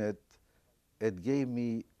doing it, it gave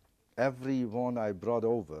me everyone I brought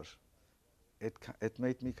over. It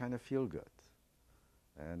made me kind of feel good,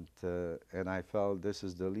 and I felt this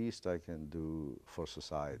is the least I can do for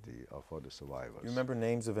society or for the survivors. You remember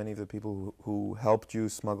names of any of the people who helped you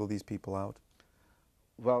smuggle these people out?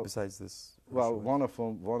 Well, besides this. well, one of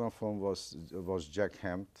them was Jack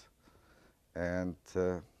Hempt, and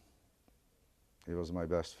he was my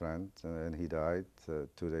best friend, and he died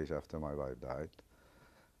 2 days after my wife died.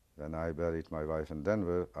 When I buried my wife in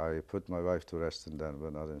Denver, I put my wife to rest in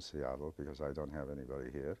Denver, not in Seattle, because I don't have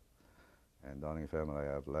anybody here. And the only family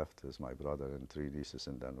I have left is my brother and 3 nieces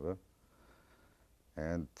in Denver.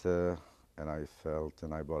 And I felt,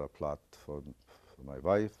 and I bought a plot for my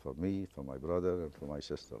wife, for me, for my brother, and for my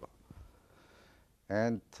sister-in-law.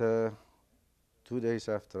 And 2 days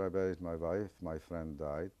after I buried my wife, my friend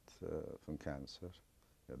died from cancer.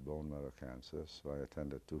 He had bone marrow cancer, so I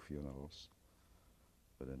attended 2 funerals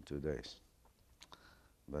within 2 days.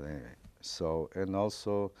 But anyway, so, and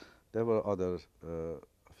also there were other, a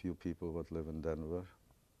few people that live in Denver,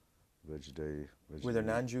 Were there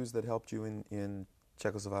non-Jews that helped you in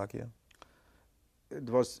Czechoslovakia? It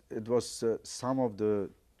was some of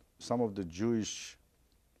the Jewish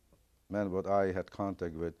men what I had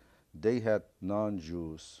contact with, they had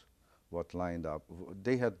non-Jews what lined up.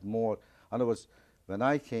 They had more, in other words, when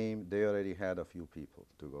I came, they already had a few people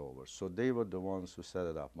to go over. So they were the ones who set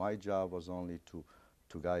it up. My job was only to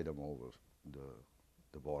guide them over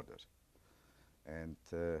the border. And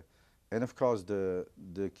of course, the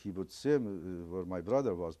kibbutzim, where my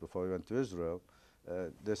brother was before we went to Israel,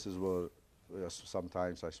 this is where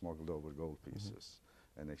sometimes I smuggled over gold pieces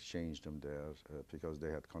and exchanged them there because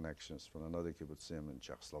they had connections from another kibbutzim in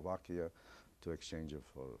Czechoslovakia to exchange it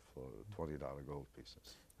for $20 gold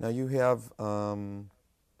pieces. Now you have,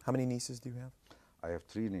 how many nieces do you have? I have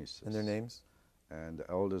 3 nieces. And their names? And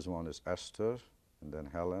the oldest one is Esther, and then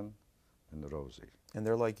Helen, and Rosie. And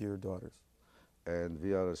they're like your daughters? And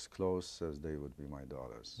we are as close as they would be my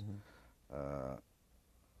daughters.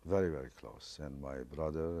 Very, very close. And my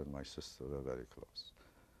brother and my sister are very close.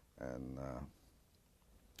 And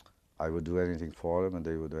I would do anything for them, and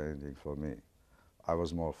they would do anything for me. I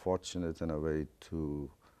was more fortunate in a way to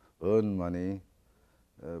earn money,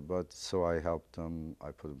 but so I helped them.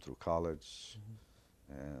 I put them through college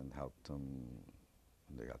and helped them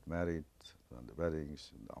when they got married, on the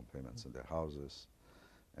weddings, and down payments in their houses.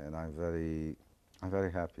 And I'm very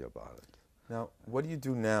happy about it. Now, what do you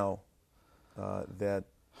do now that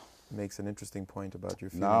makes an interesting point about your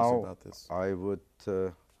feelings now, about this?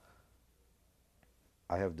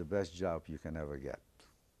 I have the best job you can ever get.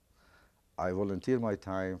 I volunteer my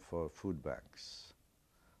time for food banks.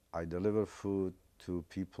 I deliver food to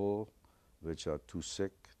people which are too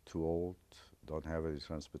sick, too old, don't have any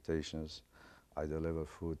transportations. I deliver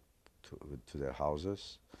food to their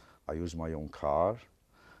houses. I use my own car.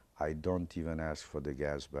 I don't even ask for the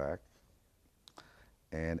gas back.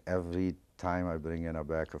 And every time I bring in a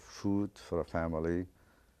bag of food for a family,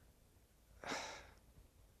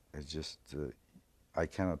 it's just, I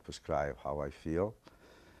cannot prescribe how I feel.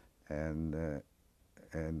 And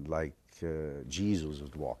like Jesus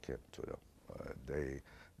would walk into them.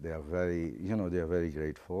 They are very, they are very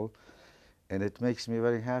grateful. And it makes me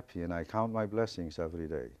very happy, and I count my blessings every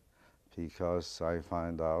day, because I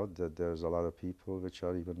find out that there's a lot of people which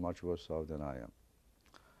are even much worse off than I am.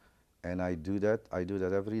 And I do that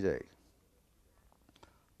every day.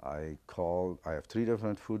 I have 3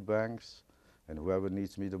 different food banks, and whoever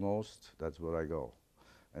needs me the most, that's where I go.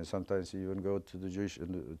 And sometimes I even go to the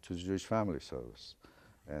Jewish Family Service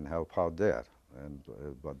and help out there.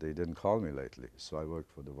 But they didn't call me lately, so I work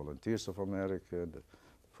for the Volunteers of America, the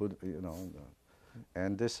food,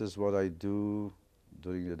 and this is what I do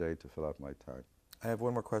during the day to fill up my time. I have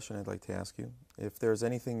one more question I'd like to ask you. If there's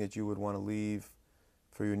anything that you would want to leave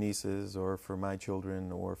for your nieces or for my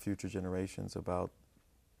children or future generations about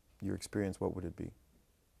your experience, what would it be?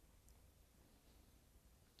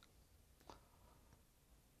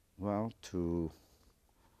 Well, to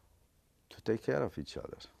take care of each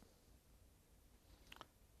other,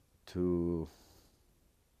 to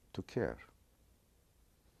care,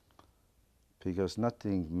 because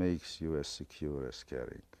nothing makes you as secure as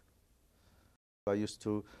caring. I used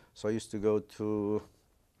to go to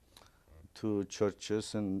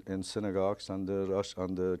churches and synagogues on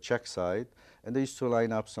the Czech side, and they used to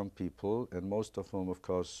line up some people, and most of them, of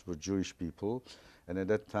course, were Jewish people, And at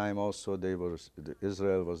that time also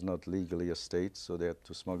Israel was not legally a state, so they had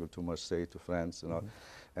to smuggle too much, say, to France and all.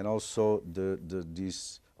 And also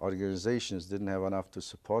these organizations didn't have enough to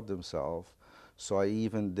support themselves, so I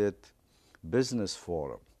even did business for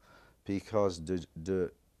them, because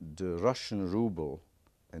the Russian ruble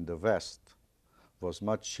in the West was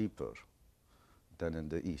much cheaper than in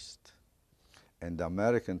the East. And the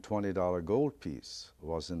American $20 gold piece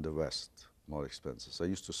was in the West more expensive. So I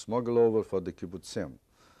used to smuggle over for the kibbutzim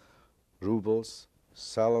rubles,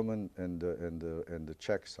 sell them in the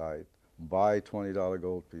Czech side, buy $20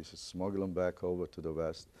 gold pieces, smuggle them back over to the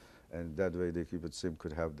West, and that way the kibbutzim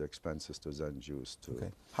could have the expenses to send Jews to.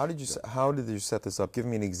 Okay. How did you set this up? Give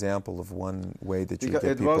me an example of one way that you get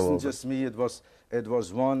it people wasn't over. just me. It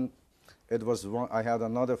was one. I had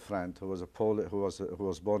another friend who was who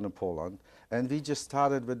was born in Poland, and we just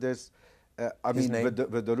started with this. His name?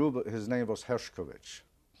 With the ruble. His name was Hershkovich,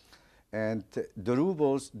 and the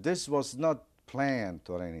rubles. This was not planned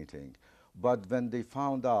or anything, but when they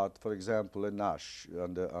found out, for example, in Nash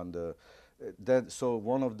so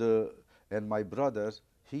one of and my brother,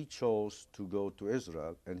 he chose to go to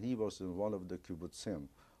Israel, and he was in one of the kibbutzim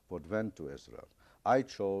what went to Israel. I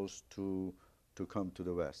chose to come to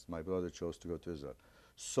the West. My brother chose to go to Israel.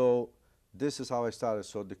 So this is how I started.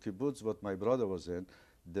 So the kibbutz what my brother was in,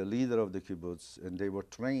 the leader of the kibbutz, and they were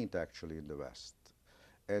trained actually in the West.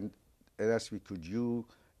 And asked me, could you,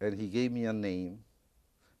 and he gave me a name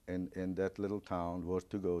in that little town where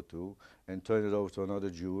to go to, and turn it over to another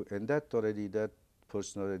Jew, and that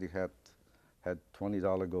person already had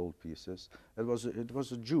 $20 gold pieces. It was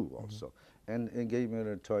a Jew also, and gave me a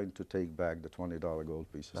return to take back the $20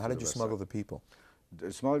 gold pieces. Now, how did you smuggle the people? I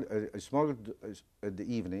smuggled at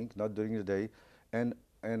the evening, not during the day, and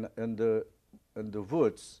in the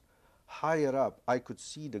woods, higher up, I could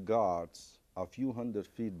see the guards a few hundred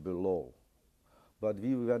feet below, but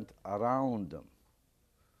we went around them.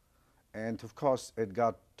 And of course, it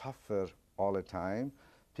got tougher all the time,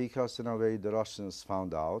 because in a way the Russians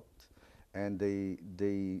found out, and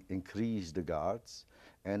they increased the guards.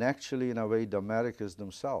 And actually, in a way, the Americans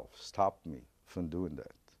themselves stopped me from doing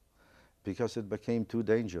that, because it became too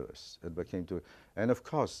dangerous. It became too, and of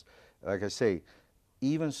course, like I say,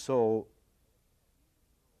 even so,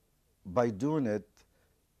 by doing it,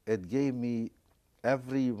 it gave me,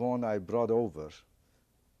 everyone I brought over,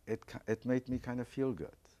 it made me kind of feel good.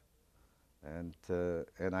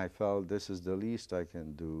 And I felt this is the least I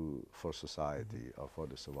can do for society or for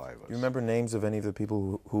the survivors. Do you remember names of any of the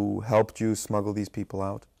people who helped you smuggle these people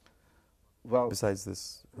out? Well, besides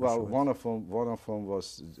this. Well, one of them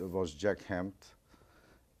was Jack Hempt,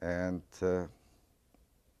 and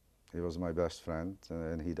he was my best friend,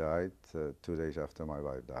 and he died 2 days after my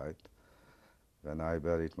wife died. When I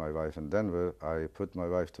buried my wife in Denver, I put my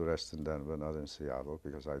wife to rest in Denver, not in Seattle,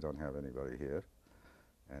 because I don't have anybody here.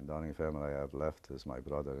 And the only family I have left is my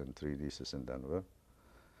brother and 3 nieces in Denver.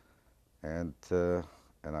 And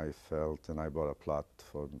I felt, and I bought a plot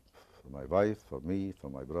for my wife, for me, for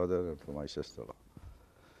my brother, and for my sister-in-law.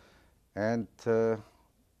 And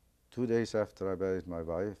 2 days after I buried my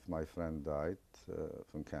wife, my friend died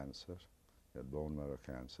from cancer. He had bone marrow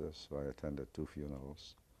cancer, so I attended 2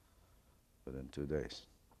 funerals within 2 days.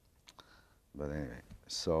 But anyway,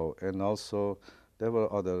 so, and also there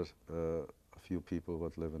were other few people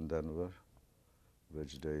that live in Denver,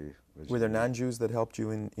 were there non-Jews that helped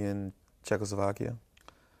you in Czechoslovakia?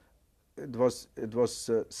 It was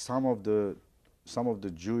some of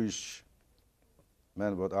the Jewish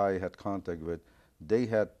men what I had contact with. They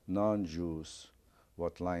had non-Jews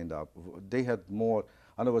what lined up. They had more.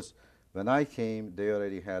 In other words, when I came, they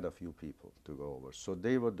already had a few people to go over. So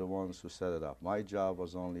they were the ones who set it up. My job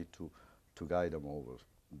was only to guide them over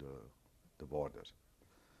the border.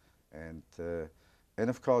 And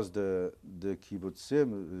of course, the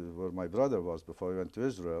kibbutzim where my brother was before he went to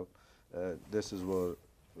Israel, this is where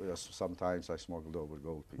sometimes I smuggled over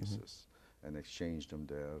gold pieces and exchanged them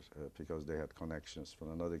there because they had connections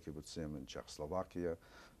from another kibbutzim in Czechoslovakia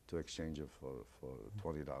to exchange it for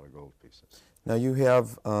 $20 gold pieces. Now you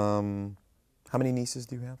have, how many nieces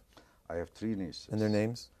do you have? I have 3 nieces. And their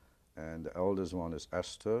names? And the oldest one is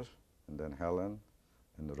Esther, and then Helen,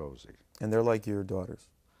 and Rosie. And they're like your daughters?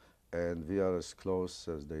 And we are as close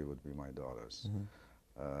as they would be my daughters.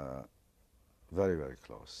 Very, very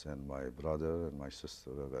close. And my brother and my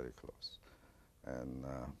sister are very close. And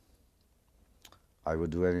I would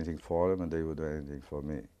do anything for them, and they would do anything for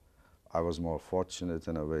me. I was more fortunate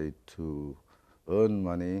in a way to earn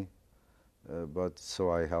money, but so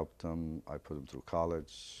I helped them. I put them through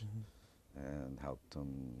college and helped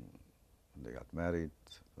them when they got married,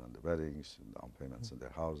 on the weddings, and down payments on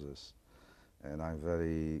their houses. and I'm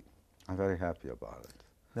very happy about it.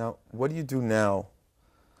 Now, what do you do now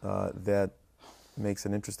that makes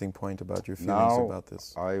an interesting point about your feelings Now about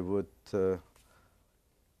this? I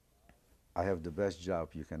have the best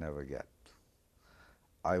job you can ever get.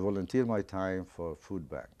 I volunteer my time for food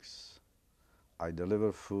banks. I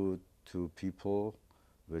deliver food to people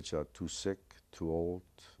which are too sick, too old,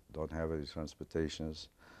 don't have any transportations.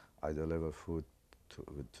 I deliver food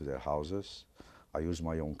to their houses. I use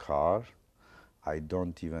my own car. I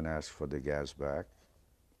don't even ask for the gas back.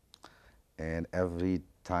 And every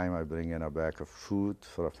time I bring in a bag of food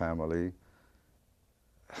for a family,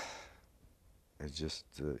 it's just,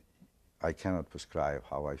 I cannot prescribe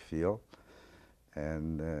how I feel.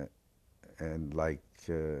 And like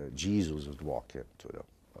Jesus would walk into them.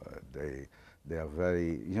 They are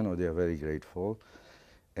very, you know, they are very grateful.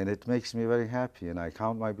 And it makes me very happy, and I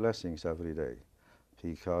count my blessings every day,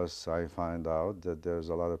 because I find out that there's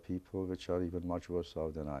a lot of people which are even much worse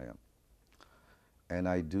off than I am. And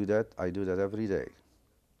I do that every day.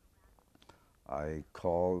 I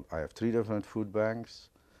have 3 different food banks,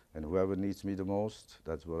 and whoever needs me the most,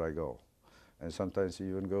 that's where I go. And sometimes I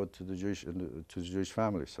even go to the Jewish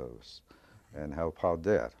Family Service and help out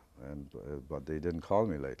there. But they didn't call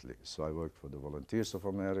me lately, so I work for the Volunteers of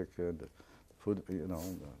America, the food, you know,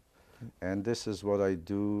 and this is what I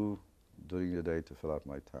do during the day to fill out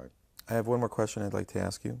my time. I have one more question I'd like to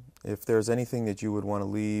ask you. If there's anything that you would want to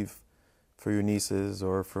leave for your nieces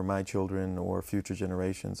or for my children or future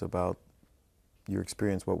generations about your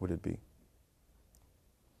experience, what would it be?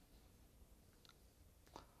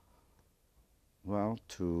 Well,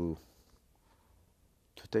 to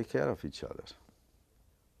take care of each other,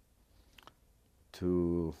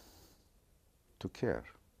 to care,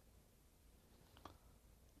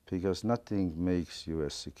 because nothing makes you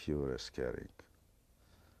as secure as caring.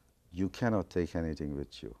 You cannot take anything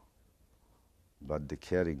with you, but the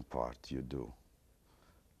caring part you do.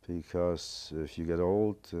 Because if you get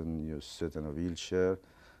old and you sit in a wheelchair,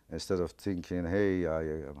 instead of thinking, hey, I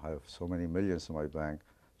have so many millions in my bank,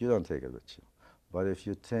 you don't take it with you. But if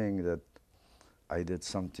you think that I did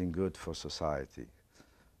something good for society,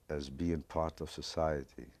 as being part of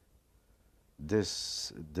society,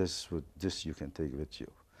 this you can take with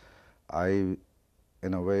you.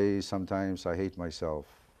 In a way, sometimes I hate myself,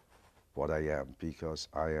 what I am, because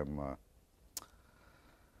I am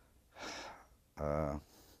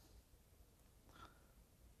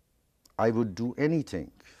I would do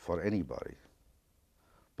anything for anybody,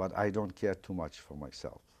 but I don't care too much for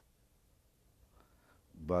myself.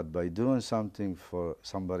 But by doing something for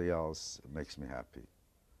somebody else, it makes me happy.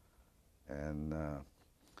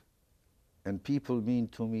 And people mean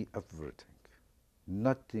to me everything.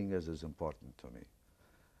 Nothing is as important to me.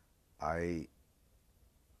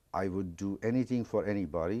 I would do anything for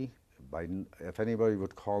anybody. If anybody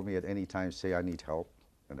would call me at any time, say I need help,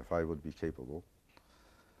 and if I would be capable.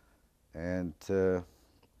 And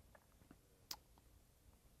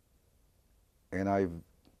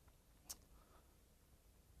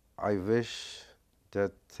I wish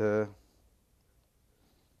that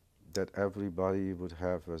that everybody would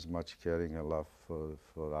have as much caring and love for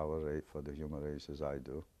our race, for the human race, as I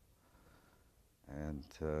do. And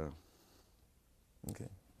Okay.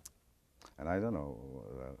 And I don't know.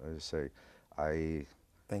 I say,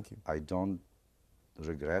 Thank you. I don't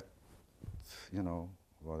regret, you know,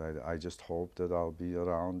 what I just hope that I'll be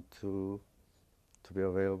around to be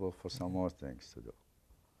available for some more things to do.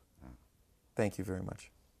 Thank you very much.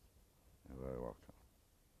 You're very welcome.